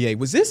all NBA.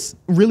 Was this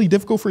really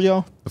difficult for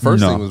y'all? The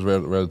first No. thing was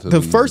relatively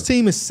The first easy.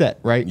 team is set,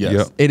 right? Yes.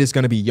 Yep. It is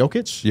going to be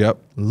Jokic, Yep.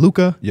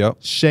 Luka, Yep.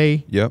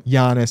 Shea, Yep.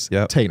 Giannis,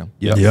 Yep. Tatum.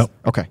 Yep.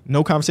 Okay.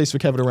 No conversation for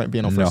Kevin Durant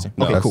being on first team.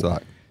 No, Okay, that's cool.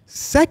 not.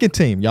 Second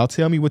team, y'all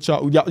tell me what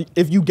y'all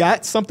if you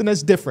got something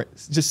that's different,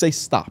 just say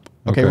stop.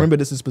 Okay, Okay. remember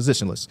this is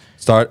positionless.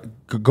 Start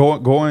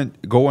going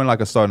like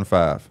a starting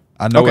 5.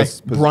 I know Okay,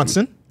 it's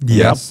Brunson,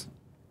 Yes.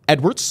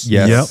 Edwards,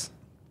 Yes.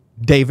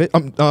 Yep. David.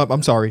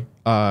 I'm sorry,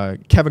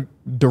 Kevin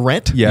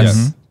Durant,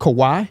 Yes.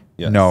 Kawhi.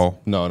 Yes. No.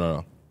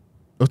 No.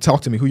 Oh,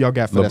 talk to me. Who y'all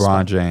got for that LeBron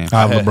spot? James.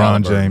 I have had LeBron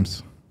Halliburton.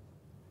 James.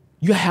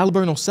 You have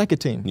Halliburton on second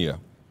team. Yeah.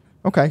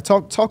 Okay,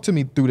 talk to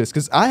me through this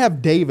because I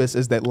have Davis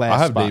as that last. I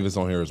have spot, Davis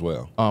on here as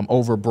well.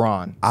 over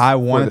Braun. I for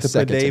wanted the to put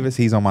second team. Davis.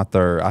 He's on my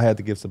 3rd. I had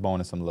to give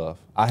Sabonis some love.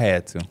 I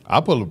had to.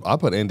 I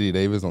put Anthony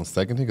Davis on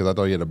second team because I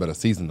thought he had a better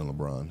season than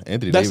LeBron.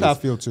 Anthony That's Davis. how I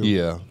feel, too.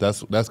 Yeah,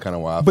 that's kind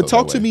of why. I But felt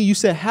talk that to way. me. You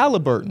said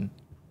Halliburton.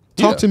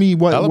 Talk Yeah. to me.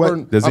 What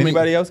Halliburton- Does I mean-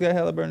 anybody else got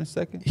Halliburton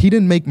second? he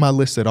didn't make my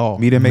list at all.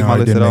 Me didn't make No, my he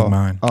list didn't at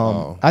make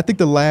all. mine. I think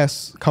the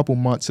last couple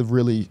months have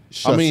really.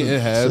 I mean, it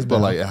shut has, but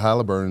down. like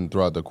Halliburton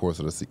throughout the course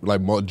of the season,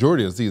 like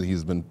majority of the season,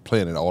 he's been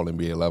playing at all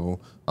NBA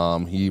level.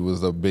 He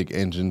was a big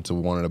engine to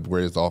one of the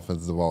greatest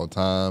offenses of all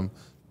time,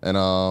 and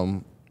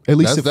At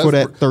least that's- for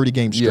that's that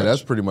 30-game stretch. Yeah,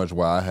 that's pretty much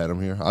why I had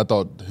him here. I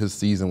thought his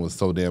season was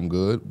so damn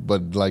good,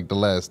 but like the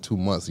last 2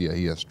 months, yeah,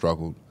 he has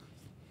struggled.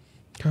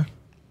 Okay.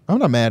 I'm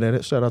not mad at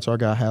it. Shout out to our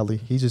guy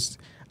Hallie.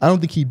 I don't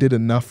think he did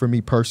enough for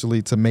me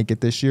personally to make it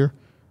this year.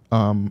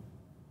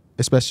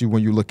 Especially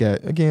when you look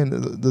at again,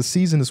 the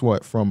season is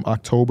what from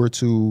October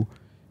to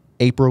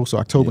April. So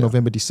October, Yeah.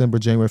 November, December,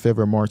 January,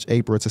 February, March,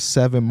 April. It's a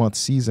 7-month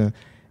season.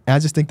 And I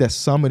just think that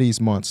some of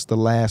these months, the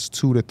last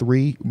 2 to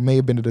 3, may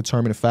have been a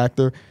determining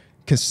factor,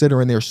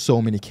 considering there's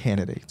so many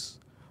candidates.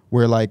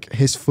 Where like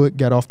his foot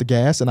got off the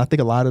gas, and I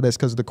think a lot of that's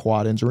because of the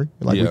quad injury.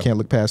 Like we Yeah. can't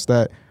look past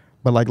that.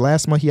 But like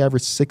last month, he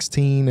averaged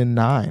 16 and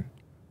 9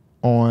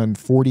 on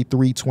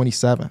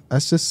 43-27.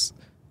 That's just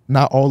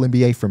not all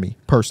NBA for me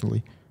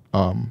personally.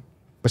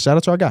 But shout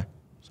out to our guy.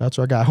 Shout out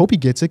to our guy. I hope he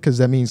gets it because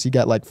that means he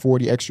got like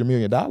 $40 extra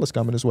million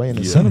coming his way in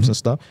incentives and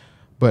stuff.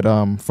 But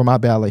for my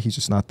ballot, he's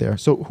just not there.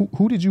 So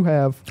who did you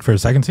have? For the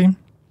second team?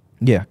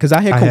 Yeah, because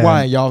I had I Kawhi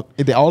had- and y'all.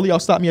 Did all of y'all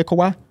stop me at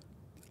Kawhi?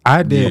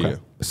 I did.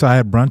 Okay. So I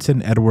had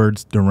Brunson,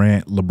 Edwards,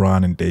 Durant,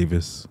 LeBron, and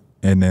Davis.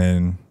 And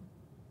then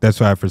that's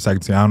why for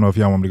second team. I don't know if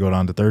y'all want me to go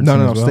down to third No,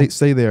 team no, as no. well.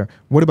 Stay there.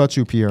 What about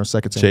you, Pierre, on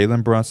second team?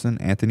 Jalen Brunson,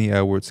 Anthony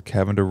Edwards,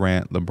 Kevin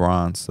Durant,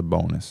 LeBron,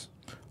 Sabonis.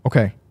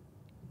 Okay.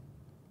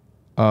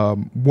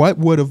 What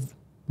would have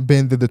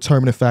been the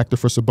determining factor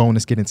for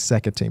Sabonis getting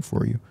second team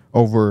for you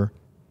over,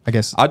 I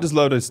guess? I just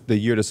love the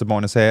year that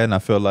Sabonis had, and I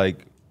feel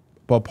like,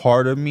 but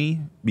part of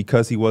me,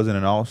 because he wasn't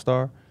an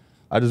all-star,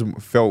 I just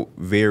felt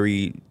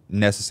very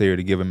necessary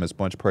to give him as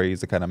much praise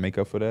to kind of make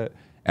up for that.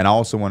 And I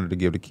also wanted to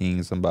give the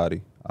Kings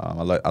somebody.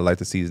 I like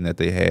the season that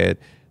they had.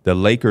 The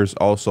Lakers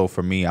also,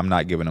 for me, I'm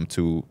not giving them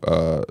two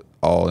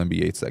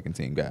all-NBA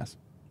second-team guys.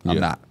 I'm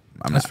not.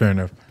 That's fair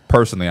enough.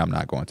 Personally, I'm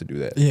not going to do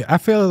that. Yeah, I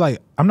feel like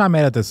I'm not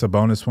mad at the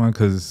Sabonis one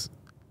because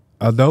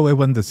although it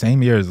wasn't the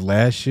same year as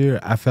last year,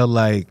 I felt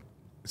like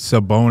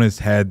Sabonis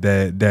had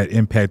that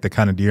impact that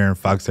kind of De'Aaron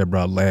Fox had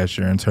brought last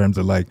year in terms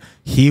of like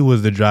he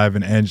was the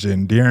driving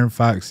engine. De'Aaron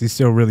Fox,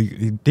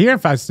 De'Aaron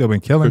Fox still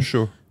been killing For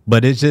sure.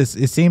 But it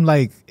seemed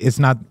like it's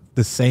not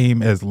the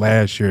same as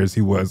last year as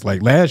he was.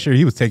 Like last year,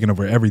 he was taking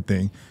over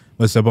everything.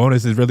 But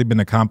Sabonis has really been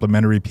a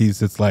complementary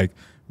piece. It's like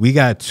we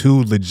got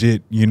two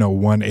legit,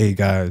 1A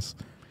guys.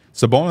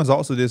 Sabonis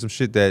also did some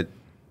shit that,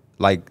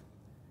 like,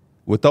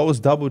 with those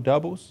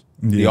double-doubles,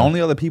 the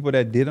only other people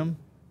that did them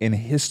in the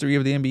history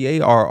of the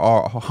NBA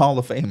are Hall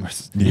of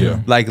Famers.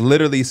 Yeah. Like,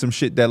 literally some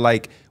shit that,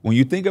 like, when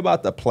you think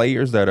about the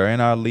players that are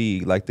in our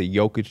league, like the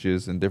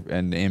Jokic's and the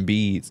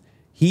Embiid's,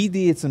 he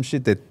did some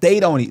shit that they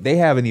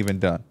haven't even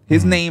done.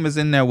 His name is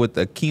in there with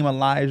the Akeem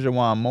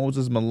Olajuwon,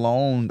 Moses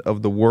Malone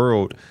of the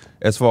world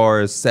as far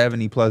as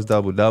 70+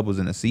 double-doubles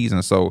in a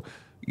season. So,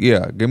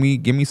 yeah, give me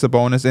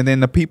Sabonis. And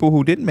then the people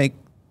who didn't make,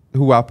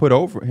 who I put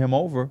him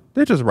over,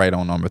 they're just right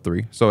on number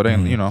 3. So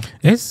then,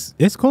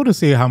 it's cool to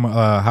see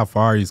how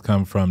far he's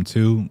come from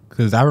too.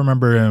 Because I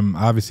remember him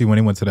obviously when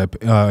he went to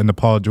in the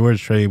Paul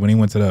George trade, when he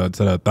went to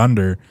the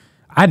Thunder.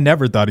 I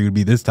never thought he would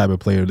be this type of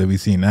player that we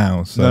see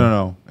now. So.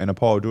 No. In the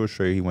Paul George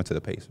trade, he went to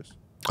the Pacers.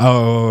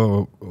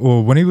 Oh,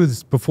 well, when he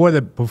was before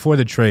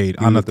the trade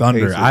on the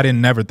Thunder, I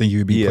didn't never think he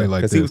would be played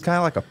like this. Because he was kind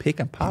of like a pick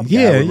and pop.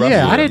 Yeah.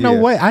 I didn't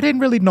know I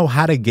didn't really know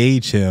how to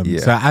gauge him. Yeah.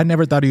 So I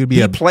never thought he would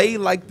be. He played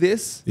like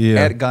this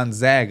at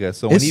Gonzaga.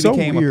 So when he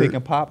became a pick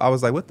and pop, I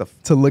was like, what the?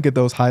 To look at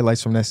those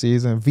highlights from that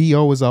season,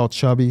 VO is all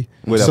chubby.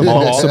 With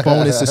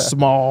Sabonis is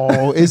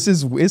small.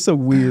 It's a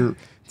weird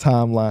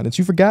timeline that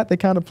you forgot they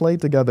kind of played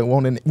together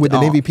with an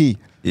MVP.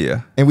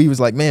 Yeah. And we was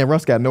like, man,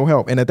 Russ got no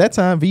help. And at that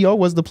time, VO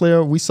was the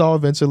player we saw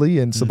eventually,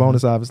 and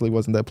Sabonis obviously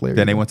wasn't that player.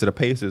 Then they went to the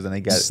Pacers and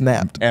they got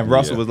snapped. And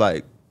Russell was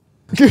like,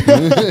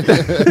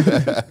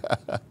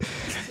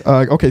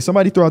 okay,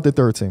 somebody throw out the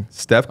third team.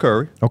 Steph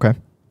Curry. Okay.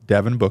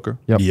 Devin Booker.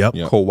 Yep.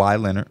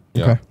 Kawhi Leonard.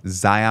 Okay.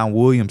 Zion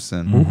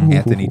Williamson.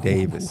 Anthony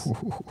Davis.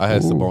 I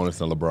had Sabonis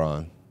and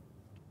LeBron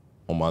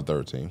on my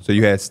third team. So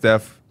you had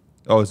Steph.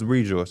 Oh, it's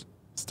read yours.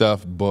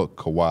 Steph, Book,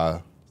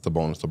 Kawhi,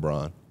 Sabonis,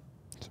 LeBron.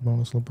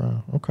 Sabonis,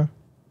 LeBron. Okay.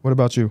 What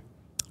about you?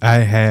 I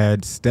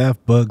had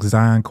Steph, Book,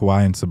 Zion,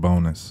 Kawhi, and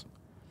Sabonis.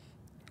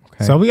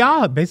 Okay. So we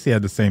all basically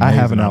had the same. I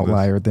have an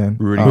outlier then.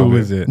 Rudy Who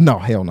is it? No,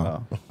 hell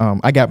no.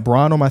 I got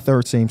Bron on my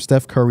third team.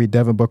 Steph Curry,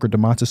 Devin Booker,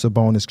 DeMontis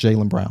Sabonis,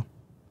 Jaylen Brown.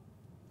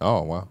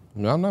 Oh, wow.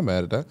 No, I'm not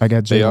mad at that. I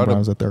got Jaylen Brown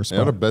as a third spot.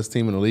 They're the best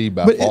team in the league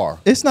by far.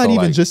 It's not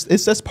even just,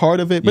 that's part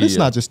of it, but it's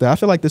not just that. I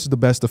feel like this is the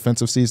best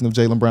defensive season of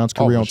Jaylen Brown's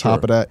career on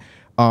top of that.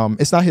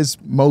 It's not his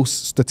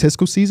most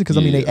statistical season because,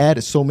 I mean, they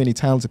added so many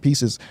talented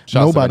pieces.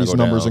 Nobody's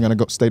numbers are going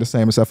to stay the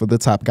same except for the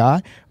top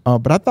guy.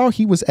 But I thought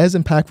he was as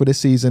impactful this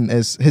season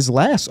as his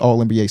last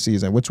All-NBA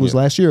season, which was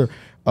last year.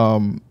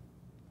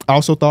 I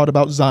also thought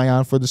about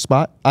Zion for the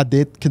spot. I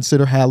did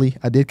consider Hallie.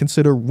 I did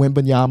consider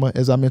Wembanyama,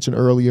 as I mentioned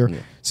earlier.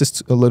 It's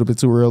just a little bit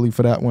too early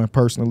for that one,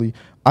 personally.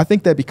 I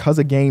think that because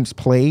of games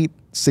played,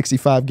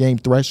 65-game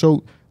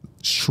threshold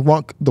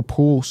shrunk the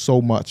pool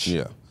so much.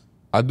 Yeah.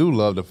 I do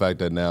love the fact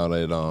that now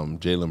that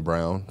Jaylen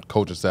Brown,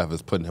 coaching staff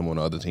is putting him on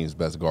the other team's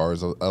best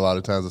guards a lot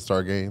of times to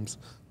start games.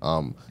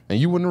 And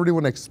you wouldn't really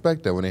want to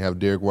expect that when they have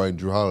Darrick White and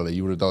Drew Holiday.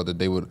 You would have thought that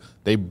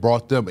they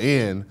brought them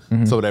in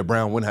so that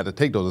Brown wouldn't have to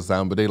take those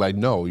assignments. But they like,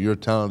 no, you're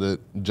talented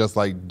just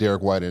like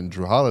Darrick White and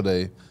Drew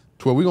Holiday,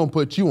 to where we're gonna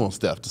put you on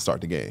Steph to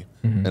start the game.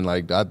 And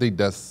like I think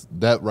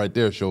that right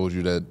there shows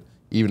you that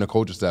even the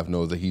coaching staff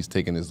knows that he's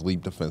taking his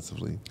leap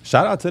defensively.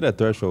 Shout out to that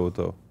threshold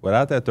though.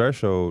 Without that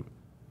threshold,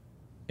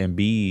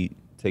 Embiid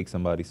takes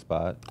somebody's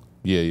spot.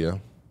 Yeah.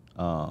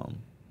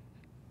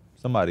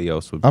 Somebody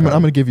else would. I'm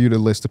going to give you the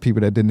list of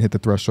people that didn't hit the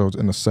thresholds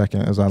in a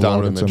second as I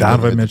log into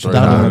Donovan Mitchell.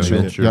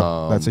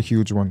 Yep, that's a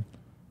huge one.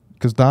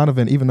 Because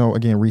Donovan, even though,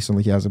 again,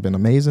 recently he hasn't been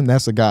amazing,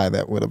 that's a guy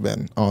that would have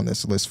been on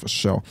this list for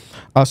sure.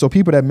 So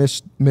people that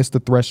missed the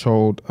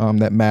threshold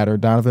that matter.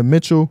 Donovan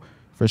Mitchell,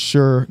 for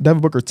sure.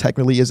 Devin Booker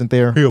technically isn't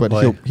there,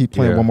 but he's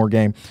playing one more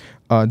game.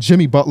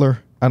 Jimmy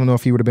Butler, I don't know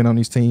if he would have been on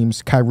these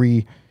teams.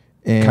 Kyrie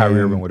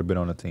Irving would have been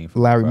on the team.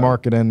 Larry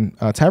Marketing.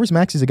 Tyrese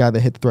Maxey's a guy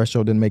that hit the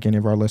threshold, didn't make any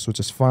of our lists, which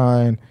is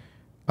fine.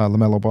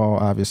 LaMelo Ball,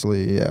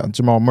 obviously. Yeah.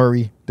 Jamal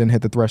Murray didn't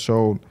hit the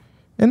threshold.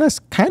 And that's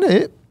kind of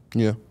it.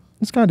 Yeah.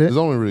 That's kind of it. There's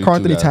only really Karl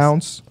Anthony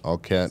Towns. Oh,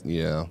 Cat,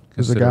 yeah.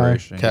 Is a guy.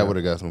 Cat would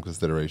have got some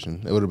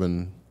consideration. It would have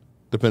been,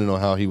 depending on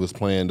how he was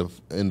playing, to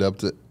end up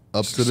to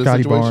this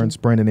Scotty situation. Barnes,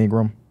 Brandon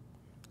Ingram.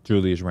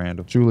 Julius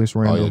Randle.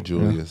 Oh, yeah,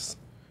 Julius.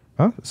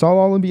 Huh? It's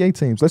all NBA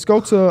teams. Let's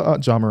go to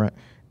Ja Morant.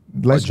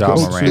 Let's Ja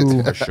go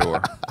Morant for to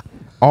sure.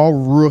 all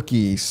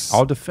rookies.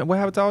 All defense. What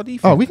happened to all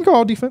defense? Oh, we can go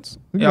all defense.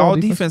 We can Yeah, go all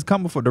defense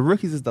come before. The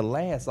rookies is the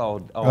last. Oh,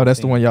 that's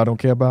the one y'all don't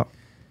care about.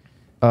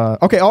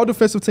 Okay, all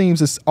defensive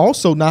teams is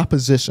also not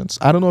positions.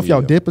 I don't know if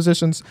y'all did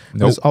positions,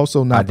 but it's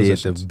also not I did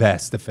positions. the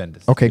best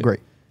defenders. Okay, great.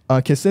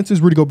 Consensus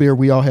Rudy Gobert,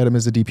 we all had him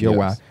as a DPOY.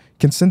 Yes.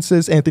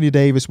 Consensus Anthony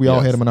Davis, we all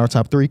Yes. had him in our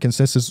top 3.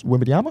 Consensus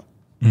Wembanyama?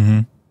 Mm-hmm.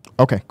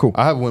 Okay, cool.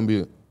 I have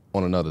Wemby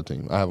on another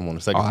team. I have him on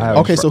the second I team. have-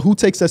 Okay, so who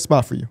takes that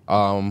spot for you?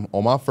 On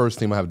my first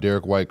team, I have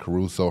Darrick White,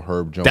 Caruso,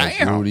 Herb Jones,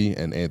 Damn. Rudy,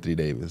 and Anthony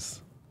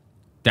Davis.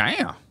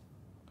 Damn.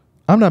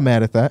 I'm not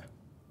mad at that.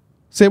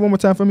 Say it one more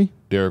time for me.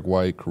 Darrick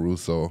White,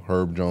 Caruso,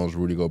 Herb Jones,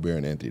 Rudy Gobert,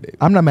 and Anthony Davis.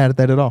 I'm not mad at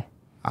that at all.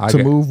 I To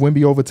got- move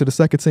Wemby over to the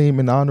second team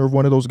in honor of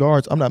one of those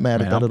guards, I'm not mad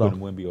Man, at that I'm at all.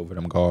 putting Wemby over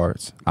them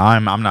guards.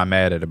 I'm not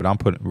mad at it, but I'm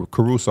putting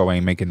Caruso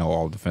ain't making no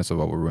all defensive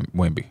over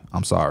Wemby.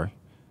 I'm sorry.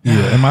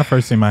 Yeah, in my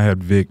first team, I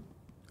had Vic,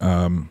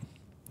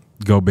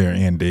 Gobert,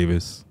 and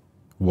Davis,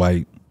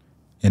 White,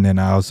 and then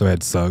I also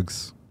had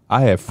Suggs.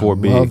 I had 4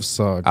 bigs. love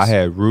Suggs. I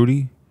had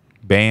Rudy,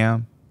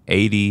 Bam,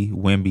 AD,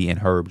 Wemby, and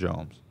Herb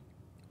Jones.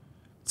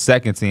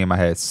 Second team, I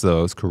had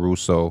Suggs,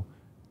 Caruso,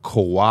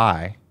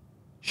 Kawhi,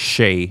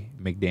 Shea,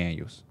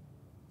 McDaniels.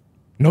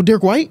 No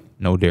Derek White?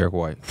 No Darrick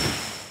White.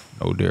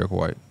 No Darrick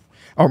White.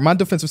 Oh, my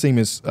defensive team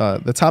is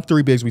the top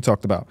 3 bigs we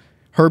talked about: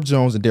 Herb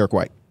Jones and Derek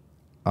White.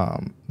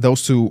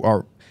 Those two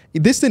are.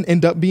 This didn't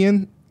end up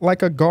being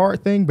like a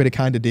guard thing, but it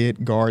kind of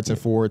did. Guards and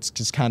forwards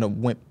just kind of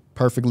went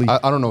perfectly.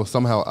 I don't know.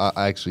 Somehow,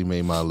 I actually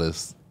made my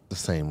list the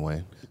same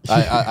way.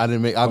 I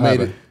didn't make.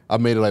 I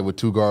made it like with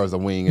 2 guards, a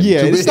wing. And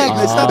yeah, 2 it's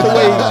not the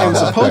way it was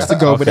supposed to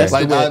go, but that's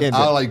Like the way it ended.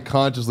 I like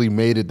consciously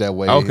made it that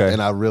way. Okay. And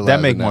I realized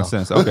that make it now. more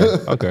sense. Okay.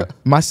 Okay.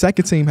 My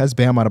second team has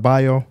Bam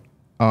Adebayo.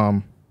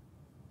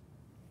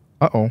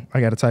 I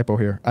got a typo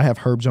here. I have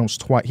Herb Jones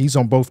twice. He's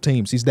on both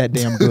teams. He's that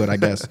damn good, I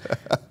guess.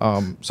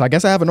 So I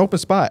guess I have an open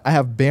spot. I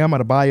have Bam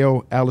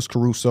Adebayo, Alex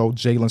Caruso,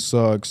 Jalen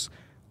Suggs,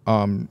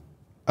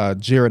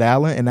 Jared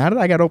Allen, and now that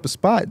I got open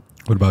spot,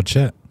 What about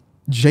Chet?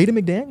 Jaden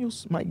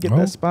McDaniels might get Oh.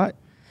 that spot.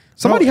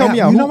 Somebody No, help me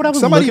out. you know what I was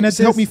Somebody looking at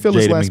help this? me fill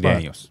this Jaden last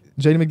McDaniels. spot.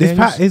 Jaden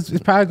McDaniels. It's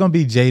probably gonna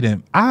be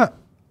Jaden.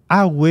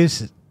 I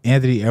wish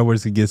Anthony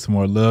Edwards could get some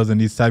more loves in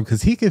these types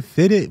because he could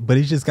fit it, but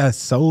he just got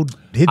so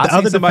hit. I The seen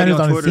other somebody defenders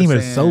on his Twitter team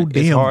are saying so it's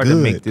damn hard good.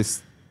 to make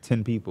this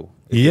 10 people.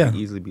 It Yeah. could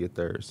easily be a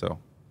third. So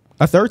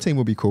A third team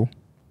would be cool.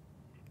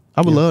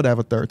 I would love to have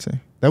a third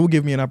team. That would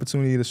give me an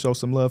opportunity to show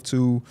some love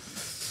to.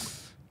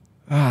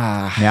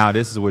 now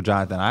this is where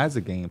Jonathan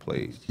Isaac game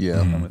plays.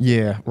 Yeah.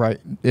 Yeah, right.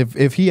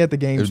 If he had the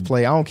games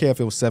play, I don't care if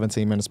it was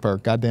 17 minutes per.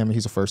 God damn it,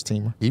 he's a first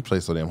teamer. He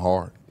plays so damn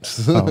hard.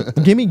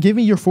 Give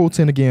me your full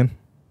 10 again,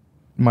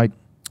 Mike.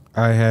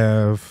 I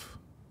have.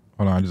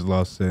 Hold on, I just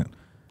lost it.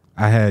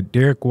 I had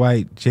Derek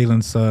White,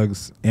 Jalen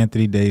Suggs,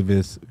 Anthony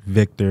Davis,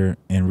 Victor,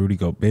 and Rudy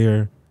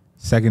Gobert.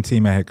 Second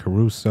team, I had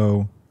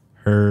Caruso,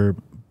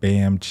 Herb,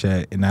 Bam,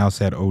 Chet, and I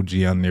also had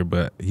OG on there,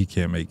 but he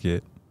can't make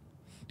it.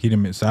 He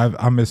didn't miss. So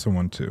I'm missing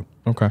one too.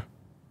 Okay.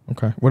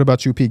 What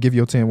about you, Pete? Give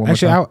your 10 one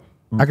Actually, more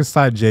time. I could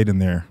slide Jaden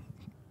there.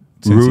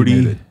 since he made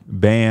Rudy, it.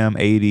 Bam,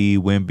 AD,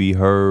 Wemby,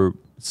 Herb,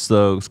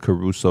 Suggs,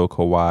 Caruso,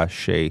 Kawhi,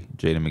 Shea,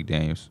 Jaden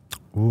McDaniels.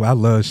 Ooh, I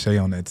love Shea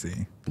on that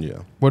team. Yeah.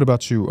 What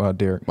about you,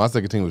 Derek? My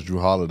second team was Drew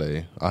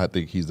Holiday. I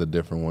think he's a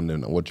different one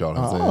than what y'all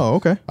have said. Oh,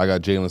 okay. I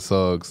got Jalen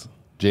Suggs,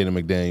 Jaden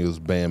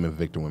McDaniels, Bam, and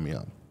Victor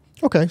Wembanyama.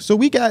 Okay, so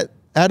we got,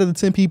 out of the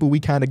 10 people, we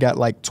kind of got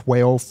like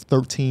 12,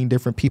 13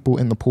 different people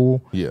in the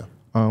pool, Yeah.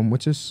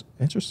 which is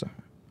interesting.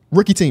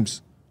 Rookie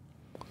teams.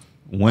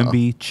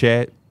 Wemby,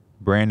 Chet,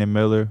 Brandon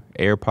Miller,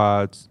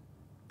 AirPods,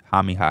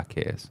 Hami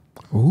Jaquez.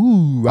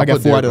 Ooh, I I got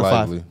put 4 out of Derek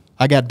 5. Lively.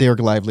 I got Derek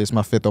Lively as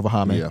my 5th over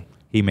Jaime. Yeah.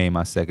 He made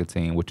my second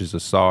team, which is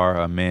Asar,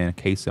 Amin,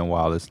 Kason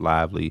Wallace,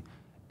 Lively,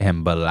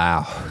 and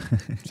Bilal.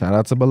 Shout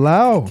out to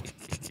Bilal.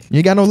 You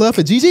ain't got no love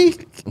for Gigi?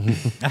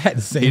 I had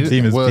the same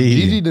team as Well, P.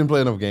 Gigi didn't play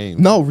enough games.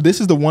 No,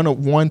 this is the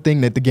one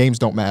thing that the games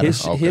don't matter.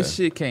 His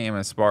shit came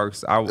in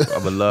sparks. I would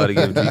love to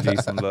give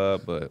GG some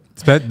love, but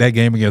That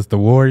game against the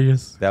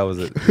Warriors. that was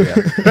it.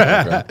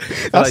 Yeah.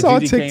 I saw a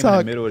GG came in TikTok.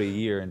 the middle of the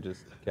year and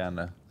just kind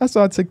of. I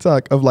saw a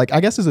TikTok of like,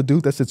 I guess there's a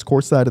dude that sits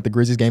courtside at the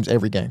Grizzlies games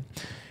every game.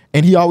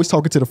 And he always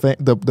talking to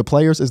the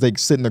players as they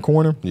sit in the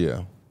corner.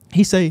 Yeah.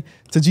 He say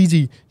to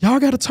Gigi, y'all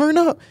got to turn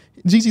up.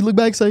 Gigi look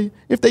back and say,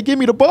 if they give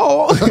me the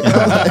ball.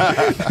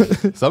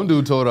 Some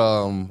dude told,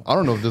 I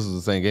don't know if this was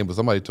the same game, but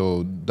somebody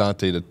told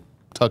Dante to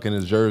tuck in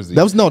his jersey.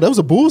 that was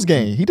a Bulls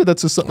game. He did that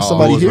to somebody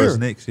Bulls here. versus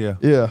Knicks, yeah.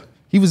 Yeah.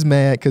 He was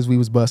mad because we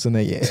was busting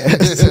their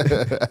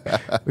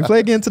ass. We play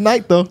again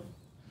tonight, though.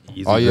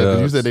 Easy Oh, yeah, 'cause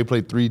you dubs. said they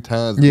played 3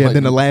 times. Yeah, Like,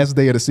 then the last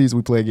day of the season,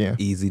 we play again.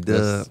 Easy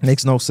dub.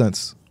 Makes no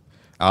sense.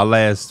 Our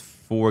last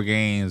 4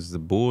 games, the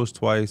Bulls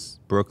twice,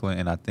 Brooklyn,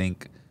 and I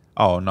think,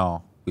 oh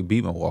no, we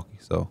beat Milwaukee.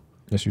 So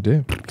Yes, you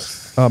did.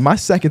 My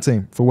second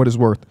team, for what it's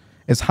worth,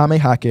 is Jaime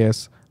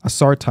Jaquez,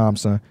 Asar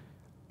Thompson,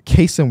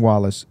 Kason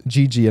Wallace,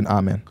 Gigi, and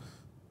Amen.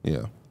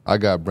 Yeah. I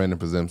got Brandon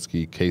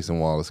Podziemski, Kason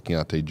Wallace,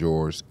 Keontae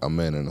George,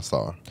 Amen, and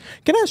Asar.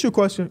 Can I ask you a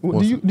question?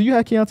 Do you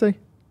have Keontae?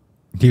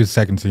 He was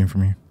second team for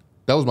me.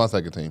 That was my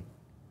second team.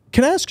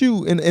 Can I ask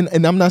you,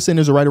 and I'm not saying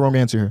there's a right or wrong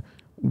answer here,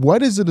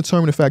 what is the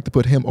determining factor to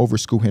put him over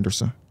Scoot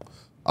Henderson?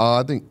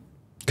 I think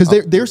Because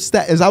their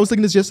stat, as I was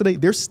looking at this yesterday,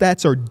 their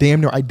stats are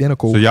damn near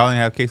identical. So y'all didn't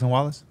have Case and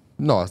Wallace?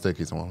 no, I stay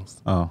Keith Wallace.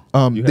 Oh,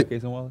 you th- had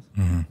Case and Wallace?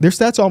 their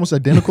stats are almost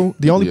identical.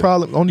 The only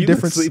problem, only You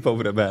difference. sleep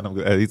over the bat.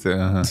 He said,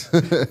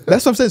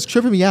 That's what I'm saying. It's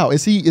tripping me out.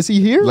 Is he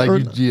here? Like, or-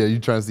 you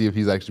trying to see if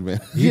he's actually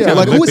been. yeah, trying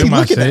like to who look is he through my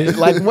looking shade? at?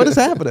 Like what is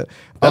happening?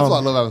 That's why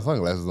I love having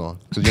sunglasses on,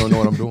 because you don't know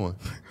what I'm doing.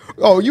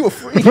 Oh, you a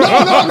freak? No.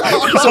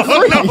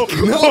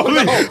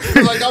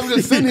 Like I'm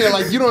just sitting here,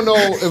 like you don't know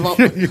if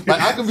I'm.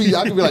 Like I could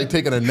be like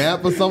taking a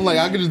nap or something. Like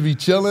I could just be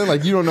chilling.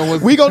 Like you don't know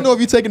what. We gonna know if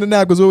you're taking a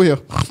nap because we're here.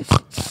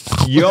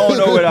 you don't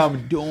know what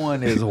I'm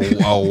doing is a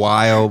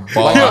wild Like,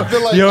 bar. I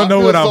feel like, You don't I know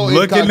feel what so I'm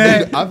looking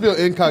incognito- at? I feel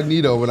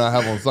incognito when I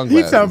have on He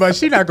sunglasses. talking about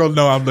she not gonna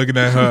know I'm looking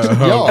at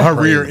her Y'all her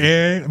crazy. rear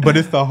end, but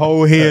it's the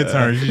whole head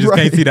turn. You just Right.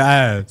 can't see the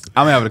eyes.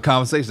 I'm having a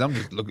conversation. I'm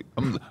just looking.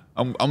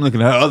 I'm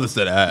looking at her other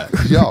set of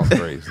eyes. Y'all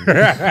crazy.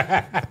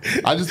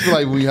 I just feel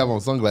like when you have on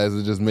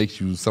sunglasses, it just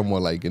makes you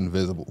somewhat like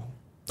invisible.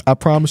 I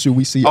promise you,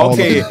 we see all of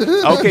Okay, it.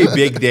 okay,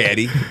 Big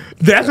Daddy.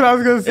 That's what I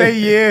was gonna say.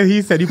 Yeah,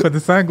 he said he put the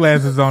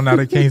sunglasses on. Now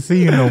they can't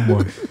see you no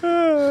more.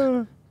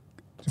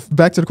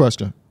 Back to the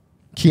question: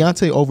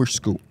 Keontae over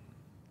Scoot.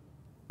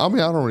 I mean,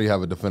 I don't really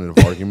have a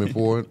definitive argument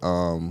for it.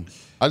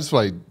 I just feel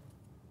like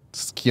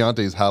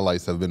Keontae's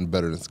highlights have been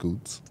better than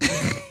Scoot's.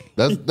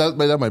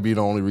 That might be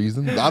the only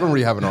reason. I don't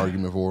really have an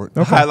argument for it.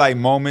 Highlight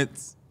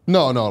moments.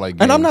 No, like.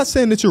 And I'm games. not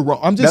saying that you're wrong.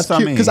 I'm just That's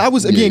what I mean. because I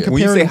was again Yeah.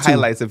 When you comparing say them to-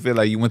 highlights, I feel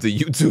like you went to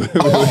YouTube.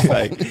 It was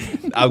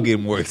like, I'm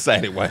getting more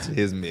excited watching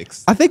his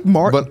mix. I think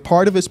But-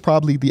 part of it's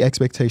probably the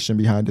expectation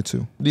behind it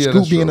too. Yeah, Scoot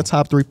that's being true. a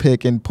top 3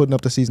 pick and putting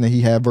up the season that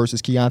he had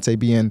versus Keontae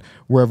being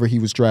wherever he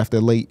was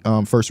drafted late,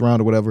 first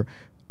round or whatever.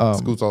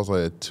 Scoot's also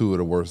had 2 of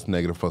the worst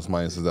negative plus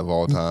minuses of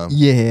all time.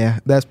 Yeah,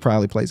 that's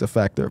probably plays a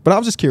factor. But I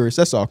was just curious.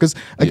 That's all. Because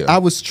Yeah. I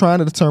was trying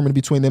to determine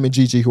between them and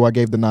Gigi, who I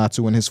gave the nod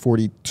to in his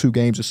 42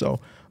 games or so.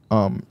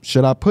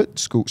 Should I put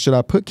Scoot? Should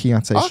I put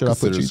Keontae? I Should I put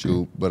consider Gigi?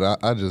 Scoot, but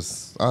I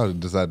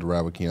decided to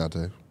ride with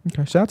Keontae.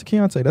 Okay, shout out to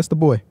Keontae. That's the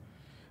boy.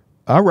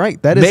 All right,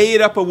 that is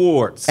Made up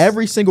awards.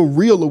 every single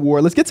real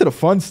award. Let's get to the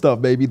fun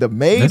stuff, baby. The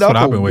made That's up what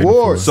I've been waiting for.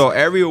 awards. So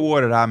every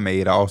award that I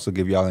made, I also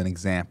give y'all an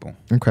example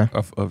Okay.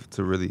 of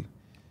to really.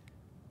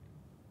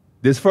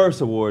 This first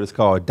award is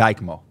called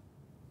Daigneault.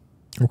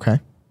 Okay.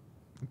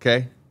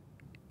 Okay.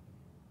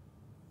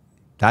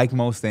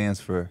 Daigneault stands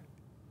for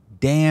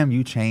 "Damn,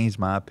 you changed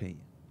my opinion."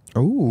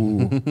 Ooh.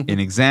 An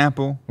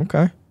example: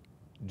 Okay.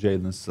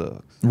 Jalen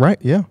Suggs. Right.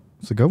 Yeah.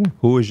 It's a good one.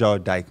 Who is y'all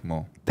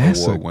Daigneault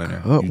That's award a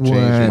winner? good You one.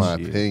 changed my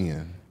Yeah.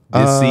 opinion.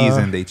 This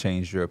season, they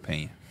changed your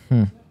opinion.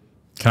 Can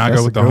I That's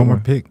go a with the good homer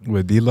one. pick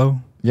with D'Lo?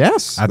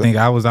 Yes. I think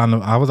I was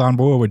on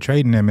board with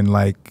trading him, and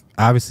like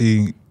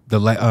obviously the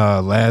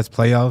last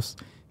playoffs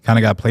kind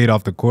of got played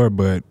off the court,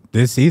 but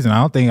this season I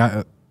don't think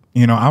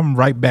I'm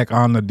right back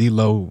on the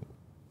D'Lo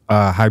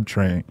hype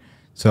train.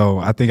 So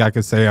I think I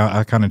could say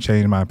I kind of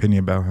changed my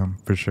opinion about him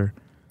for sure.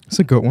 It's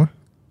a good one.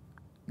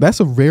 That's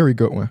a very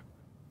good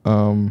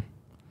one.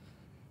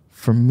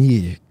 For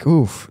me,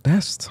 oof,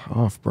 that's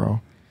tough, bro.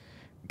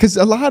 Because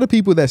a lot of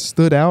people that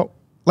stood out,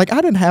 like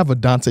I didn't have a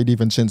Dante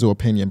DiVincenzo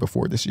opinion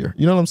before this year.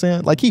 You know what I'm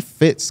saying? Like he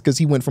fits because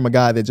he went from a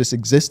guy that just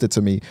existed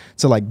to me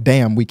to like,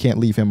 damn, we can't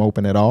leave him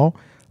open at all.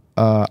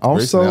 Grayson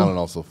Also, Allen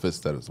also fits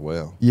that as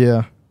well.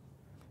 yeah.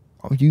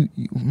 Oh,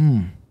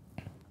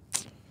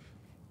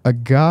 a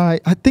guy,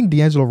 I think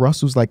D'Angelo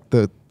Russell's like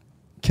the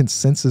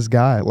consensus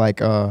guy. Like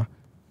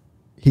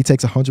he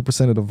takes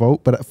 100% of the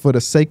vote, but for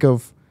the sake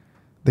of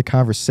the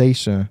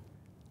conversation,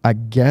 I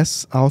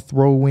guess I'll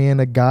throw in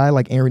a guy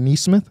like Aaron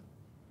Nesmith.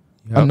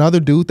 Yep. Another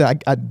dude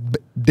that I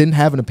didn't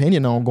have an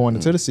opinion on going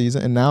into the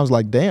season, and now it's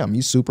like, damn,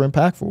 he's super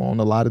impactful on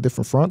a lot of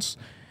different fronts.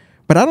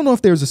 But I don't know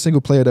if there's a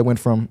single player that went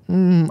from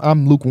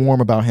I'm lukewarm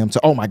about him to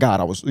oh my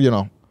god, I was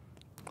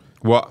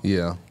Well,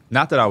 Yeah.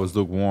 not that I was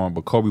lukewarm,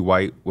 but Kobe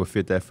White would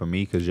fit that for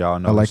me because y'all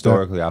know I like that.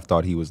 historically I've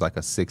thought he was like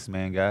a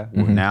 6-man guy.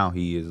 Well, now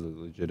he is a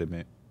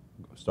legitimate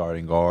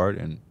starting guard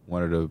and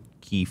one of the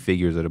key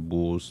figures of the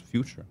Bulls'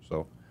 future.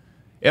 So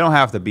it don't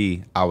have to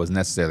be I was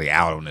necessarily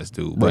out on this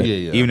dude, but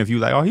Yeah. even if you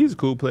like, oh, he's a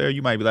cool player,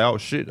 you might be like, oh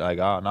shit, like,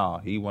 oh no,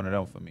 he one of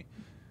them for me.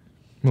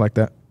 I like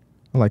that.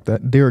 I like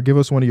that. Derek, give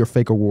us one of your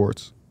fake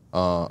awards.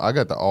 I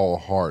got the All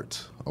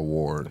Heart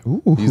Award.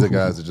 Ooh. These are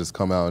guys that just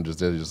come out and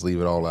just leave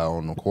it all out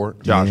on the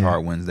court. Josh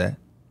Hart wins that.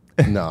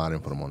 No, I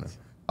didn't put him on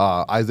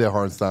there. Isaiah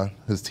Hartenstein,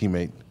 his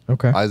teammate.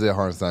 Okay. Isaiah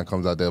Hartenstein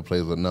comes out there,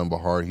 plays with none but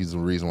heart. He's the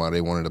reason why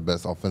they one of the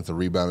best offensive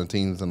rebounding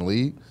teams in the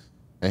league.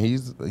 And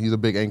he's a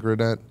big anchor of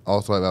that.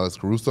 Also have Alex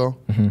Caruso,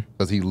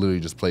 because he literally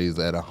just plays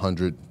at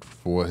 100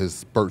 for his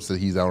spurts that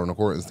he's out on the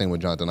court. And same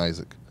with Jonathan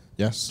Isaac.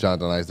 Yes.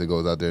 Jonathan Isaac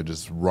goes out there,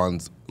 just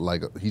runs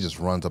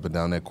up and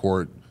down that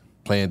court,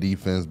 playing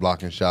defense,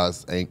 blocking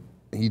shots. And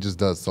he just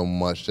does so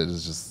much that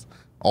it's just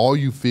all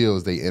you feel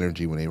is their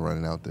energy when they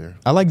running out there.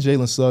 I like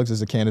Jalen Suggs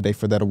as a candidate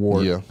for that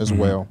award Yeah. as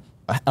well.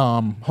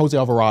 Jose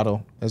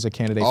Alvarado as a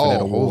candidate for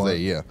that award. Jose,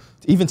 yeah.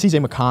 Even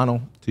TJ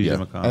McConnell TJ Yeah.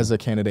 McConnell. as a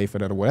candidate for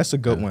that award. That's a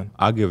good one.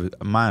 I'll give it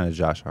mine is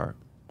Josh Hart.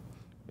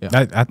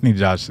 I think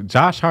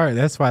Josh Hart.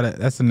 That's why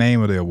that's the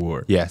name of the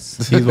award.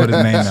 Yes. He's what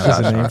his name is.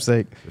 That's a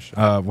namesake.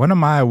 One of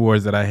my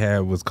awards that I had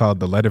was called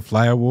the Let It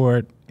Fly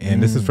Award,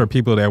 and this is for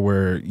people that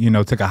were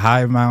took a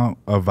high amount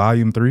of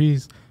volume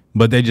threes,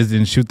 but they just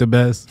didn't shoot the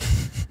best.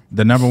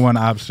 The number one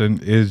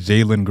option is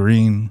Jalen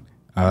Green.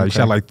 He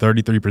shot like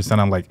 33%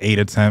 on like 8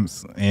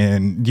 attempts.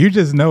 And you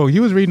just know, he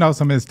was reading off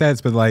some of his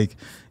stats, but like,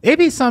 it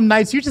be some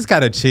nights you just got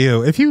to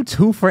chill. If you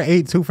 2 for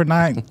 8, 2 for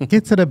 9,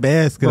 get to the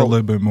basket a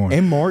little bit more.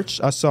 In March,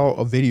 I saw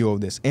a video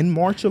of this. In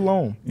March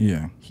alone,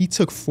 he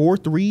took 4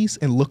 threes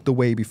and looked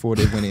away before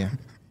they went in.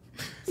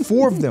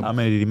 4 of them. How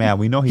many did he make?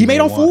 We know he made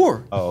all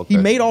 4. Oh, okay.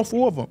 He made all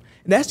 4 of them.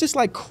 And that's just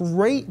like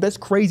that's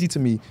crazy to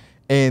me.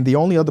 And the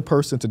only other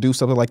person to do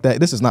something like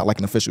that, this is not like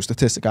an official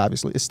statistic,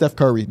 obviously, it's Steph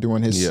Curry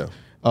during his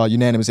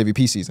unanimous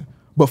MVP season.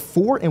 But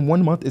 4 in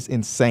 1 month is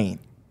insane.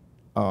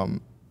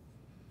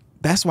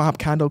 That's why I'm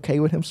kind of okay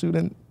with him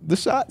shooting the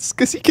shots,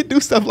 because he can do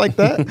stuff like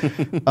that.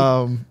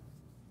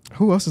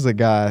 Who else is a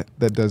guy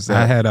that does that?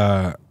 I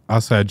had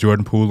also had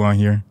Jordan Poole on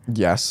here.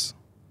 Yes.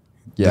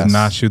 Does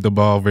not shoot the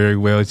ball very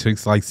well. He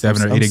shoots like 7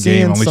 or 8 a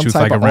game. Only shoots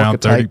like around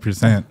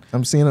 30%.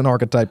 I'm seeing an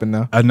archetype in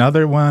now.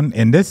 Another one,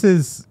 and this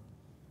is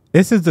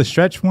the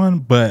stretch one,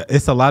 but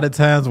it's a lot of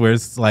times where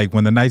it's like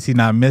when the nights he's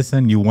not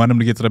missing, you want him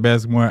to get to the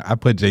basket more. I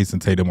put Jason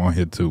Tatum on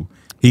here too.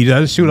 He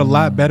does shoot a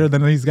lot better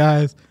than these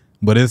guys,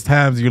 but it's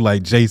times you're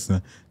like,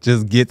 Jason,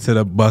 just get to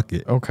the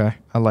bucket. Okay,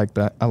 I like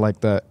that. I like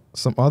that.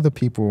 Some other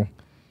people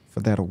for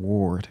that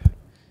award.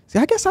 See,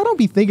 I guess I don't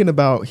be thinking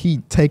about he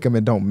take them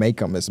and don't make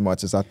them as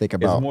much as I think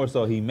about. It's more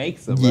so he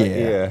makes them.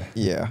 Right?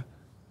 Yeah.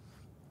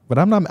 But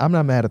I'm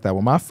not mad at that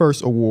one. My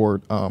first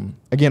award,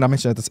 again, I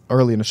mentioned this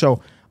early in the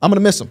show. I'm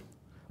gonna miss him.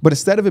 But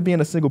instead of it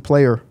being a single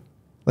player,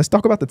 let's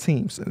talk about the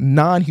teams,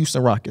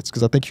 non-Houston Rockets,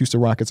 because I think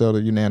Houston Rockets are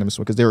the unanimous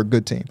one because they're a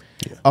good team.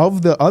 Yeah.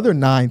 Of the other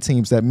 9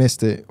 teams that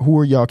missed it, who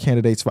are y'all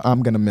candidates for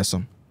I'm going to miss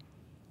them?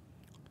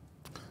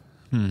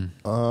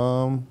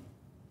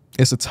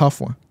 It's a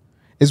tough one.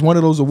 It's one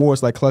of those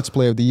awards like Clutch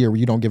Player of the Year where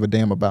you don't give a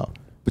damn about,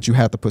 but you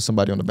have to put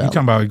somebody on the ballot. You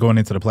talking about going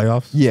into the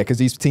playoffs? Yeah, because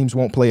these teams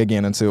won't play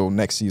again until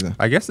next season.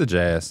 I guess the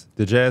Jazz.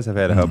 The Jazz have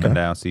had an up and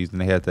down season.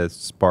 They had that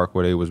spark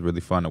where it was really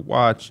fun to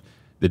watch.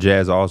 The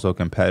Jazz are also a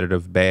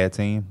competitive bad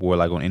team where,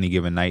 like, on any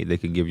given night, they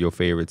can give your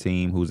favorite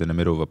team who's in the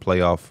middle of a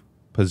playoff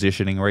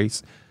positioning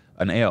race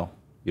an L.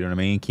 You know what I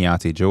mean?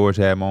 Keontae George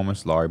had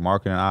moments. Lauri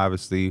Markkanen,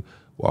 obviously.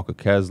 Walker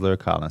Kessler,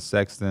 Colin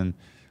Sexton.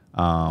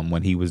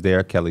 When he was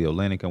there, Kelly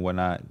Olynyk and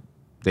whatnot.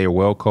 They're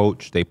well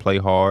coached. They play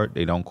hard.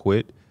 They don't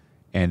quit.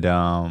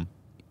 And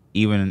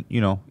even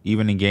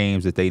in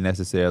games that they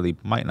necessarily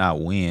might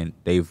not win,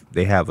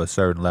 they have a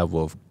certain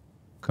level of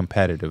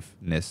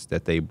competitiveness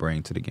that they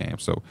bring to the game.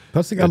 So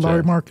plus they got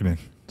Lauri Markkanen.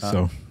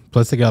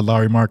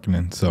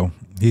 So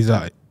he's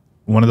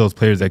one of those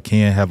players that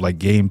can have like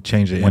game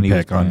changing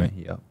impact on it.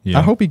 Yeah.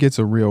 I hope he gets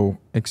a real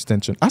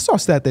extension. I saw a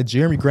stat that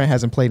Jeremy Grant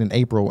hasn't played in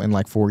April in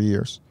like 4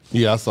 years.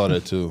 Yeah, I saw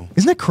that too.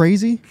 Isn't that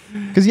crazy?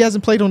 Because he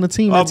hasn't played on the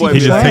team. He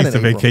just takes the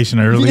vacation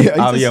early.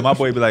 Yeah, my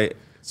boy be like,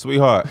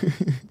 sweetheart,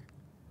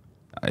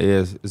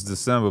 it's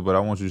December, but I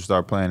want you to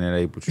start playing in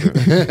April. Shit,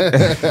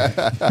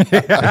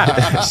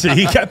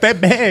 he got that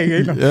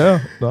bag.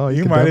 Yeah, no,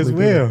 you might as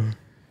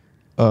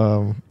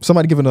well.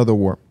 Somebody give another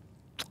award.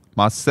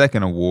 My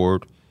second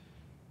award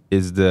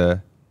is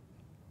the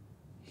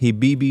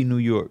Habibi New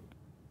York.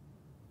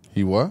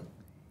 He what?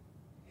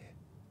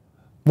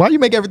 Why you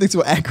make everything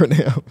to an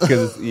acronym?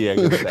 Because it's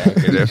an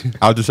acronym.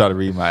 I'll just try to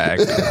read my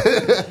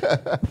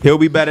acronym. He'll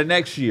be better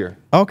next year.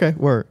 Okay,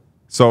 word.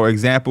 So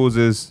examples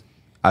is,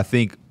 I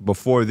think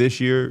before this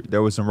year,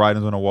 there was some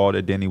writings on the wall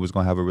that Denny was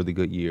going to have a really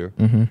good year.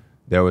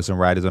 There was some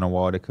writings on the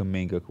wall that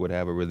Kuminga would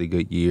have a really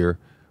good year.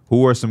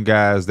 Who are some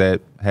guys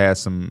that had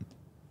some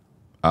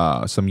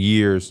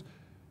years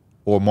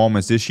or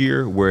moments this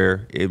year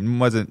where it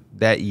wasn't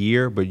that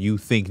year, but you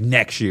think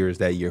next year is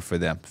that year for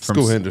them?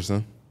 Scoot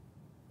Henderson.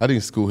 I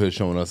think Scoot has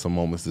shown us some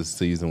moments this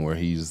season where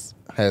he's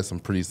had some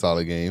pretty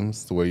solid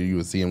games to where you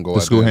would see him go out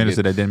there. Scoot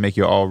Henderson that didn't make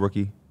you all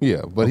rookie?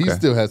 Yeah, but he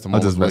still has some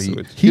moments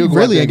where he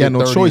really ain't got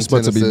no choice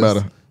but to be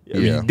better.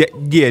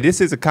 Yeah, this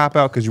is a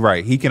cop-out because you're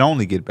right. He can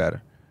only get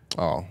better.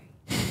 Oh.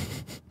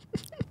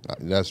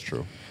 That's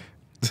true.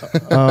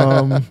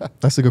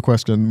 That's a good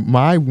question.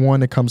 My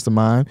one that comes to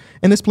mind,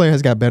 and this player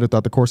has got better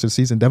throughout the course of the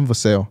season, Devin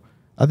Vassell.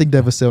 I think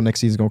Devin Vassell next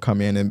season is going to come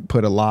in and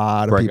put a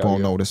lot of people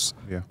on notice.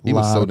 Yeah. He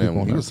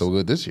was so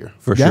good this year.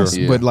 For sure.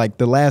 Yeah. But like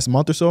the last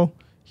month or so,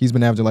 he's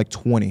been averaging like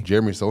 20.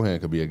 Jeremy Sohan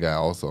could be a guy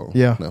also.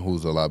 Yeah.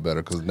 Who's a lot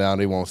better because now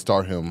they won't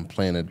start him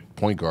playing at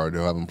point guard.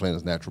 They'll have him playing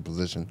his natural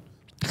position.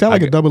 It's kind of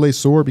like a double-edged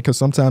sword because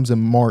sometimes in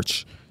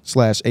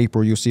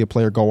March/April, you'll see a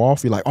player go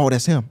off. You're like, oh,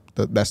 that's him.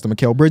 That's the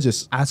Mikal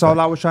Bridges. That's all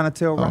I was trying to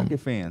tell Rocket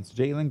fans.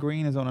 Jalen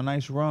Green is on a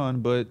nice run,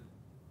 but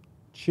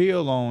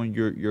chill on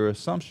your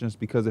assumptions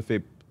because if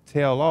it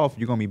tail off,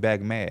 you're gonna be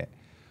back mad.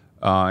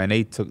 And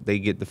they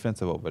get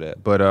defensive over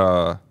that. But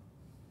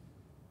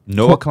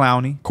Noah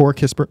Clowney, Corey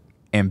Kispert,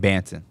 and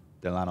Banton,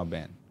 Delano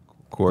Banton.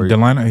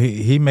 Delano,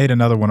 he made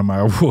another one of my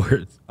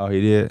awards. Oh,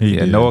 he did. He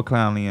did. Noah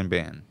Clowney and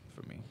Banton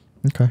for me.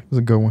 Okay, that's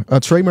a good one.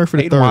 Trey Murphy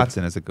the Hayden third.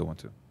 Watson is a good one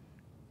too.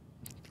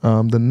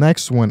 The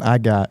next one I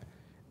got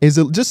is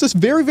just this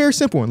very, very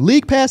simple one.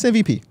 League Pass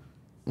MVP.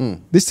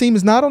 This team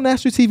is not on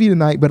national TV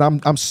tonight, but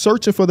I'm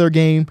searching for their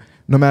game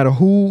no matter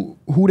who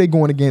they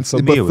going against. So,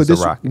 To me, but it for was the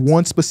this Rockets.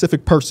 one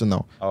specific person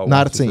though,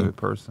 not a team.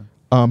 Person.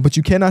 But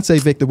you cannot say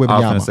Victor gonna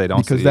Wembanyama say, don't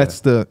because say, that's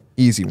the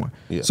easy one.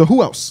 Yeah. So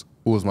who else?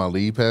 Who was my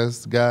lead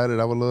pass guy that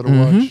I would love to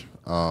watch?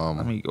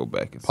 Let me go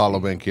back and Paolo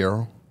see.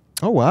 Banchero.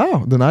 Oh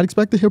wow, did not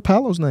expect to hear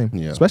Paolo's name.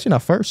 Yeah. Especially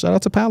not first. Shout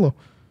out to Paolo.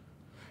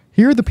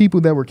 Here are the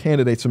people that were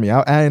candidates for me.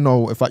 I didn't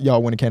know if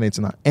y'all were candidates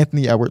or not.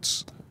 Anthony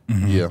Edwards.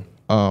 Yeah.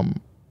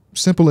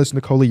 Simple as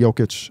Nikola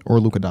Jokic or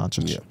Luka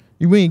Doncic. Yeah.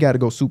 You ain't got to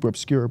go super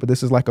obscure, but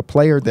this is like a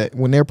player that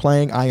when they're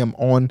playing, I am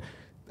on.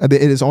 It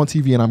is on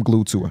TV and I'm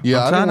glued to it.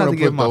 Yeah, I'm I trying didn't not want to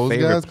to give put my those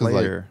favorite guys because like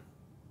player.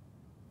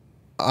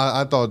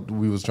 I thought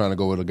we was trying to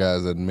go with the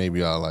guys that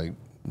maybe are like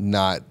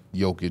not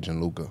Jokic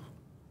and Luka.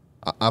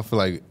 I feel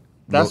like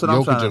That's what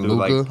I'm Jokic trying to and do,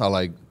 Luka like- are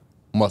like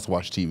must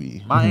watch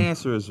TV. My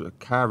answer is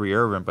Kyrie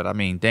Irving, but I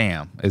mean,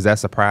 damn, is that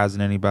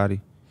surprising anybody?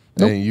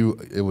 And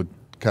it would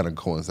kind of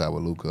coincide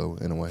with Luka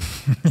in a way.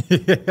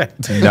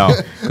 No,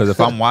 because if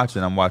I'm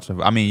watching, I'm watching.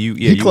 I mean,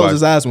 He you closed watch.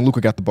 his eyes when Luka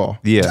got the ball.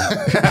 Yeah,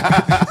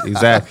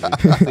 exactly.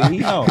 See, he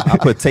know. I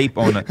put tape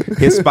on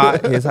his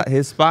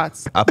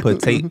spots. I put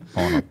tape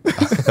on him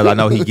because I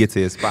know he gets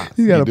to his spots.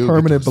 He got He a do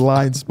permanent get those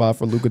blind spot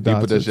for Luka You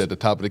put that Doncic. shit at the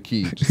top of the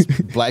key,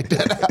 just black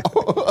that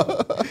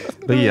out.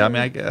 But yeah, I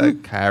mean, I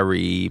got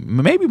Kyrie,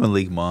 maybe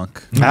Malik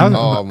Monk. I was, Oh,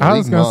 I was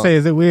Malik gonna Monk. say,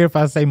 is it weird if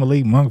I say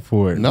Malik Monk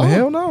for it? No.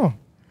 Hell no.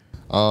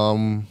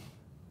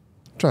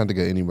 Trying to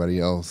get anybody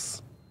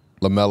else.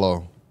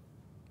 LaMelo.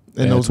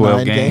 In Yeah, those 12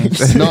 9 games.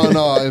 games.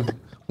 No.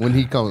 When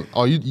he comes,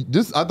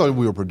 this I thought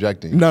we were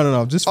projecting.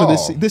 No. Just for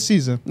Oh. this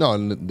season. No,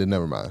 then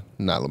never mind.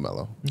 Not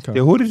LaMelo. Okay.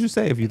 Yeah, who did you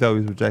say if you thought he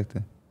was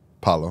rejected?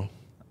 Paulo.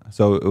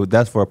 So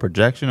that's for a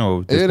projection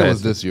or just It was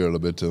passing? this year a little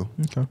bit too.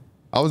 Okay.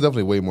 I was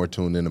definitely way more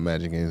tuned in to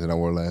Magic games than I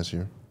were last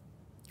year.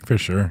 For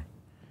sure.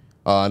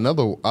 I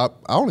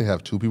only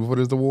have 2 people for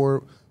this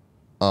award.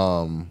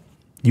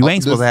 You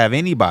ain't supposed this- to have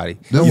anybody.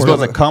 Don't You're worry.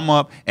 supposed to come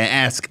up and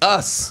ask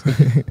us.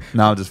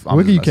 No, I'm just. I'm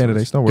We'll give you just messing with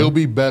candidates. Don't worry. He'll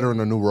be better in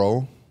a new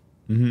role.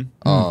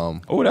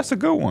 Oh, that's a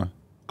good one.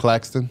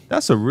 Claxton.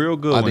 That's a real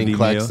good I one. think D.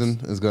 Claxton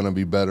is going to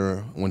be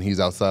better when he's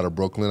outside of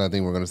Brooklyn. I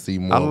think we're going to see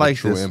more I of like a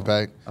true this one.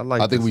 impact. I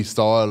like I think this. we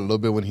saw it a little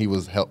bit when he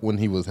was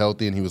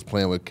healthy and he was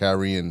playing with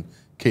Kyrie and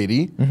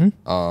KD.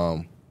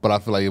 But I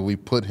feel like if we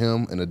put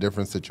him in a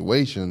different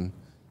situation,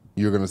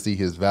 you're going to see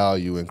his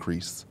value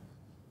increase.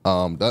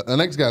 The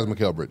next guy is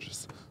Mikal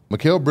Bridges.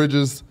 Mikal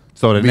Bridges.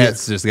 So the be-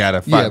 Nets just got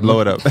to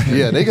blow it up.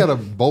 Yeah, they got a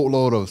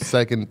boatload of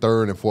second,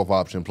 third, and fourth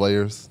option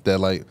players that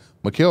like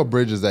Mikal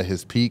Bridges at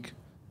his peak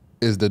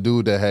is the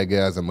dude that had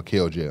guys in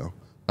Mikal jail.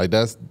 Like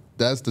that's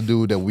the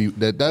dude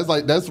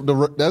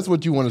that's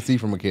what you want to see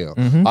from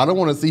Mikal. I don't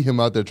want to see him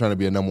out there trying to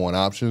be a number 1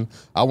 option.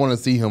 I want to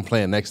see him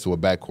playing next to a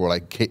backcourt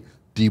like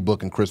D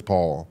Book and Chris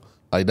Paul.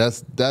 Like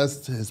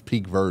that's his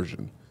peak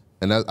version.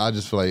 And I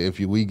just feel like if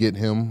we get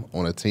him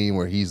on a team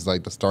where he's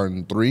like the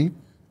starting 3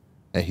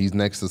 and he's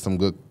next to some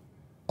good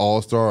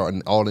all-star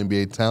and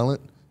all-NBA talent,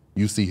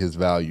 you see his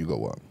value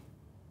go up.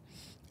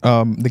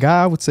 The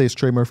guy I would say is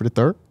Trey Murphy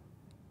III.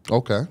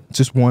 Okay.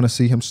 Just want to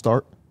see him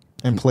start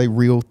and play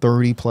real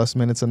 30-plus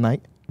minutes a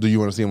night. Do you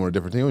want to see him on a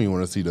different team or you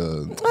want to see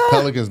the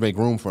Pelicans make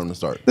room for him to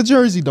start? The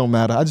jersey don't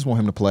matter. I just want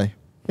him to play.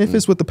 If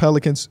it's with the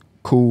Pelicans,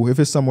 cool. If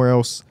it's somewhere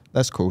else,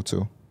 that's cool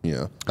too.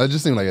 Yeah. It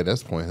just seemed like at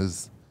this point,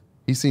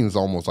 he seems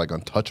almost like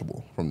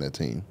untouchable from that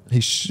team. He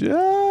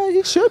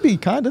should be,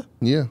 kind of.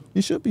 Yeah.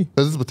 He should be.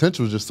 Because his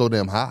potential is just so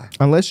damn high.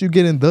 Unless you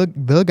get in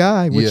the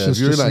guy, which Yeah, is if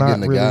you're just not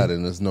getting the really, guy,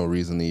 then there's no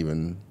reason to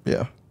even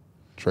Yeah.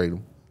 trade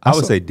him. I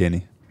would say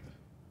Denny.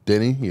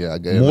 Denny? Yeah, I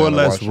gave More or Atlanta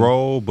less watching.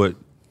 role, but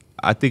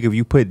I think if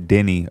you put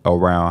Denny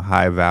around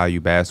high value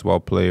basketball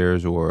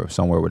players or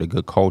somewhere with a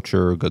good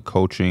culture, good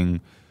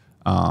coaching,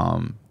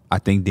 I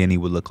think Denny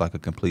would look like a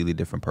completely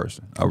different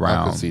person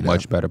around see that.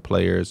 much better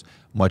players,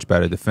 much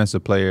better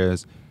defensive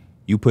players.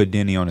 You put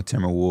Denny on the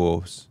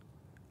Timberwolves.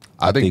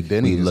 I think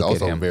Denny we is look at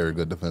also him. very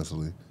good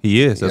defensively.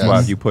 He is. That's Yes. why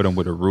if you put him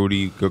with a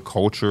Rudy, good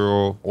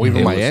cultural, Or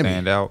even it would Miami.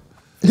 stand out.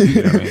 You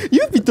know what I mean?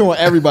 You be throwing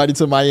everybody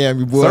to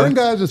Miami, boy. Certain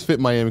guys just fit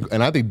Miami,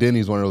 and I think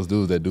Denny's one of those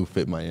dudes that do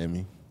fit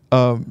Miami.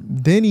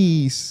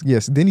 Denny's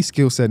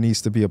skill set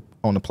needs to be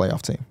on the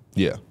playoff team,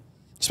 Yeah.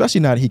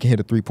 especially now that he can hit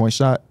a 3-point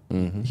shot.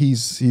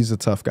 He's a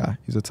tough guy.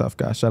 He's a tough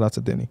guy. Shout out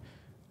to Denny.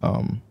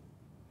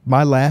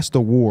 My last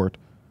award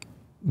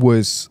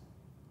was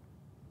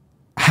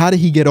how did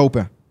he get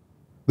open?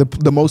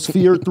 The most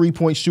feared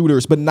 3-point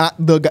shooters, but not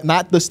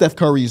the Steph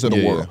Currys of the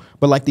Yeah, world, yeah.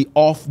 but like the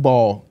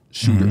off-ball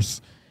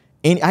shooters.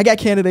 And I got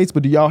candidates,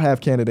 but do y'all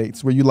have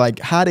candidates where you like,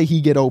 how did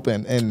he get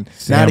open? And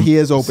now that he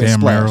is open, Sam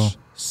splash. Merrill.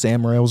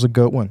 Sam Merrill's a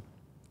good one.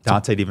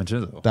 Dante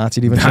DiVincenzo. Dante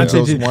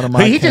DiVincenzo is one of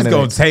my He just gonna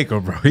candidates. take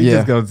him, bro. He Yeah.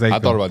 just gonna take I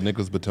him. thought about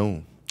Nicholas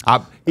Batum.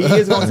 He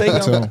is gonna take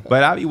him, Too.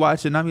 but I be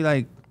watching. I be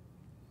like,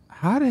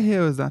 how the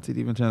hell is Dante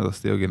DiVincenzo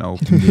still getting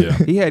open? Yeah.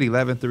 He had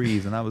 11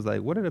 threes, and I was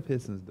like, what are the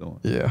Pistons doing?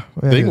 Yeah.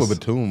 The thing with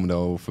Batum,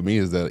 though, for me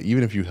is that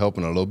even if you help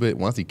him a little bit,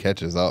 once he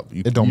catches up,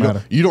 It don't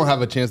matter. You don't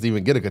have a chance to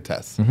even get a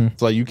contest.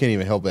 So like, you can't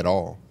even help at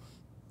all.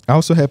 I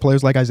also had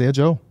players like Isaiah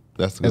Joe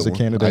That's a good as a one.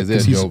 candidate. Isaiah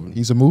 'cause Joe,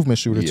 he's a movement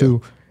shooter, Yeah.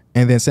 too.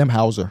 And then Sam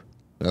Hauser.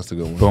 that's a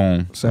good one.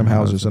 Boom. Sam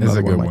Hauser's That's a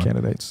another one good of my one.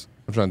 candidates.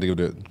 I'm trying to think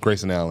of the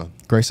Grayson Allen.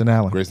 Grayson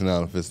Allen. Grayson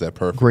Allen fits that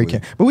perfectly. Great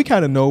can. But we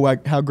kind of know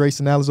like how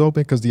Grayson Allen's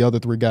open because the other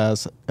three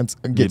guys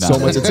get so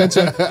much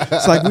attention.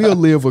 It's like we'll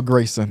live with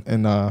Grayson.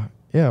 And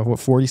yeah, what,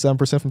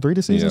 47% from three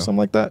this season, Yeah. something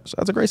like that. Shout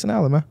out to Grayson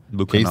Allen, man.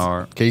 Luka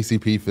Doncic.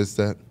 KCP fits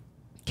that.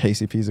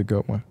 KCP's a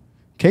good one. Or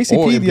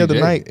KCP the other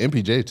MPJ. night.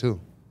 MPJ too.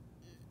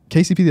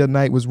 KCP the other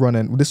night was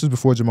running. This was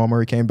before Jamal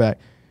Murray came back.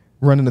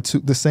 Running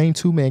the same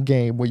 2-man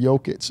game with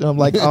Jokic. And I'm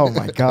like, oh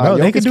my God. Bro,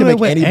 they Jokic can do can it make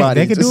with anybody.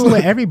 They can just do it with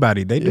like-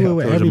 everybody. They do it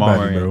with Jamal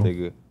everybody, Murray ain't bro.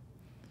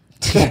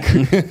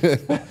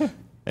 that good.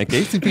 And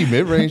KCP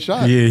mid-range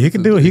shot. Yeah, he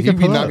can do it. He can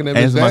be pull up. knocking them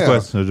Answer my down.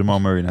 question. So Jamal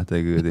Murray not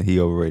that good. Then he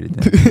overrated.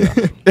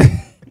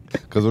 Then.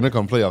 Because when it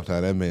comes playoff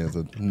time, that man's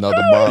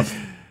another monster.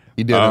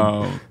 He did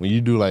when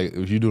you do like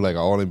if you do like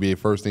an All NBA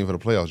first team for the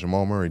playoffs,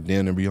 Jamal Murray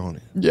damn near be on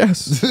it.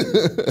 Yes.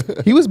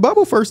 He was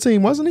bubble first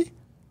team, wasn't he?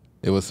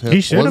 It was him.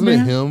 He should have Wasn't it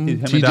been. him? Him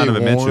and TJ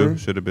Donovan Mitchell Warren.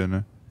 should have been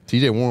there.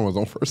 TJ Warren was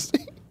on first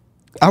team.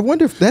 I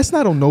wonder if that's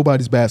not on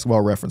nobody's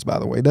basketball reference, by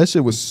the way. That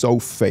shit was so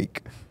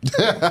fake.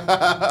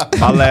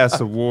 My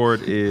last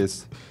award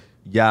is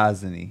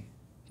Yazini.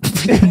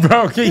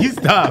 Bro, can you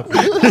stop?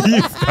 Can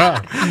you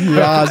stop?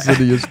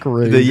 Yazidi is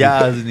crazy. The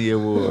Yazini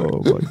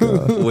Award. Oh my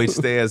God. Which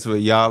stands for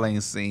y'all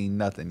ain't seen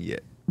nothing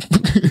yet.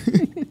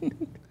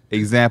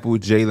 Example,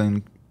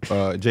 J-Dub.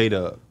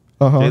 J-Dub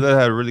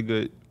had a really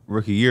good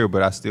rookie year,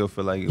 but I still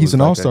feel like He's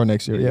an all-star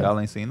next year, yeah. Y'all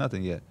ain't seen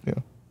nothing yet. Yeah.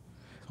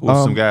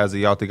 Who's some guys that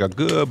y'all think are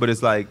good, but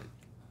it's like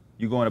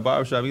you go in a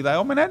barbershop, you like,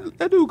 oh man,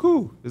 that dude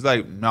cool. It's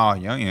like, no,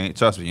 you ain't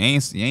trust me,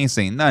 you ain't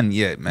seen nothing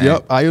yet, man.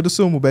 Yep. Ayo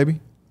Dosunmu, baby.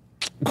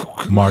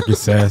 Marcus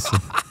Sassy.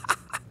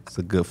 It's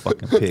a good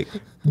fucking pick.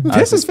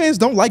 Pistons fans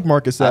don't like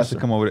Marcus I Sasser. should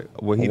come over there.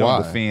 Well, he Why?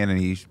 don't defend, and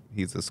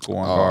he's a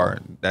scoring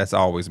guard. That's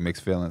always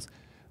mixed feelings.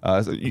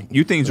 So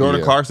you think Jordan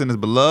Yeah. Clarkson is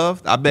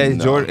beloved? I bet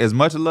No. Jordan, as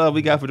much love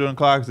we got for Jordan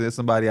Clarkson, there's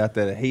somebody out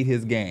there that hate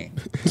his game.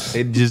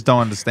 They just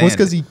don't understand. Well, it's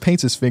because it. he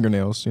paints his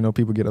fingernails. You know,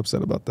 people get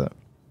upset about that.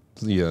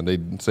 Yeah, they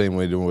same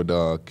way doing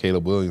with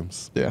Caleb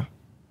Williams. Yeah.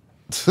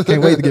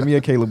 Can't wait to get me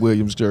a Caleb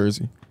Williams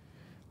jersey.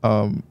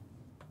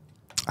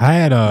 I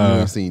had You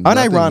ain't seen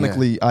nothing yet.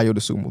 Unironically, Ayo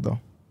Dosunmu, though.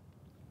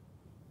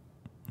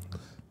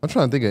 I'm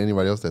trying to think of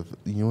anybody else that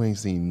you ain't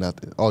seen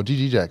nothing. Oh,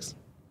 GG Jackson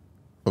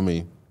for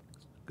me.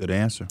 Good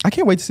answer. I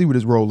can't wait to see what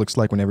his role looks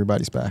like when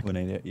everybody's back.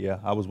 Yeah,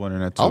 I was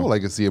wondering that too. I would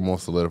like to see it more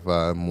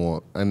solidified,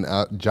 more. And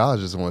Ja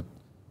just want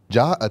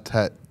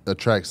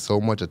attracts so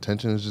much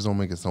attention. It's just gonna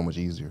make it so much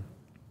easier.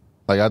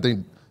 Like I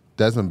think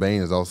Desmond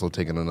Bane is also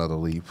taking another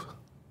leap.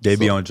 They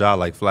be So- on jaw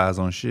like flies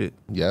on shit.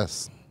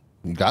 Yes,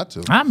 you got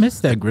to. I miss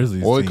that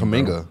Grizzlies Or team,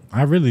 Kuminga. bro.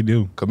 I really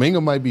do.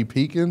 Kuminga might be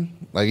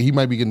peaking. Like he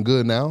might be getting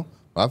good now.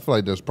 I feel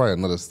like there's probably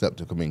another step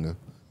to Kuminga,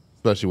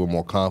 especially with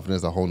more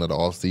confidence, a whole nother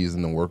offseason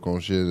and work on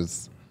shit.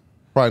 It's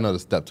probably another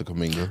step to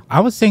Kuminga. I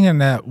was thinking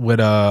that with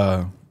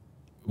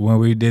when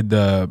we did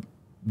the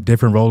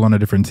different role on a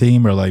different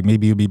team, or like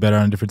maybe you'd be better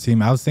on a different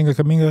team. I was thinking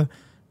Kuminga,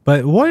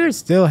 but Warriors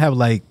still have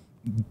like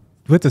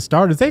with the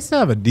starters, they still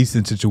have a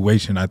decent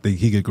situation. I think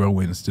he could grow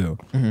in still.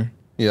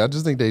 Yeah, I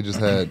just think they just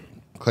had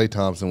Klay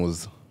Thompson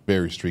was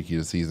very streaky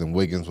this season.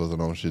 Wiggins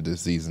wasn't on shit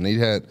this season. They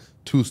had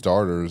two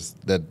starters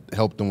that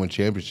helped them win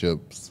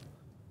championships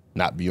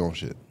not be on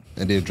shit.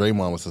 And then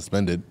Draymond was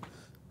suspended.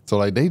 So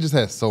like they just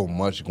had so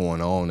much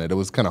going on that it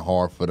was kind of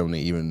hard for them to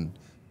even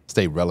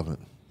stay relevant.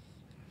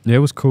 Yeah, it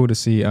was cool to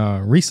see.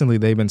 Recently,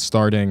 they've been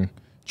starting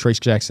Trace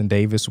Jackson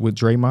Davis with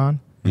Draymond.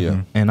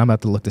 Yeah. And I'm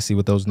about to look to see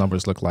what those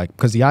numbers look like.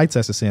 Because the eye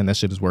test is saying that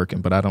shit is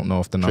working, but I don't know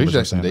if the Trace numbers are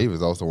Jackson saying it. Davis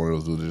is also one of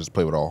those dudes that just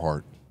play with all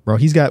heart. Bro,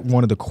 he's got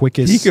one of the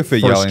quickest He could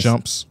fit first y'all.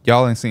 jumps.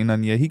 Y'all ain't seen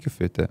nothing yet. He could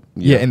fit that.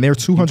 Yeah, and their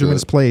 200 could.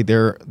 minutes played,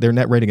 their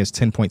net rating is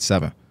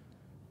 10.7.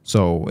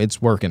 So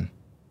it's working.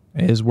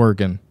 It is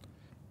working.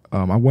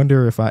 I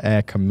wonder if I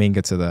add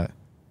Kuminga to that.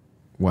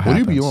 What What do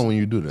happens? you be on when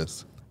you do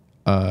this?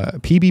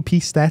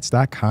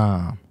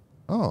 PBPstats.com.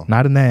 Oh.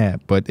 Not an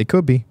ad, but it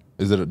could be.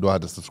 Do I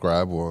have to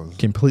subscribe or?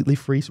 Completely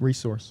free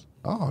resource.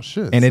 Oh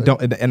shit! And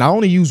Sick. and I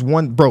only use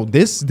one, bro.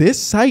 This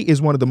site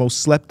is one of the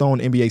most slept on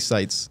NBA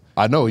sites.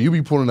 I know you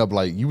be pulling up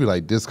like you be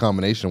like this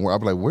combination. Where I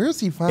be like, where is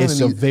he finding? It's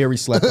a these? very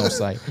slept on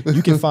site.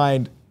 You can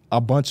find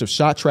a bunch of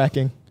shot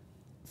tracking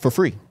for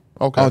free.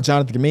 Okay. Oh,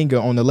 Jonathan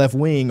Kuminga on the left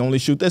wing only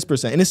shoot this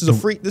 %. And this is a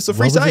free. This is a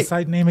free What was the site.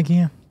 site name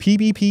again?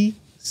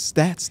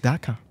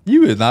 PBPstats.com.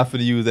 You is not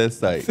finna use that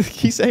site.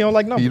 He say he don't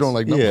like numbers. You don't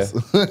like numbers.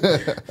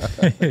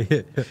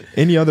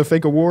 Any other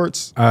fake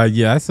awards?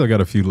 Yeah, I still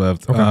got a few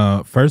left.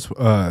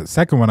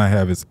 Second one I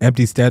have is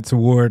Empty Stats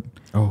Award.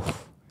 Oh.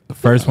 The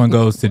first one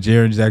goes to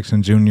Jaren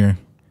Jackson Jr.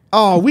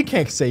 Oh, we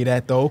can't say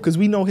that though, because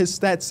we know his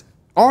stats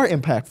are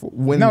impactful.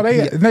 When No,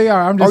 they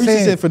are. I'm Oh, just you just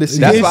saying said for the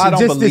season. That's It's why I don't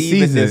just this believe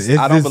in season. this. It's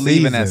I don't this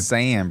believe in that season.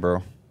 saying,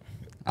 bro.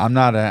 I'm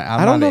not.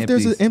 I don't know if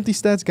there's an empty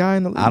stats guy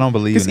in the league. I don't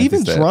believe in because even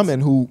empty stats.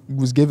 Drummond, who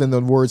was given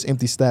the words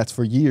empty stats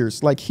for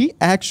years, like he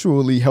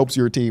actually helps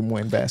your team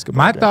win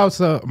basketball.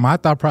 My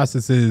thought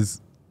process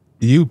is,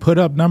 you put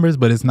up numbers,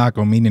 but it's not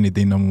gonna mean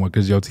anything no more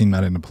because your team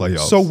not in the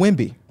playoffs. So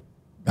Wemby,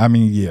 I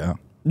mean, yeah.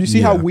 you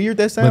see how weird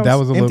that sounds? But that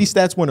was a empty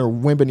little, stats winner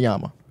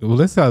Wembanyama. well,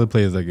 let's see how the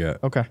players I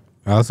got. Okay.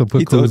 I also put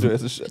He told you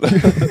Kuzma. it's a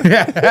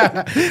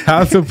shut. I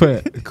also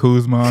put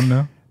Kuzma on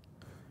there.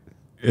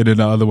 And then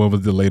the other one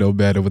was Daigneault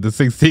better with the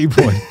 16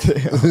 points.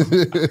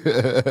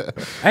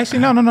 Actually,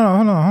 no. Hold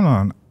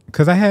on.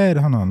 Because I had,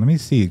 hold on, let me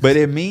see. But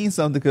it means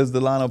something because the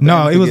lineup.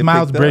 No, it was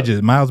Miles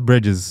Bridges. Miles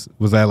Bridges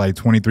was at like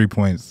 23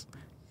 points.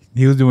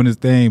 He was doing his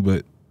thing,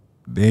 but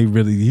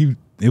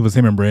it was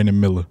him and Brandon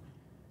Miller.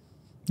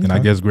 And I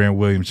guess Grant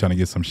Williams trying to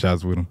get some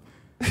shots with him.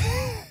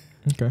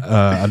 Okay.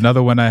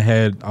 Another one I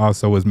had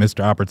also was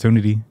Mr.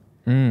 Opportunity.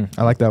 I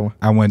like that one.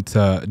 I went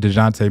to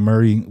DeJounte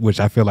Murray, which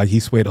I feel like he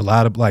swayed a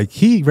lot of, like,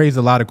 he raised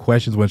a lot of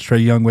questions when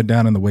Trae Young went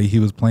down and the way he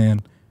was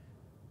playing.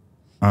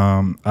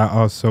 I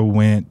also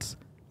went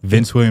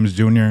Vince Williams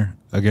Jr.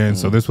 again.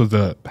 So this was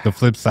the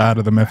flip side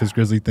of the Memphis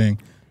Grizzly thing.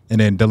 And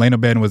then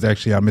Daigneault Ben was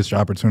actually on Mr.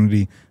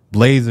 Opportunity.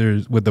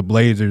 Blazers, with the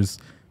Blazers,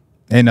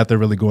 ain't nothing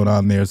really going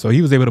on there. So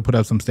he was able to put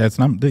up some stats.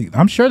 And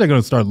I'm sure they're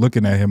going to start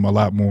looking at him a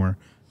lot more,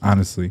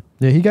 honestly.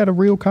 Yeah, he got a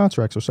real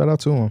contract, so shout out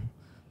to him.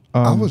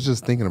 I was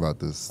just thinking about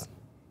this.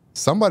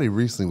 Somebody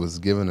recently was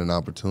given an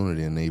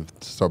opportunity and they've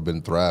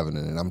been thriving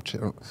in it.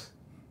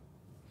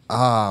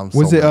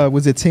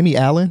 Was it Timmy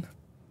Allen?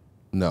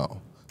 No.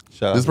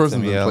 Shout out This to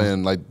person's Timmy been Allen.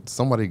 playing like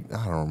somebody,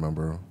 I don't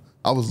remember.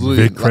 I was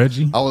literally Vic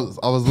Krejci? I was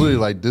literally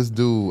like, this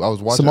dude, I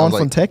was watching. Simone I was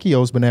like,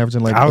 Fontecchio's been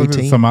averaging like I was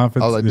 18. some I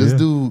offense. was like, this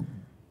dude,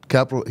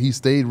 he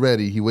stayed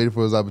ready. He waited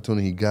for his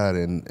opportunity. He got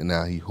it, and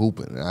now he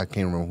hooping. And I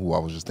can't remember who I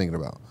was just thinking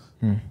about.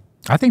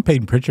 I think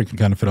Peyton Pritchard can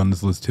kind of fit on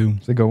this list too.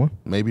 Is it going?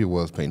 Maybe it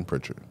was Peyton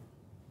Pritchard.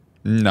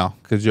 No,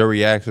 because your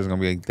reaction is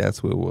gonna be like,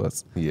 "That's what it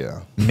was."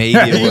 Yeah. Maybe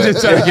it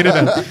was. Trying to get it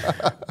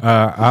up.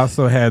 I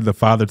also had the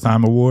Father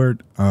Time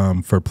Award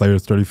for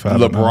players 35.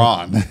 and up.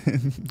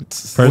 LeBron.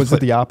 First Was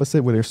it the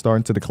opposite where they're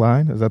starting to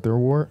decline? Is that their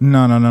award?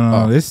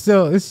 No. It's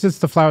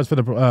just the flowers for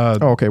the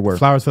okay, word.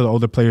 flowers for the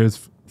older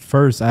players.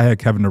 First, I had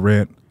Kevin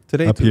Durant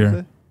Today, up Tuesday?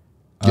 here.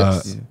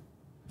 Yes.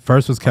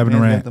 First was Kevin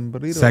man's got them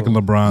Durant. burritos. Second,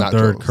 LeBron. Nachos.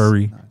 Third,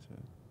 Curry.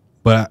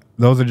 But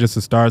those are just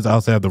the stars. I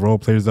also have the role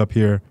players up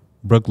here: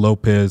 Brooke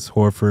Lopez,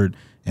 Horford,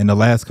 and the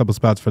last couple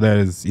spots for that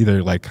is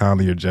either like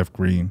Conley or Jeff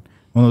Green.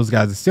 One of those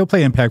guys that still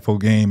play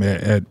impactful game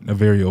at a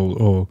very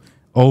old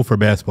for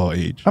basketball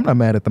age. I'm not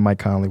mad at the Mike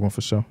Conley one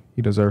for sure.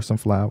 He deserves some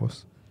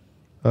flowers.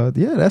 Yeah,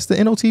 that's the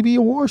NOTB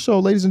award show,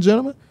 ladies and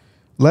gentlemen.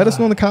 Let us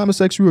know in the comment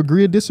section you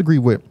agree or disagree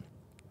with,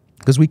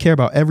 because we care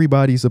about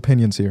everybody's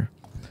opinions here.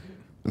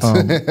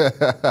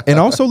 And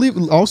also leave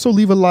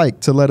a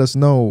like to let us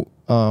know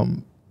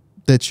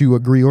that you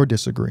agree or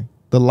disagree.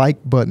 The like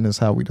button is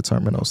how we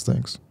determine those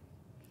things.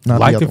 Not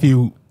Like the if other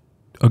one. you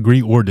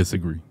agree or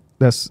disagree.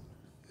 That's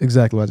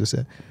exactly what I just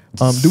said.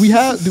 Do we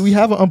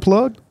have an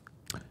unplugged?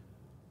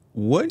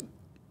 What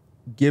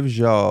gives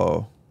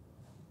y'all?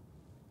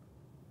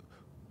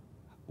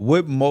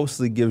 What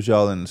mostly gives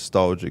y'all a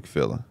nostalgic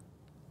feeling?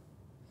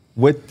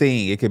 What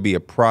thing? It could be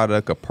a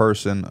product, a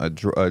person, a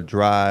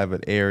drive,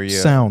 an area.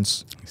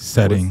 Sounds.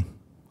 Setting.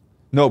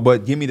 No,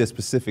 but give me the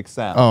specific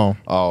sound.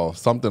 Oh,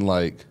 something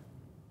like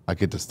I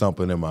get to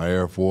stomping in my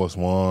Air Force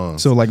One.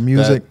 So like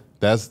music.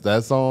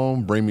 That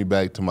song bring me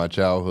back to my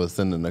childhood,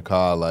 sitting in the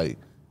car like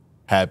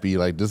happy,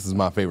 like this is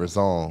my favorite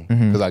song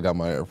because I got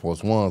my Air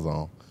Force Ones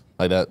on.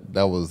 Like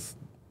that was,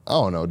 I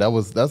don't know,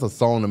 that's a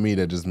song to me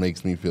that just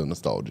makes me feel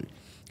nostalgic.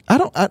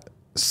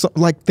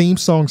 Like theme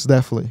songs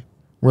definitely.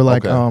 We're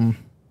like Okay.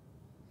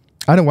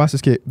 I didn't watch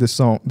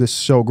this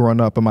show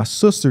growing up, but my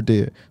sister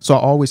did. So I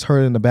always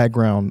heard in the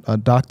background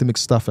Dr.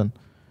 McStuffin.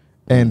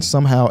 And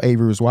somehow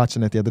Avery was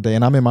watching it the other day,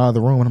 and I'm in my other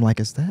room, and I'm like,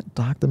 "Is that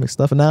Dr.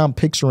 McStuffin?" Now I'm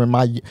picturing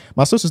my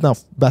sister's now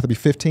about to be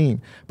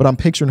 15, but I'm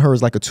picturing her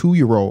as like a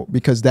 2-year-old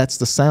because that's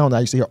the sound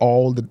I used to hear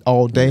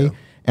all day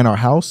in our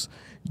house.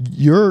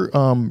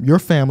 Your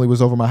family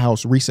was over my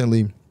house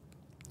recently,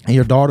 and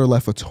your daughter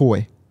left a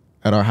toy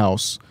at our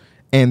house.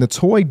 And the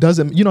toy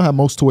doesn't, you know how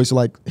most toys are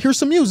like, here's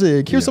some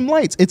music, here's some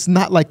lights. It's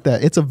not like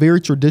that. It's a very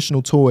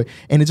traditional toy,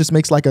 and it just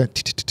makes like a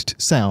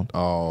sound.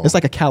 Oh. It's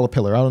like a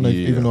caterpillar. I don't know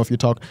even know if you're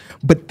talking.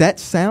 But that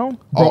sound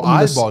brought me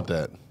I to bought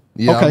that.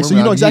 Yeah, okay, so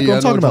you know exactly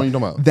what I'm I know talking which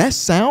one about. you're That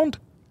sound,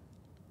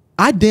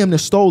 I damn near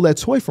stole that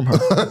toy from her.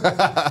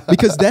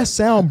 Because that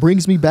sound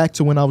brings me back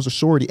to when I was a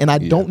shorty, and I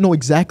don't know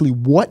exactly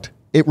what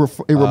it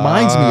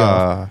reminds me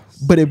of,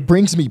 but it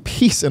brings me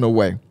peace in a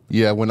way.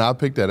 Yeah, when I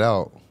picked that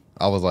out,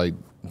 I was like,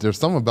 there's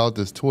something about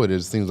this toy that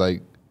just seems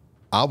like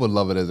I would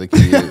love it as a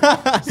kid.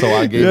 So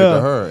I gave it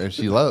to her, and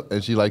she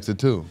likes it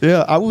too.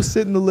 Yeah, I will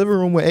sit in the living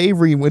room with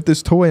Avery with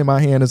this toy in my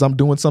hand as I'm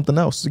doing something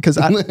else because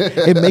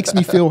it makes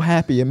me feel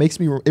happy.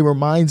 It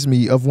reminds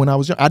me of when I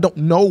was young. I don't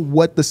know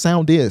what the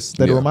sound is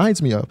that it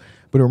reminds me of,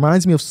 but it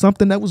reminds me of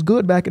something that was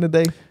good back in the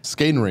day.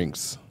 Skating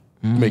rinks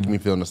make me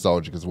feel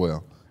nostalgic as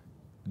well.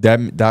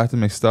 that Dr.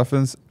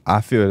 McStuffins,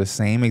 I feel the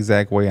same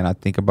exact way, and I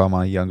think about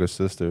my younger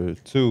sister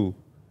too,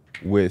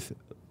 with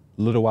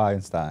Little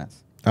Einsteins.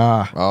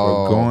 We're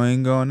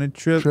going on a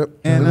trip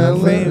in a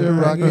favorite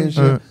rocking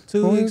ship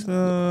 2 weeks.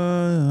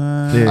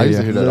 I used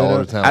to hear that all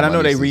the time. I don't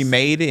know, they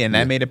remade it and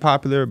that made it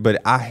popular,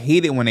 but I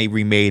hate it when they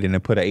remade it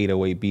and put an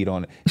 808 beat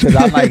on it, because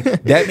I'm like,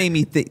 that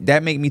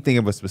made me think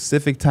of a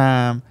specific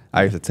time.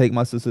 I used to take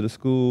my sister to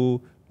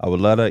school. I would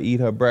let her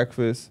eat her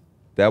breakfast.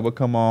 That would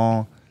come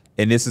on,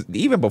 and this is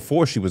even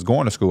before she was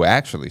going to school.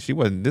 Actually, she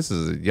wasn't. This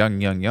is a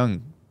young,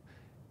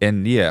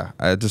 and yeah,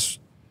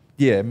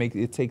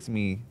 it takes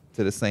me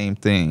to the same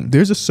thing.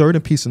 There's a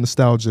certain piece of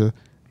nostalgia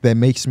that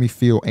makes me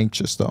feel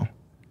anxious, though.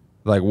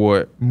 Like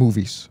what?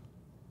 Movies.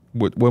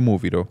 What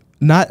movie though?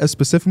 Not a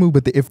specific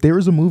movie, but if there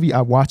is a movie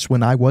I watched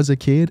when I was a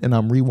kid and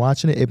I'm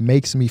rewatching it, it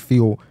makes me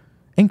feel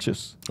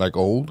anxious. Like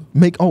old?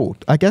 Make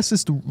old. I guess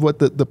it's what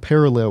the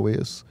parallel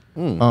is.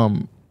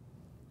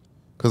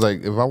 Because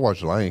like if I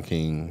watch Lion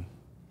King,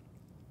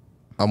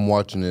 I'm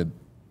watching it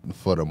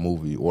for the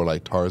movie, or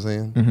like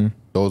Tarzan.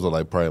 Those are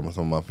like probably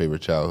some of my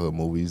favorite childhood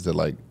movies that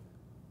like,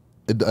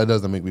 it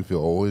doesn't make me feel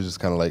old. It's just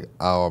kind of like,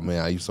 oh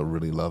man, I used to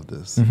really love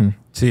this.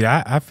 See,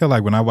 I feel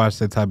like when I watch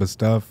that type of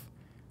stuff,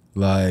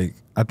 like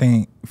I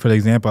think, for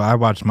example, I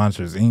watched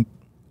Monsters Inc.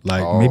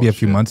 like maybe a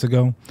few months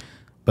ago,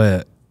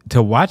 but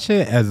to watch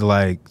it as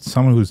like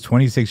someone who's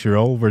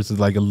 26-year-old versus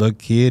like a little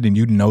kid, and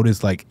you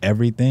notice like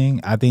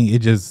everything, I think it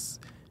just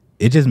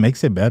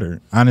makes it better.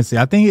 Honestly,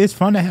 I think it's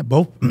fun to have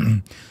both.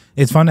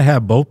 It's fun to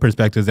have both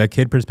perspectives, that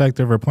kid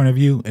perspective or point of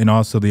view, and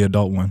also the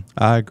adult one.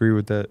 I agree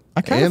with that.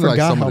 I kind of And like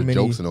forgot some how of the many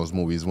jokes in those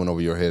movies went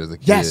over your head as a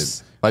kid.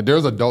 Yes. Like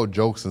there's adult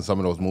jokes in some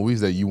of those movies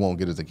that you won't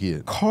get as a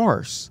kid.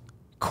 Cars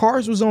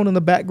was on in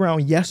the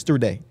background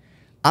yesterday.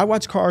 I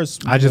watched Cars.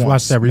 I just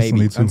watched that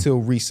recently too. Until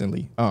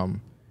recently. And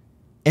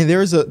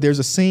there's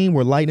a scene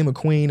where Lightning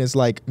McQueen is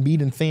like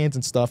meeting fans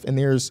and stuff, and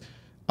there's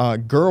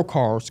girl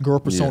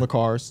persona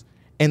cars,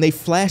 and they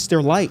flash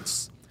their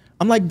lights.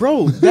 I'm like,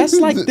 bro, that's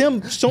like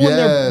them showing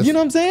their, you know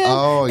what I'm saying?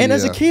 Oh, and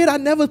as a kid, I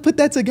never put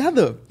that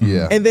together.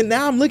 Yeah. And then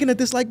now I'm looking at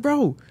this like,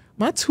 bro,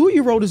 my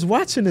 2-year-old is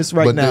watching this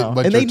right now,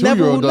 and they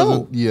never will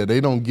know. Yeah,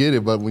 they don't get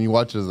it, but when you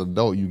watch it as an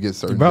adult, you get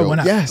certain Bro,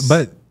 jokes.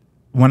 but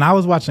when I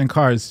was watching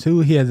Cars 2,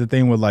 he has a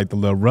thing with like the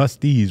little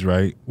rusties,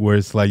 right? Where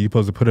it's like you're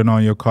supposed to put it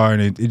on your car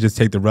and it just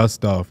take the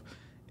rust off.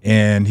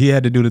 And he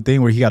had to do the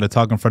thing where he got to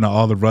talk in front of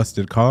all the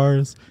rusted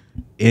cars.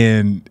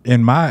 And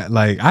in my,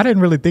 like, I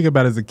didn't really think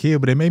about it as a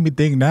kid, but it made me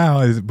think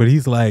now. But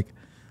he's like,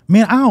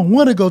 man, I don't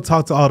want to go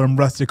talk to all them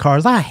rusted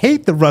cars. I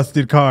hate the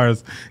rusted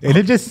cars. And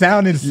it just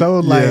sounded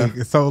so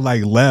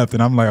like left.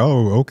 And I'm like,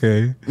 oh,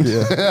 okay.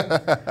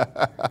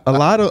 Yeah. a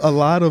lot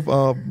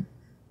of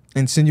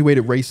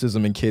insinuated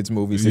racism in kids'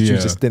 movies that you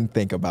just didn't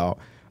think about.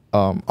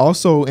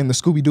 Also, in the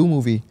Scooby-Doo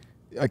movie,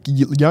 like,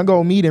 young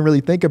old me didn't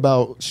really think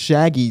about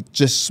Shaggy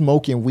just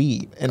smoking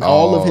weed, and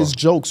all of his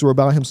jokes were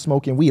about him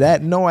smoking weed. I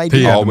had no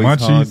idea. Always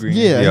hungry.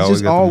 Yeah, it's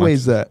just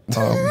always that.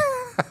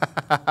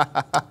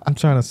 I'm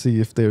trying to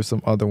see if there's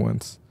some other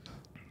ones.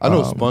 I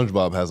know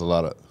SpongeBob has a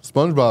lot of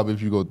SpongeBob.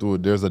 If you go through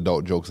it, there's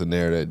adult jokes in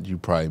there that you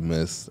probably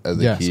miss as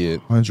a kid.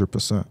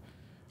 100%.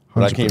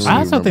 But I can't really I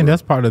also think remember.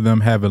 that's part of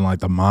them having like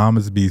the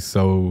moms be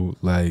so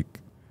like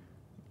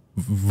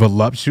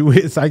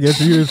voluptuous, I guess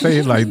you would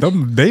say. Like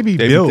them, they be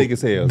built. thick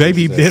as hell, They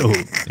be built.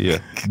 Yeah.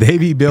 They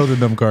be building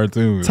them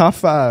cartoons. Top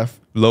 5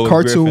 Lois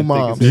cartoon Griffin,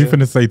 moms. thick as You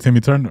finna say Timmy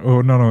Turner?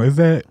 Oh no, is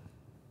that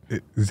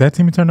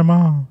Timmy Turner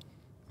mom?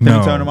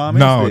 Timmy Turner mom is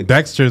no, thick.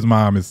 Dexter's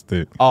mom is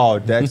thick. Oh,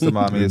 Dexter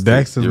mom is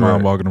Dexter's You're mom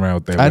right. walking around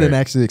with that. I didn't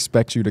wig. actually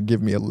expect you to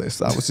give me a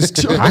list. I was just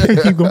joking. I can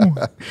keep going.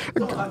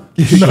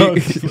 No,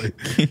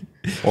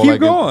 Or Keep like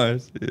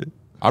going.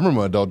 I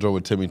remember an adult joke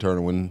with Timmy Turner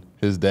when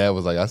his dad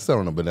was like, "I sat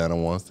on a banana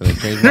once and it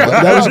changed my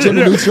life." That was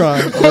Jimmy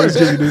Neutron. That was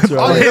Jimmy Neutron.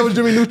 Oh, yeah, that was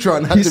Jimmy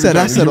Neutron. not He Timmy said,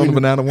 "I Turner. sat on a Jimmy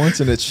banana once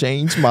and it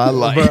changed my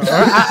life." Bro,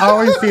 I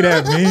always see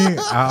that meme.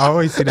 I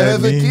always see that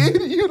As a meme.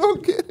 kid, you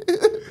don't get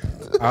it.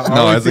 I No,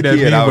 always as see a that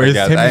kid, I meme where would've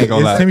it's guessed. I ain't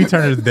gonna lie. Timmy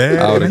Turner's I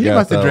dad. would've And he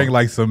must have guessed drank that.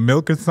 like some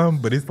milk or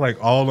something, but it's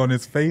like all on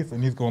his face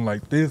and he's going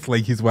like this,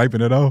 like he's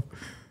wiping it off.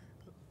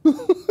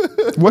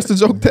 What's the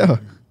joke there?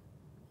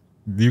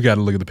 You got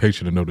to look at the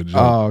picture to know the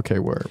joke. Oh, okay.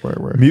 Word.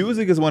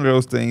 Music is one of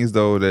those things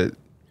though that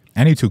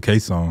Any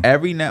 2K song.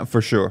 every night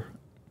for sure.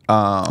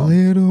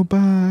 Little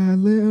by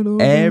little.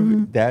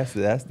 That's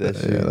that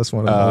shit. Yeah, that's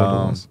one of the older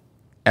ones.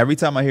 Every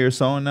time I hear a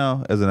song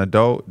now, as an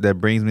adult, that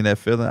brings me that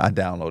feeling, I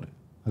download it.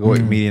 I go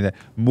immediately.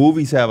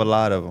 Movies have a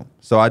lot of them,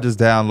 so I just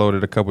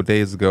downloaded a couple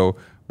days ago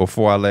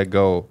before I let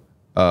go.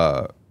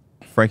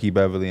 Frankie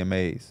Beverly and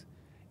Maze,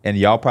 and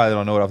y'all probably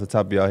don't know it off the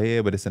top of your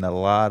head, but it's in a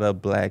lot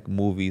of black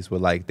movies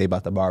where like they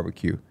about to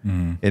barbecue,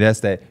 and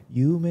that's that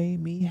 "You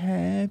Made Me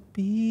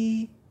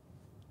Happy."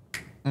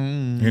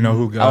 You know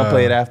who got I'll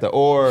play it after,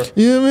 or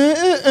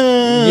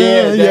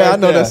Yeah, I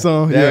know that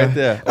song. That Yeah, right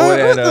there. Or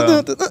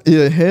that,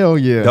 yeah, hell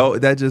yeah.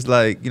 that just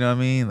like, you know what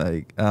I mean?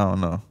 Like, I don't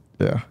know.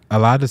 Yeah. A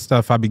lot of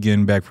stuff I be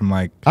getting back from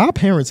like Our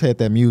parents had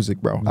that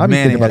music, bro. I be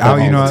Man, thinking about that all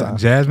you the know, time.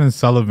 Jasmine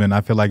Sullivan.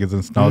 I feel like it's a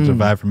nostalgia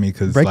vibe for me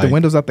because Break like, the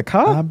windows out the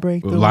car.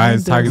 break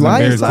Lions, Tigers, and Lions,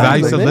 Bears. Because I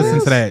used to Tigers, and listen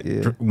to that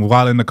Bears?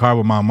 while in the car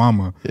with my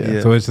mama.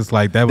 Yeah. So it's just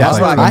like that was That's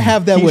like why I some-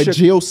 have that with Keisha-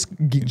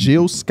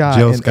 Jill Scott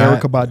Jill and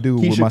Scott. Erykah Badu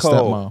with my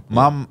Cole.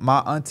 stepmom. My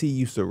auntie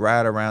used to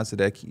ride around to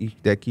that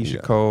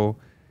Keisha Cole.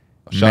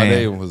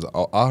 Sade Man. was.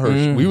 I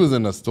heard we was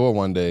in the store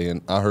one day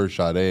and I heard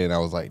Sade and I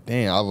was like,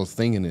 damn, I was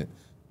singing it.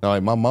 Now,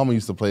 like my mama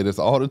used to play this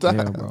all the time.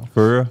 Yeah, bro.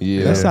 For real?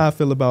 Yeah. That's how I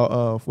feel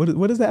about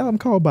what is that album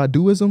called?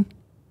 Baduism,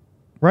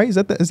 right? Is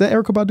that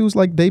Erykah Badu's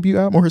like debut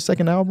album or her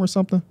second album or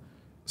something?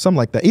 Something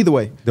like that. Either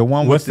way, The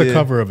one What's with the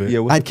cover of it? Yeah,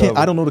 what's I the can't. cover?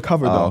 I don't know the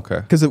cover Oh, though. okay.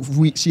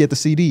 Because she had the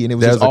CD and it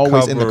was There's just a always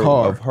cover in the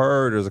car. of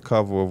her. There's a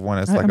cover of one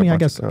that's I like mean, a I bunch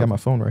guess of I got my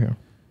phone right here.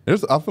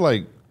 I feel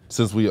like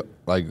since we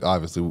like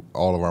obviously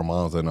all of our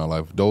moms in our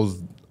life,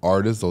 those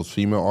artists, those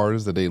female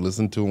artists that they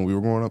listened to when we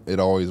were growing up,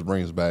 it always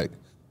brings back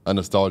a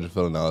nostalgia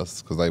feeling to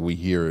us because like we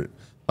hear it.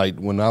 Like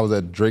when I was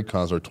at Drake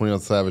concert, 21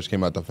 Savage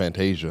came out to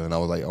Fantasia, and I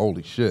was like,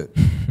 "Holy shit,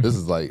 this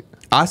is like."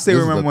 I still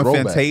this is a remember when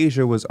throwback.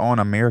 Fantasia was on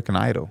American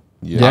Idol.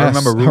 Yeah. I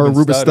remember her Ruben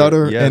Ruben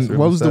Stutter, Yes, and Ruben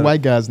what was the Stutter.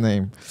 white guy's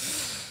name?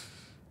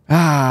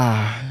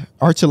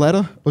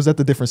 Archuleta? Or was that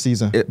the different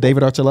season?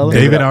 David Archuleta?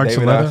 David David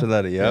Archuleta?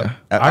 Archuleta, yeah.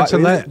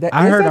 Archuleta,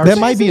 I heard That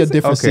might be a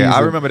different Okay, season. I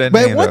remember that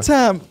But name, at one though.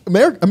 time,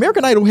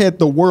 American Idol had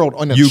the world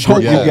on a You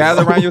choke. Yes.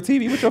 gather around your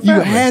TV with your You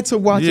family. had to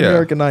watch Yeah,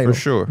 American Idol. for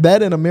sure.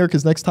 That and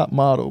America's Next Top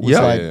Model was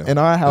Yeah. like, Yeah. in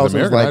our house, Is it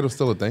was American like, Idol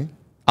still a thing?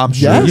 I'm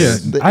sure.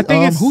 yes. Yeah. I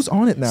think it's- who's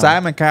on it now?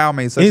 Simon Cowell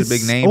made such a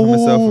big name for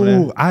himself. For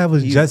that. I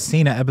was just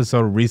seeing an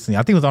episode recently.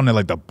 I think it was on there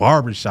like the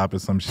barbershop or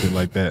some shit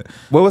like that.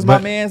 What was my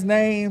But- man's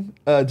name?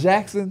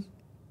 Jackson.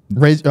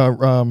 Was it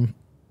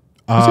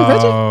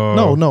Reggie?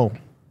 No.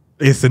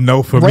 It's a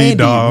no for me, Randy,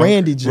 dog.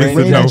 Randy, It's a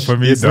Randy. no for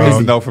me, It's a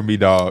dog. no for me,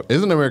 dog.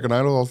 Isn't American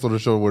Idol also the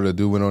show where the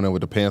dude went on there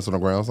with the pants on the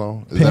ground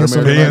song? Is Pants that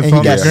on the American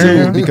ground, Idol? and he got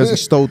Yeah. sued because he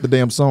stole the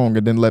damn song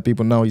and didn't let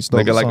people know he stole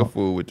Looking the like song. a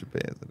fool with your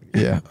pants.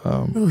 Yeah.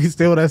 Who he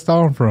steal that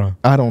song from?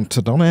 I don't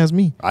ask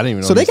me. I didn't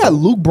even know. So they he got stole-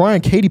 Luke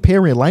Bryan, Katy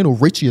Perry, and Lionel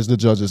Richie as the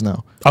judges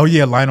now. Oh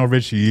yeah, Lionel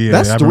Richie. Yeah,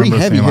 That's I three remember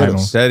heavy seeing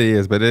hitters. Lionel. That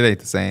is, but it ain't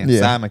the same.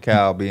 Yeah. Simon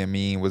Cowell being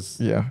mean was,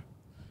 Yeah.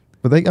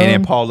 But they and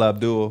then Paula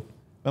Abdul.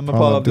 Remember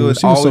Paula Abdul?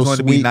 She was Always so wanted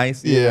to be sweet.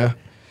 nice. Yeah.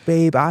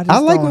 Babe, I just I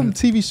like don't- when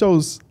TV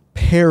shows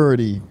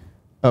parody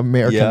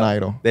American Yeah.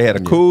 Idol. They had a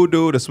cool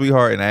dude, a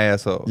sweetheart, and an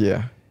asshole.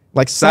 Yeah.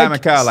 Like Simon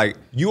Cowell, like,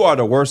 you are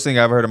the worst thing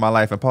I've ever heard in my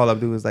life. And Paula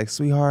Abdul was like,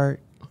 sweetheart,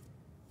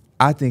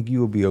 I think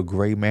you would be a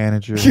great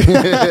manager.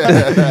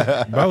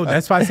 Bro,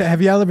 that's why I said,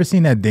 have y'all ever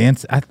seen that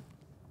dance?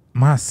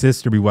 My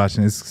sister be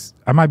watching this.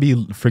 I might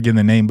be forgetting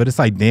the name, but it's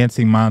like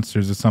Dancing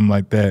Monsters or something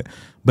like that.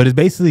 But it's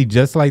basically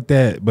just like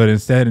that, but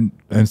instead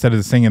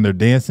of singing, they're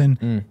dancing.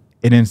 And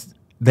then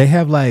they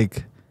have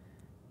like,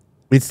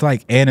 it's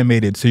like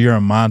animated, so you're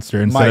a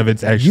monster instead of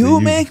it's actually you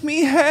make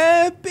me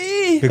happy.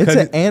 It's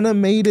an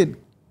animated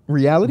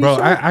reality Bro,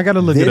 show. I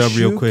gotta look it This up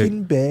real you quick.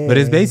 can bet. But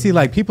it's basically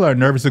like people are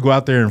nervous to go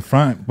out there in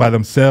front by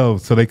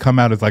themselves, so they come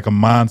out as like a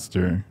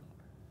monster.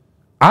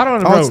 I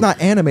don't know. Oh, it's not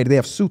animated. They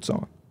have suits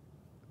on.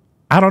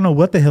 I don't know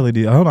what the hell it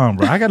is. Hold on,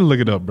 bro. I gotta look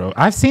it up, bro.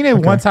 I've seen it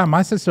one time.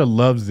 My sister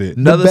loves it.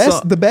 Another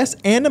song- The best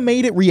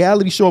animated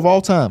reality show of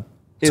all time.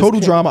 Total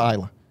Drama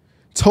Island.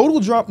 Total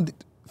Drama.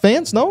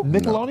 Fans, no?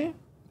 Nickelodeon?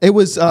 It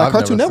was I've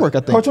Cartoon never Network, I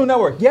think. Cartoon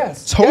Network,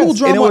 yes. Total yes.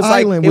 Drama And it was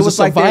Island like, was a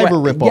Survivor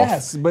ripoff.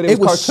 Yes, but it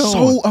was cartoon.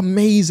 so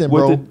amazing,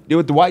 bro.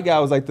 With the white guy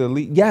was like the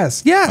lead.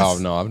 Yes, yes. Oh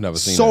no, I've never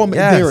seen So that. amazing.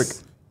 Yes. Derek,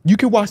 you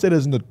can watch that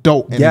as an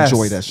adult and Yes.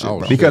 enjoy that shit, Oh,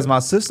 bro. shit. Because my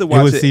sister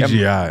watched was it.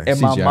 CGI.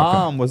 And my CGI,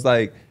 mom was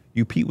like,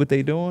 you peep what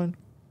they doing?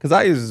 Because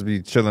I used to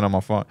be chilling on my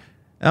phone.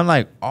 And I'm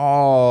like,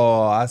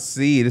 oh, I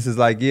see. This is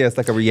like, yeah, it's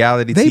like a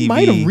reality They TV.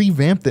 might have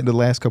revamped it in the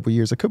last couple of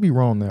years. I could be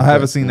wrong there. I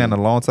haven't seen that in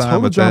a long time.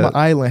 Total but Drama that,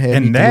 Island had me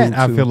And that glued,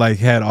 I too. feel like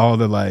had all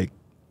the like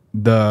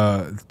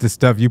the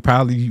stuff you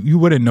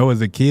wouldn't know as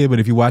a kid, but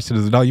if you watched it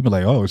as an adult, you'd be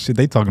like, oh shit,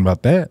 they talking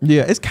about that.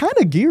 Yeah, it's kind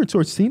of geared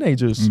towards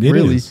teenagers, It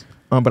really. is.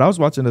 But I was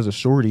watching as a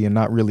shorty and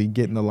not really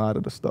getting a lot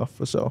of the stuff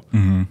for sure.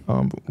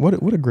 What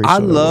a great show I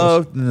that was.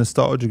 love the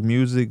nostalgic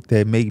music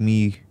that make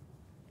me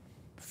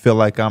feel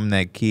like I'm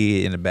that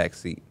kid in the back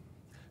seat.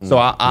 So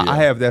I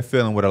have that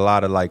feeling with a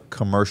lot of like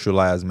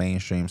commercialized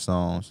mainstream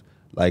songs,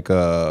 like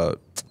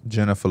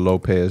Jennifer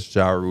Lopez,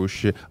 Ja Rule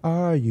shit.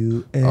 Are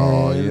you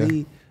Ellie?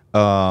 You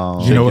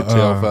know, Shake Your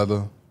Tail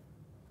Feather.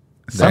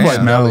 Some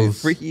Damn.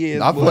 smells. Freaky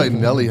ass I feel boy. like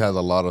Nelly has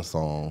a lot of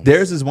songs.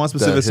 There's this one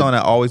specific hit- song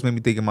that always made me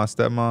think of my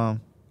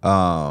stepmom.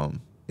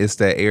 It's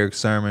that Eric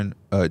Sermon,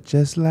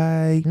 just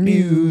like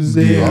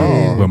music.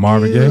 Yeah, with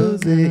Marvin Gaye.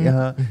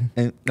 Music,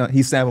 and no,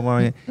 he sampled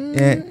Marvin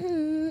Gaye.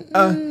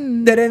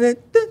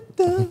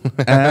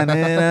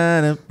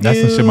 That's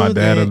some shit my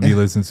dad would be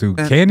listening to.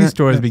 Candy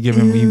stores be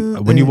giving me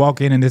when you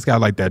walk in and it's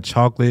got like that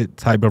chocolate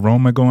type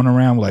aroma going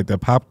around with like the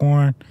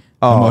popcorn.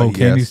 Oh, old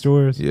candy yes.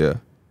 stores. Yeah.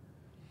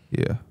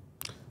 Yeah.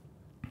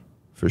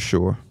 For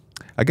sure.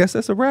 I guess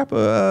that's a wrap.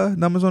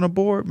 Numbers on the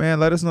board, man.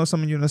 Let us know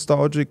some of your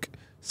nostalgic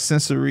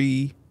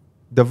sensory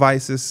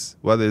devices,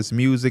 whether it's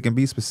music, and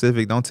be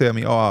specific. Don't tell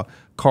me,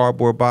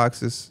 cardboard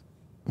boxes.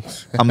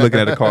 I'm looking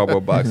at a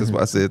cardboard box. That's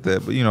why I said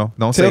that. But, you know,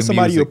 don't say Tell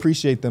somebody you music.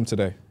 appreciate them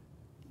today.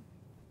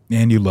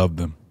 And you love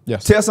them.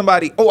 Yes. Tell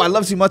somebody, oh, I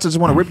love you much. I just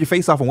want to rip your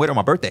face off and wait on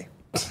my birthday.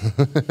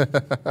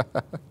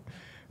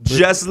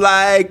 Just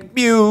like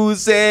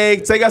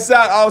music. Take us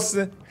out,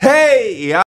 Austin. Hey.